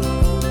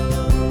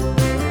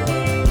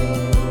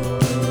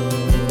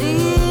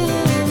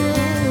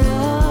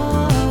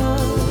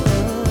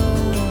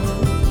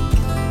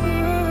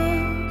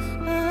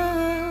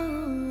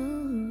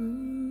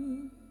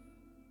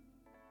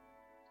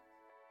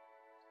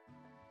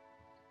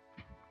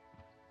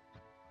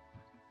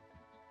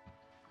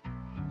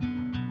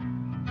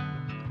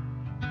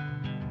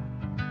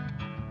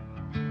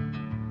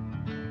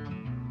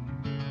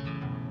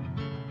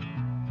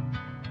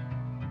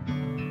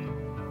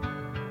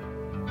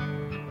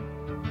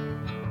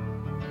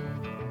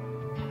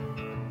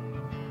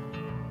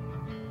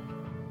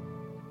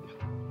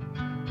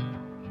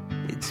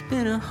 It's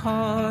been a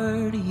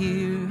hard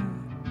year,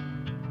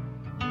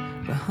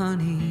 but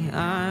honey,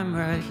 I'm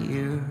right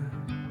here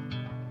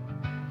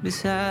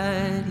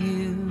beside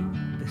you,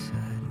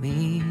 beside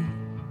me.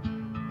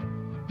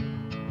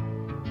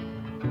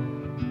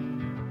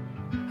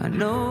 I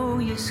know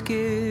you're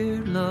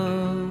scared,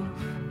 love.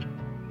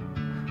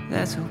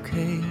 That's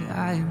okay,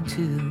 I am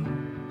too.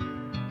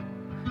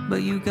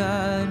 But you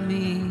got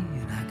me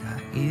and I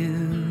got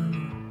you.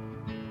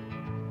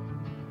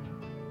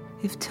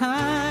 If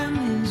time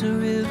is a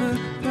river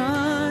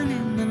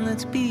running, then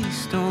let's be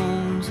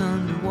stones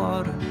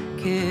underwater.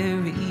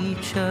 Carry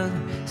each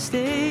other,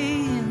 stay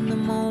in the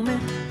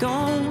moment.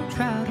 Don't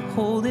try to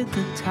hold it,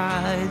 the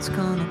tide's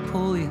gonna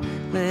pull you.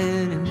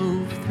 Let it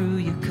move through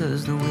you,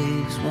 'cause the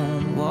waves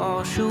won't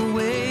wash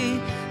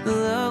away the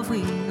love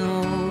we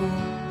know.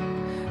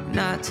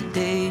 Not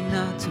today,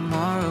 not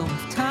tomorrow.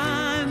 If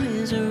time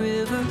is a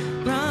river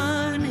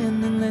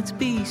running, then let's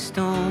be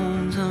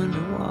stones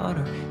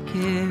underwater.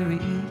 Carry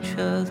each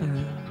other.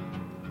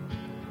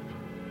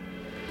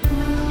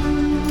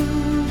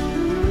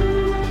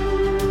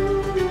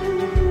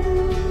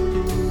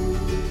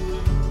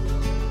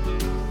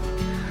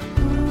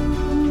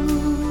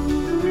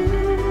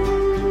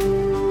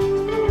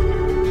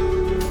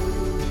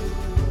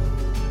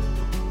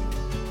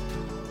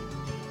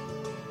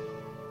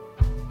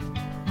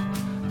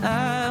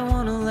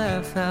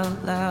 laugh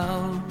out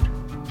loud.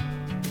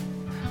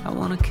 I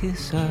wanna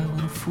kiss, I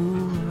wanna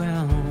fool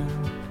around.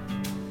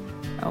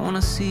 I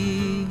wanna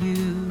see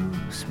you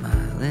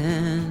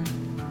smiling.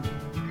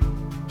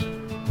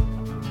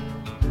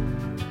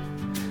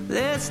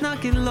 Let's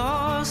not get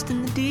lost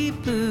in the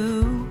deep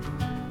blue.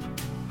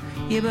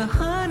 Yeah, but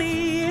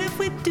honey, if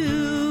we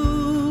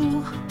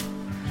do,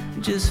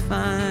 just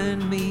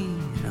find me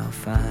and I'll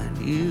find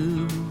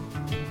you.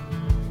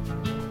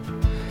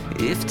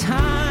 If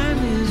time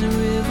is a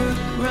river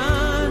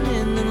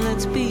running, then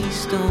let's be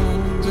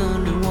stones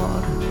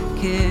underwater.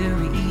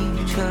 Carry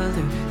each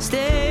other,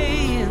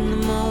 stay in the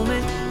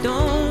moment.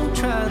 Don't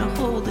try to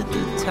hold it,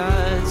 the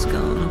tide's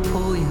gonna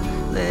pull you.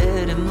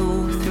 Let it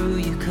move through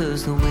you,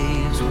 'cause the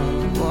waves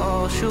won't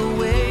wash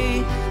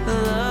away the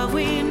love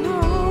we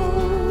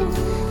know.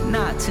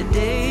 Not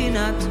today,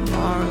 not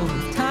tomorrow.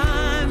 If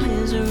time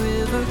is a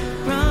river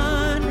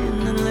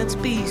running, then let's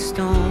be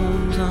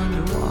stones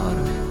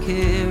underwater.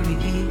 Carry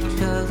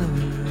each other.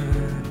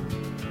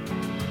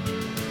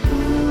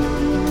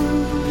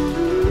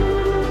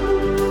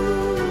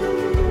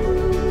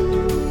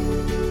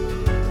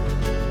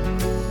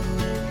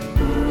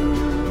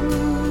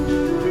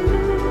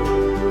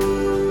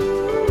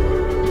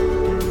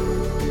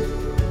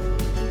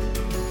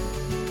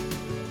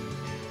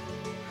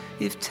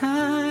 If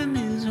time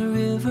is a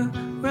river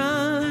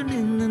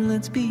running, then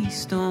let's be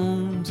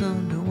stones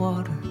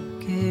underwater.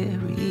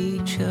 Carry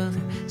each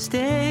other,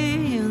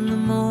 stay in the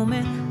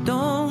moment.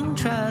 Don't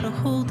try to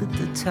hold it,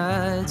 the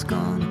tide's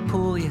gonna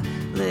pull you.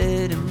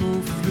 Let it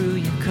move through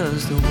you,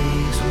 'cause the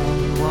waves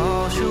won't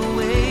wash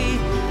away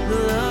the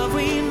love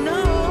we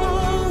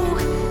know.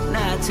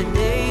 Not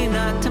today,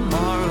 not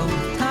tomorrow.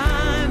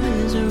 Time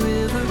is a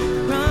river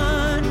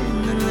running,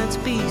 then let's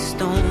be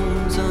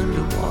stones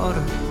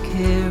underwater.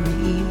 Carry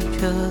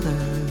each other.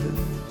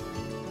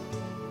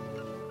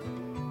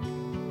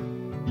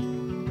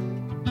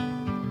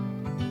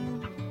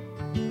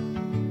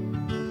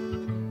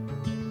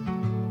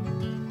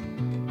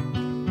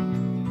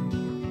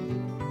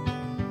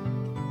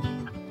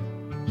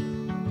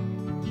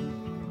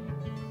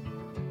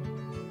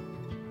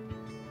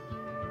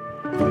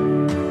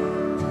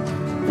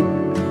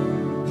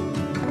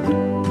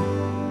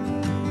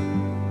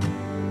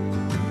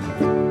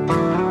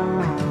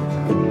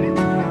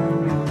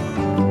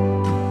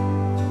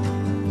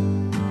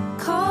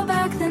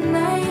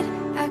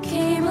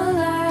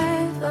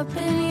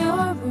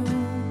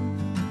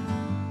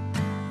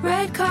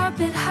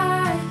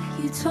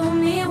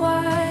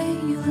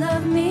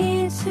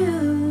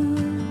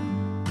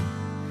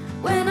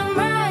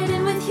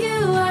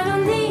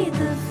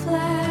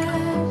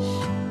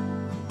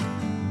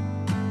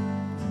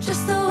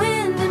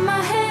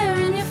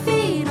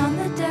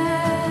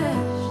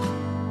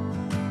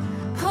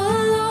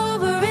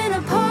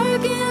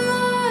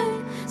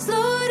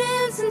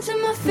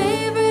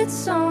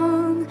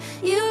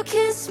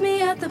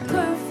 Me at the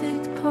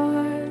perfect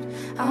part.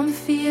 I'm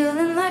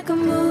feeling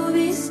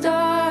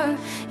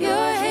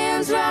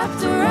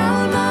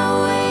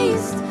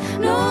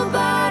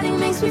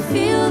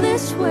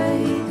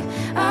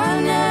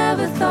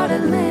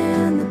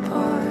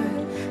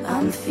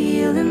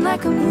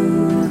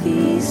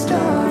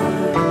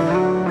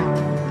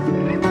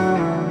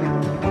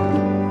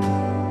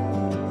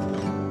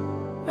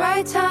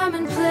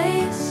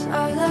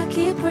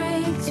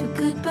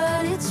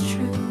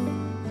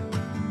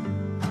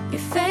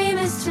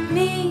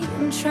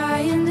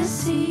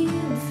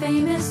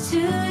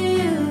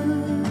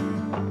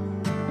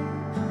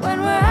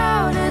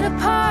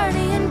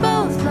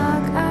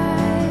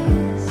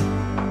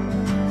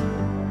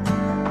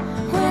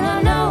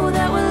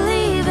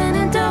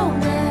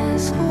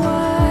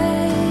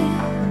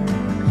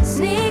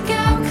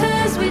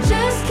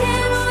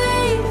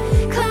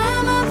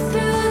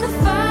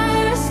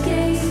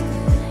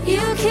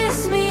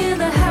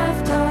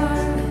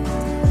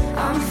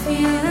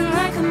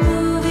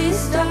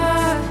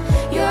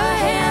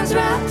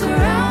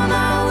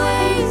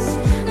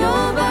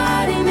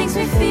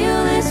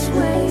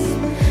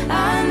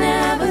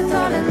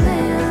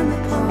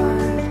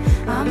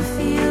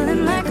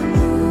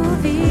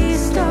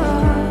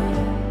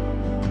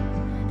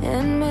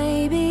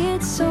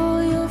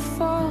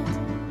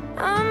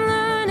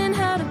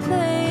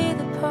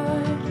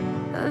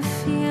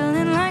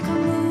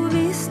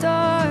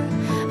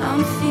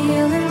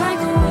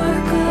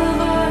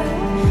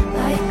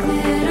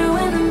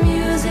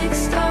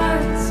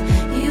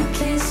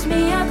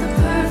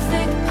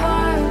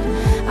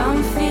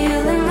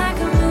like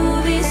a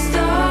movie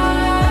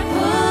star.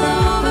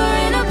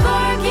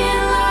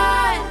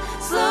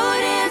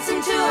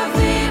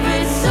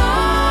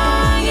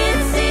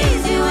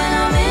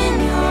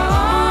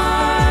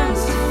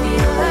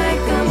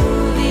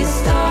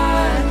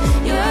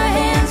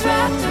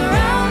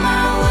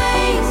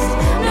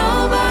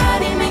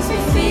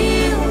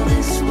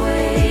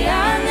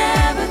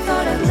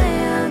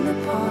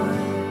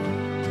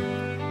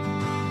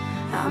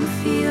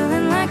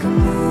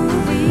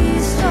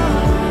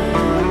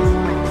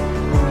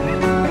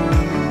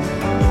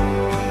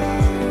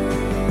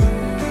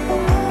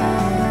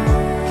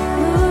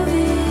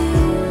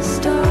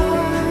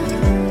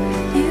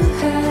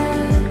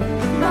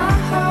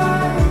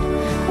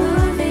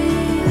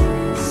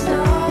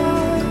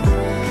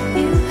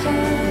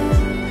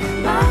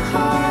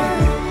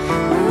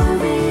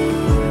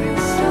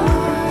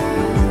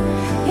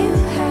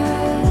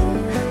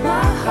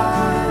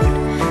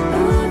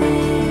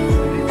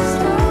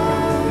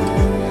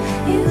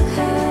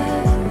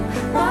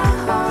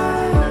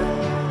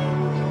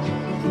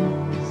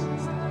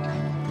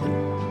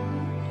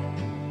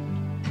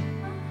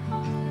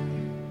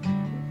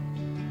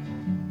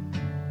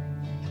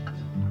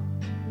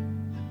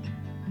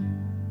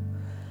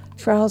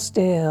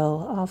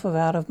 Trousdale off of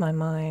Out of My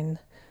Mind.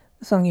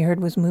 The song you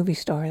heard was Movie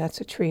Star. That's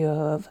a trio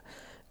of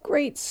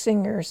great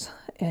singers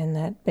in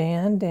that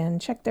band, and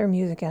check their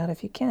music out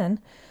if you can.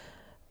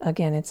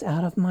 Again, it's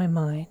Out of My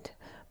Mind.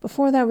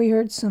 Before that, we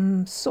heard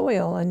some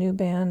Soil, a new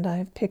band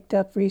I've picked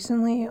up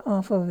recently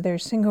off of their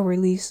single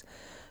release,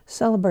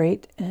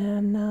 Celebrate,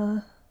 and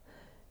the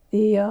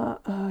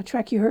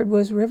track you heard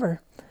was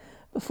River.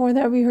 Before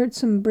that, we heard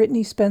some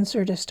Brittney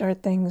Spencer to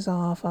start things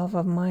off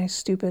of My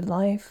Stupid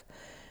Life,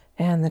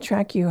 and the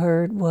track you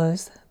heard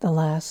was The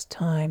Last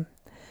Time.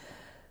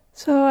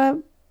 So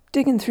I'm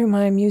digging through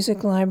my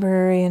music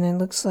library, and it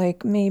looks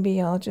like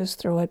maybe I'll just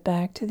throw it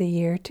back to the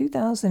year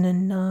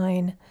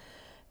 2009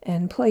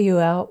 and play you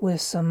out with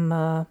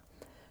some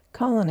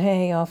Colin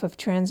Hay off of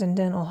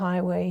Transcendental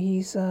Highway.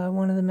 He's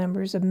one of the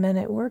members of Men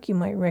at Work. You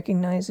might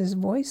recognize his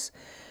voice.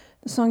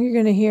 The song you're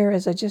going to hear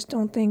is I Just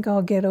Don't Think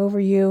I'll Get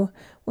Over You.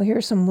 We'll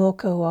hear some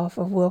Wilco off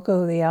of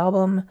Wilco, the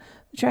album.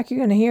 The track you're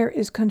going to hear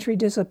is Country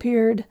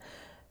Disappeared.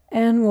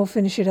 And we'll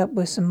finish it up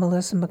with some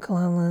Melissa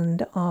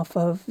McClelland off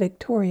of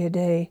Victoria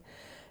Day.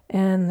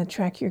 And the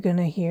track you're going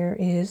to hear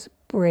is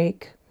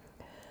Break.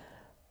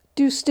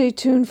 Do stay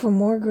tuned for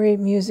more great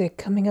music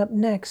coming up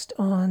next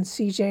on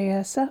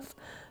CJSF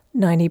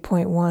 90.1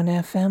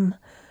 FM.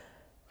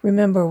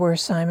 Remember, we're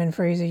Simon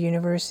Fraser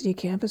University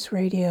Campus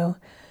Radio.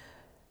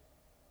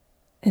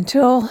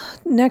 Until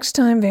next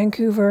time,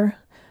 Vancouver,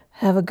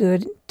 have a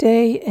good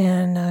day,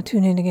 and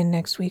tune in again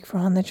next week for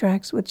On the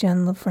Tracks with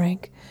Jen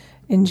LeFranc.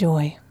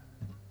 Enjoy.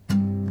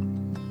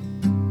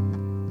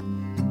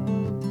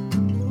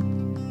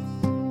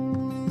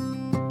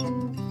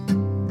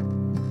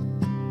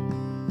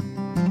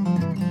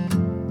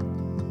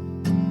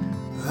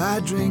 I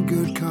drink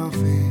good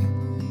coffee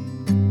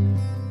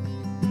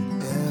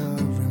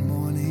every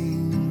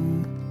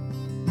morning.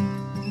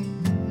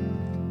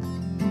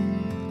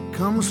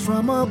 Comes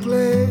from a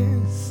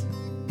place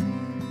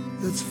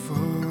that's far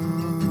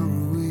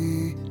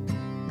away.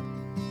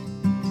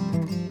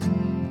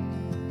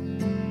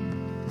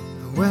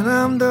 When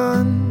I'm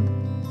done,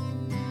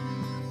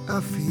 I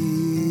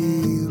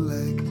feel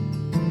like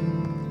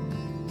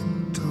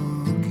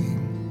talking.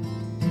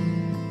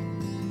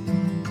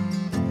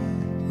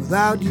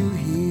 Without you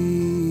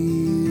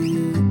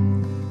here,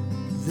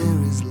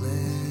 there is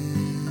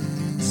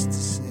less to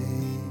say.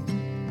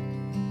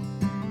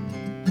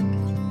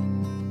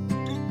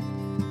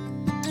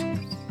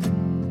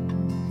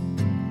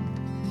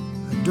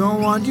 I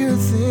don't want you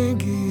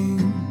thinking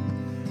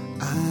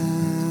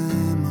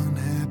I'm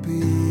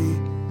unhappy.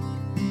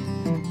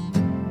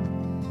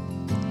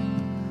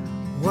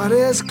 What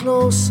is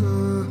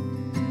closer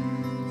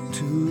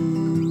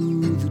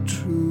to the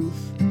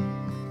truth?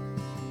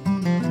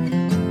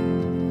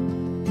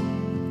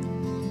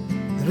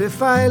 That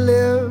if I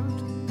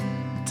lived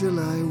till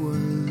I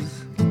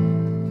was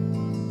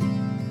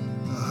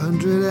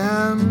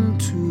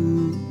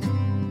 102,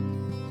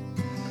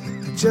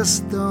 I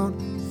just don't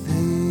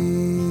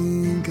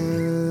think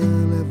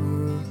I'll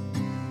ever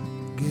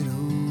get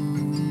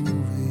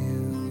over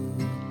you.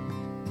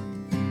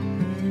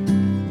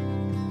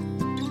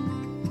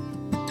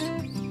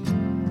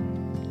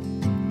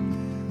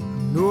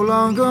 I'm no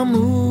longer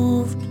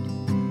moved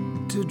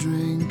to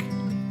drink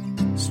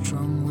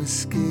strong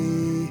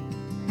whiskey.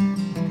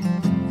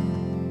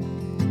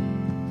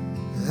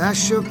 I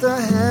shook the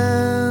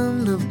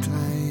hand of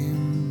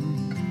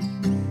time,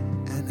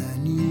 and I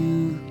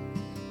knew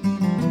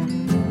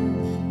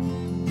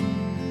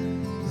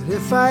that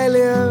if I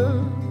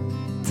lived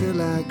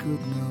till I could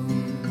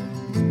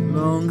no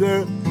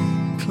longer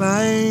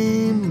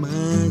climb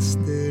my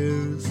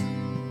stairs,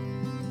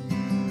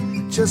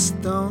 I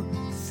just don't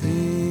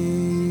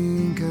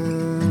think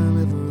I'll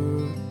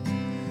ever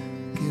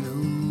get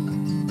over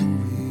you.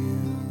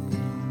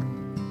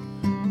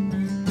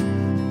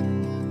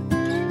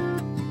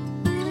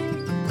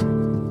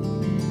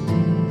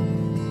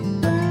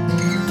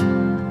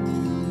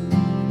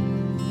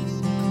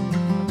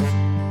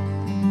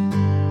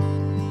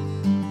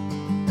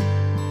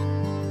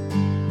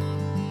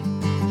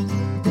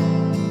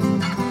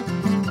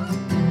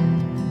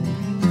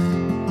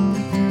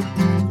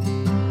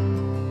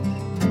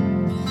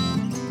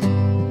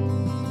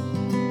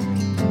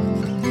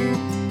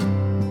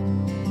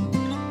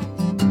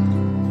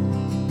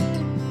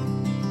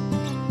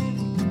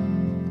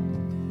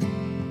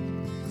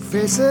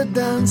 Face it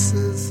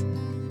dances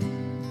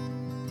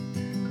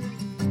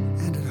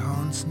and it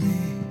haunts me.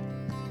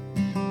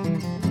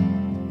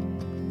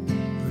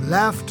 The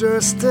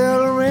laughter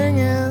still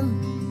ringing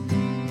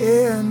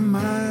in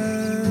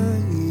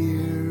my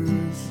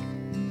ears.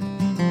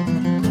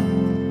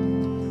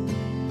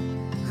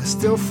 I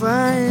still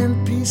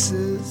find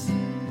pieces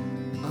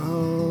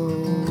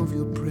of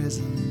your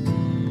presence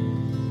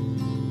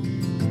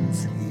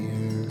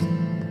here.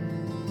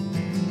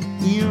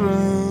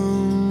 Even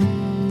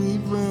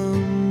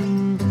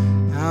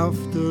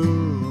after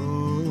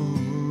all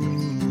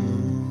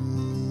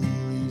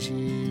these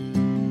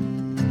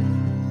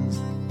years,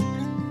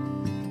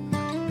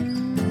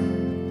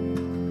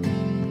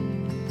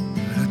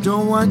 I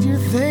Don't want you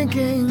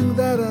thinking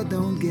that I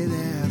don't get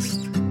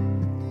asked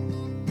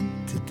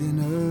to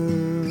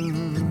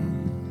dinner,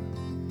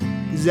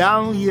 'cause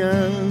I'm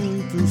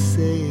young to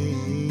say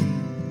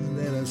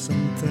that I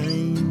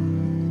sometimes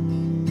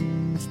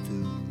do.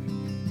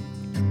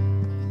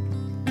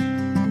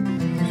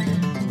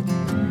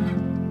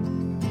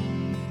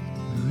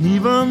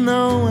 Even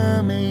though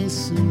I may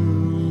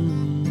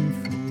soon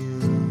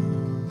feel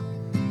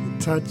the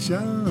touch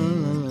of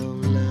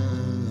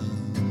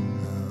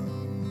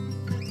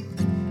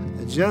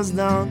just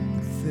don't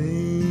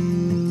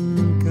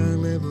think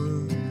I'll ever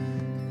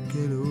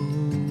get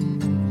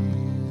over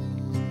you.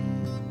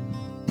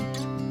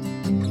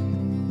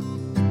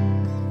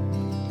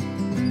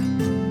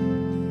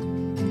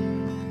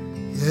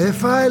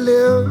 If I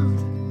lived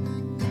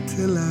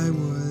till I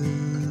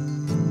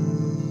was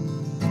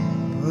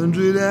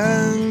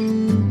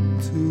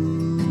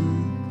 102,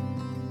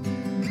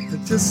 I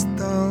just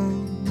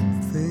don't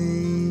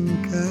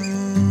think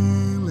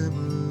I'll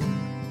ever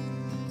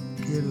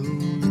get over.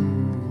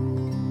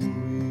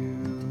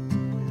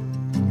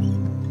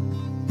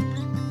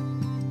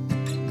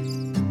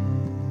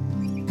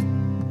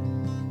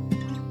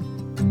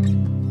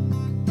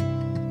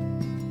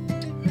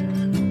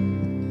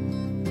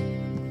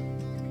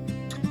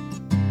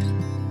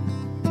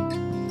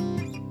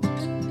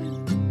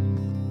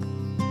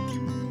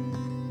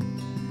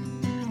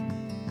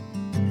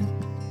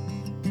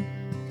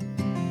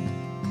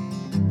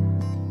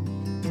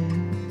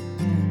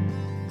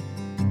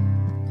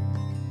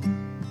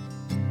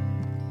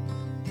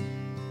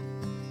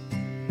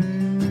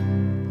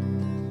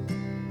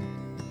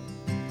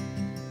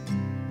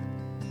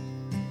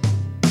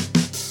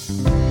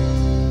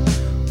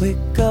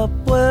 Wake up,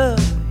 we're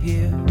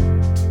here.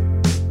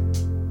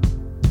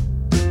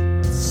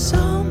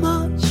 So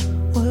much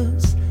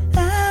worse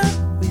than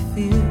we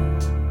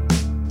feared.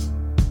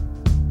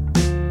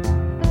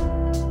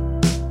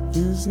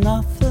 There's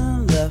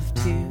nothing left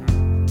here.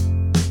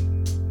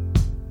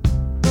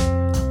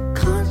 Our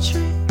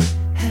country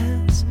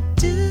has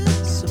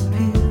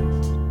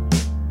disappeared.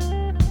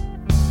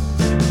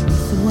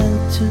 The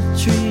winter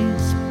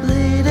trees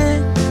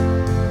bleeding,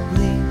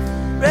 leaf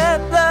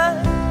red blood.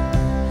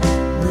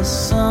 The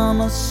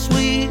summer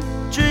sweet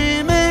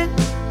dreaming,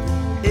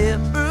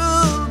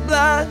 April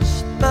blush,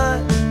 but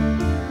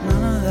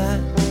none of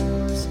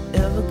that's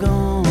ever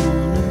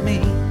gonna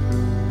mean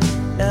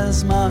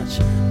as much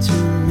to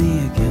me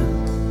again.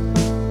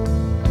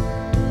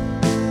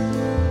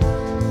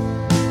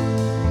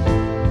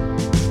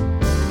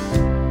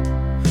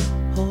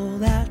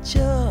 Hold out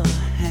your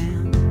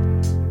hand.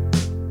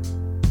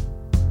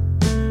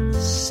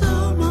 There's so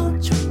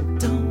much we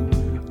don't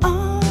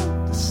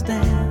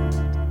understand.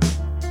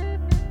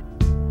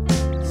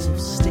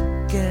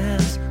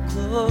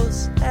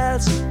 Close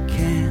as you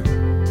can.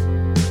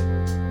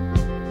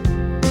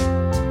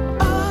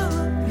 All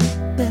of your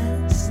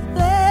best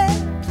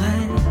laid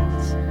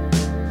plans.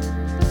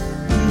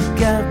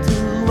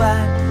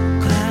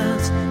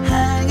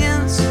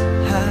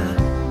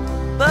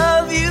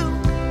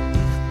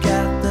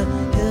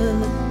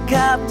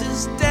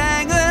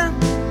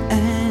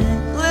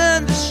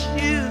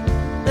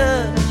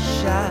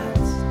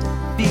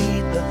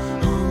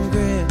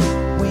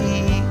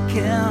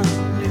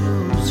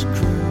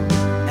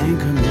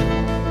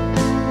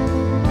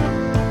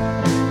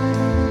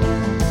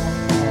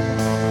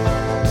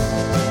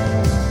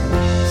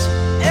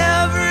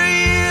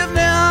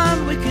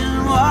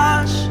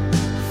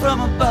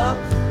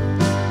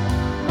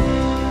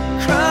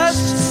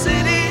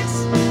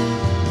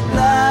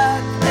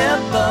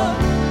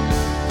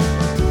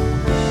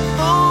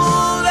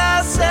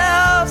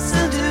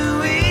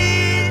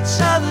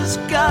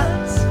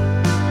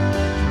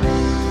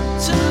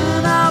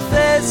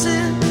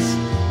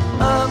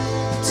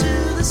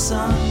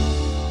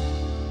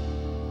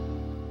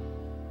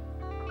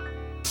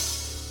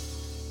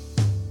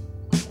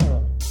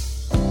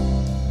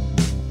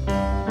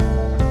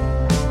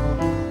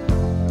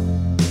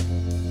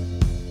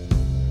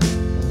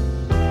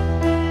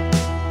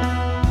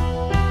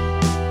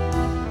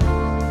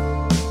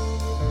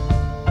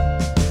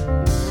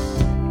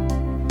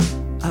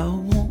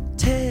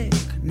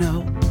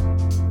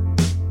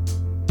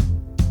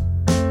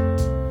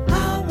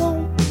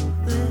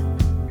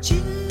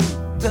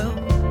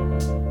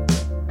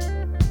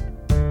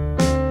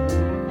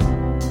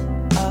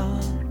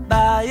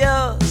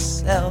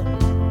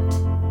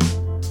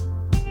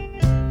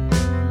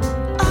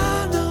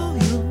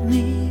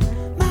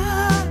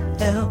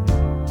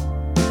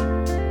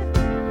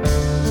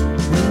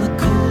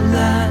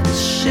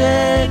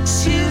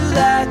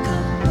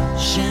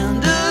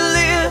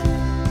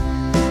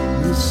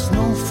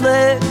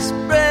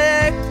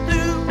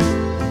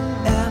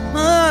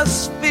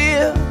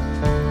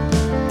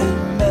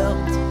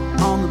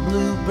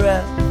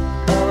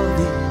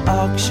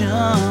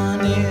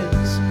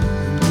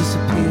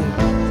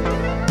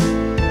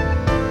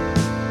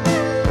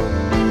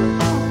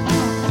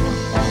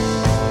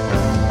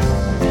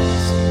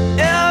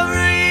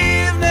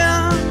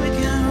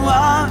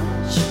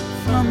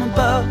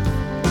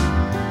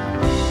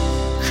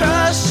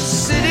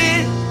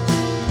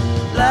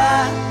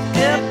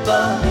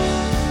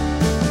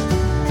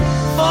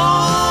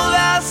 fold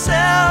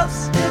ourselves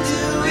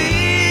into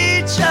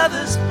each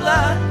other's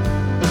blood.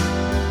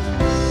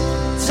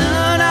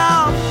 Turn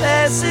our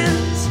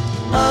faces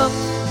up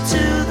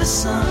to the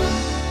sun.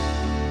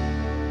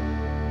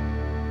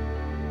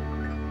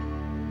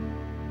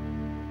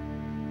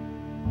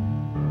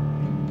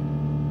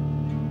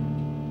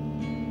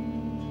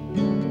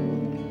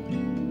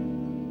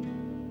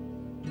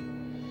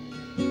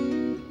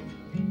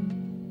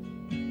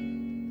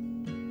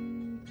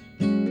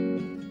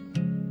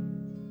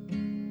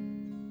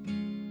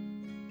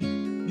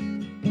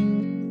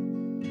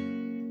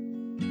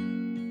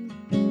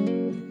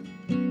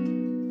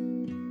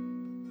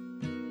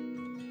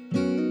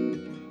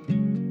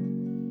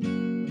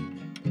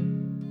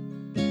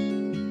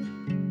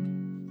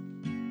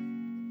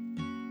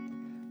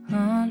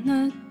 On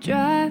the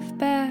drive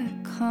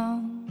back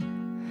home,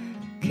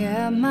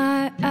 kept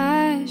my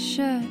eyes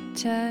shut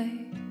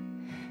tight,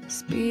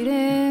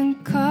 speeding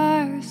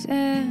cars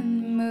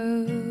and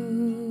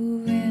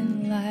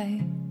moving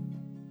light.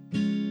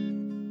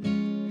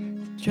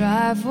 The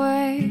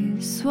driveway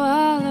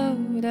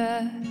swallowed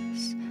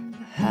us,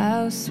 the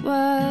house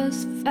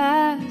was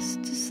fast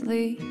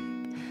asleep,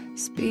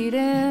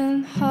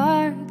 speeding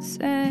hearts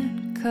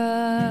and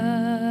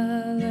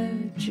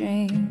colored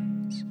dreams.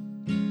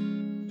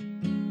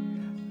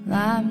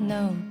 I'm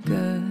no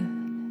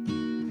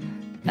good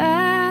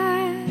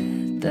at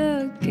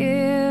the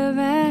give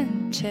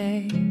and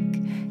take.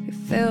 You're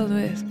filled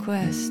with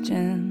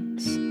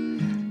questions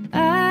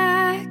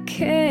I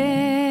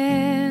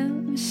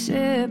can't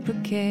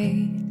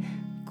reciprocate.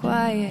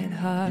 Quiet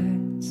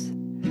hearts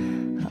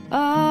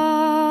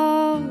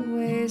are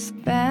always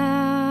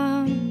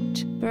bound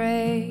to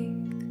break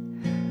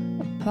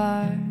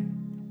apart.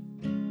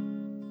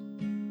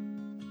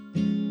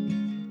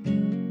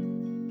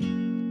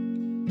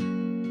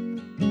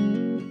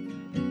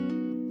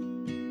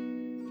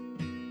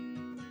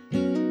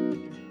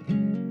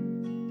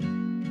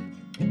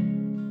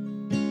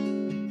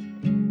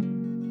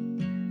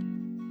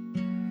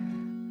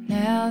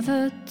 Now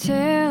the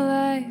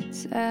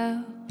taillight's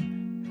out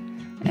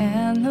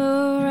and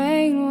the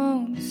rain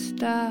won't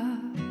stop.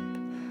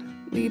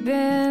 We've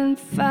been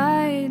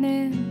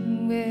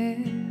fighting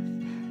with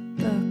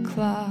the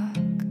clock,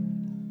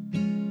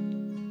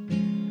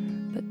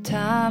 but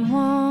time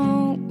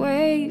won't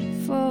wait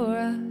for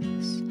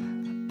us.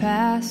 Our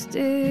past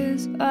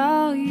is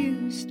all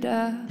used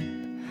up.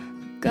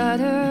 The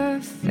gutter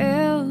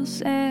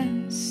fills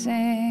and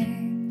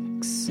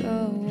sinks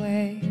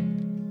away.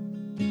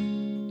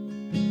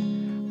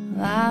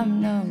 I'm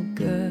no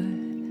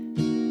good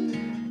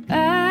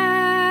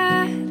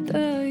at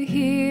the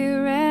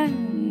here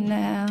and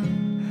now.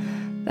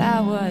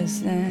 That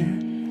was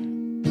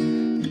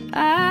then.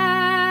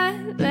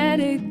 I let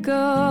it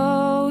go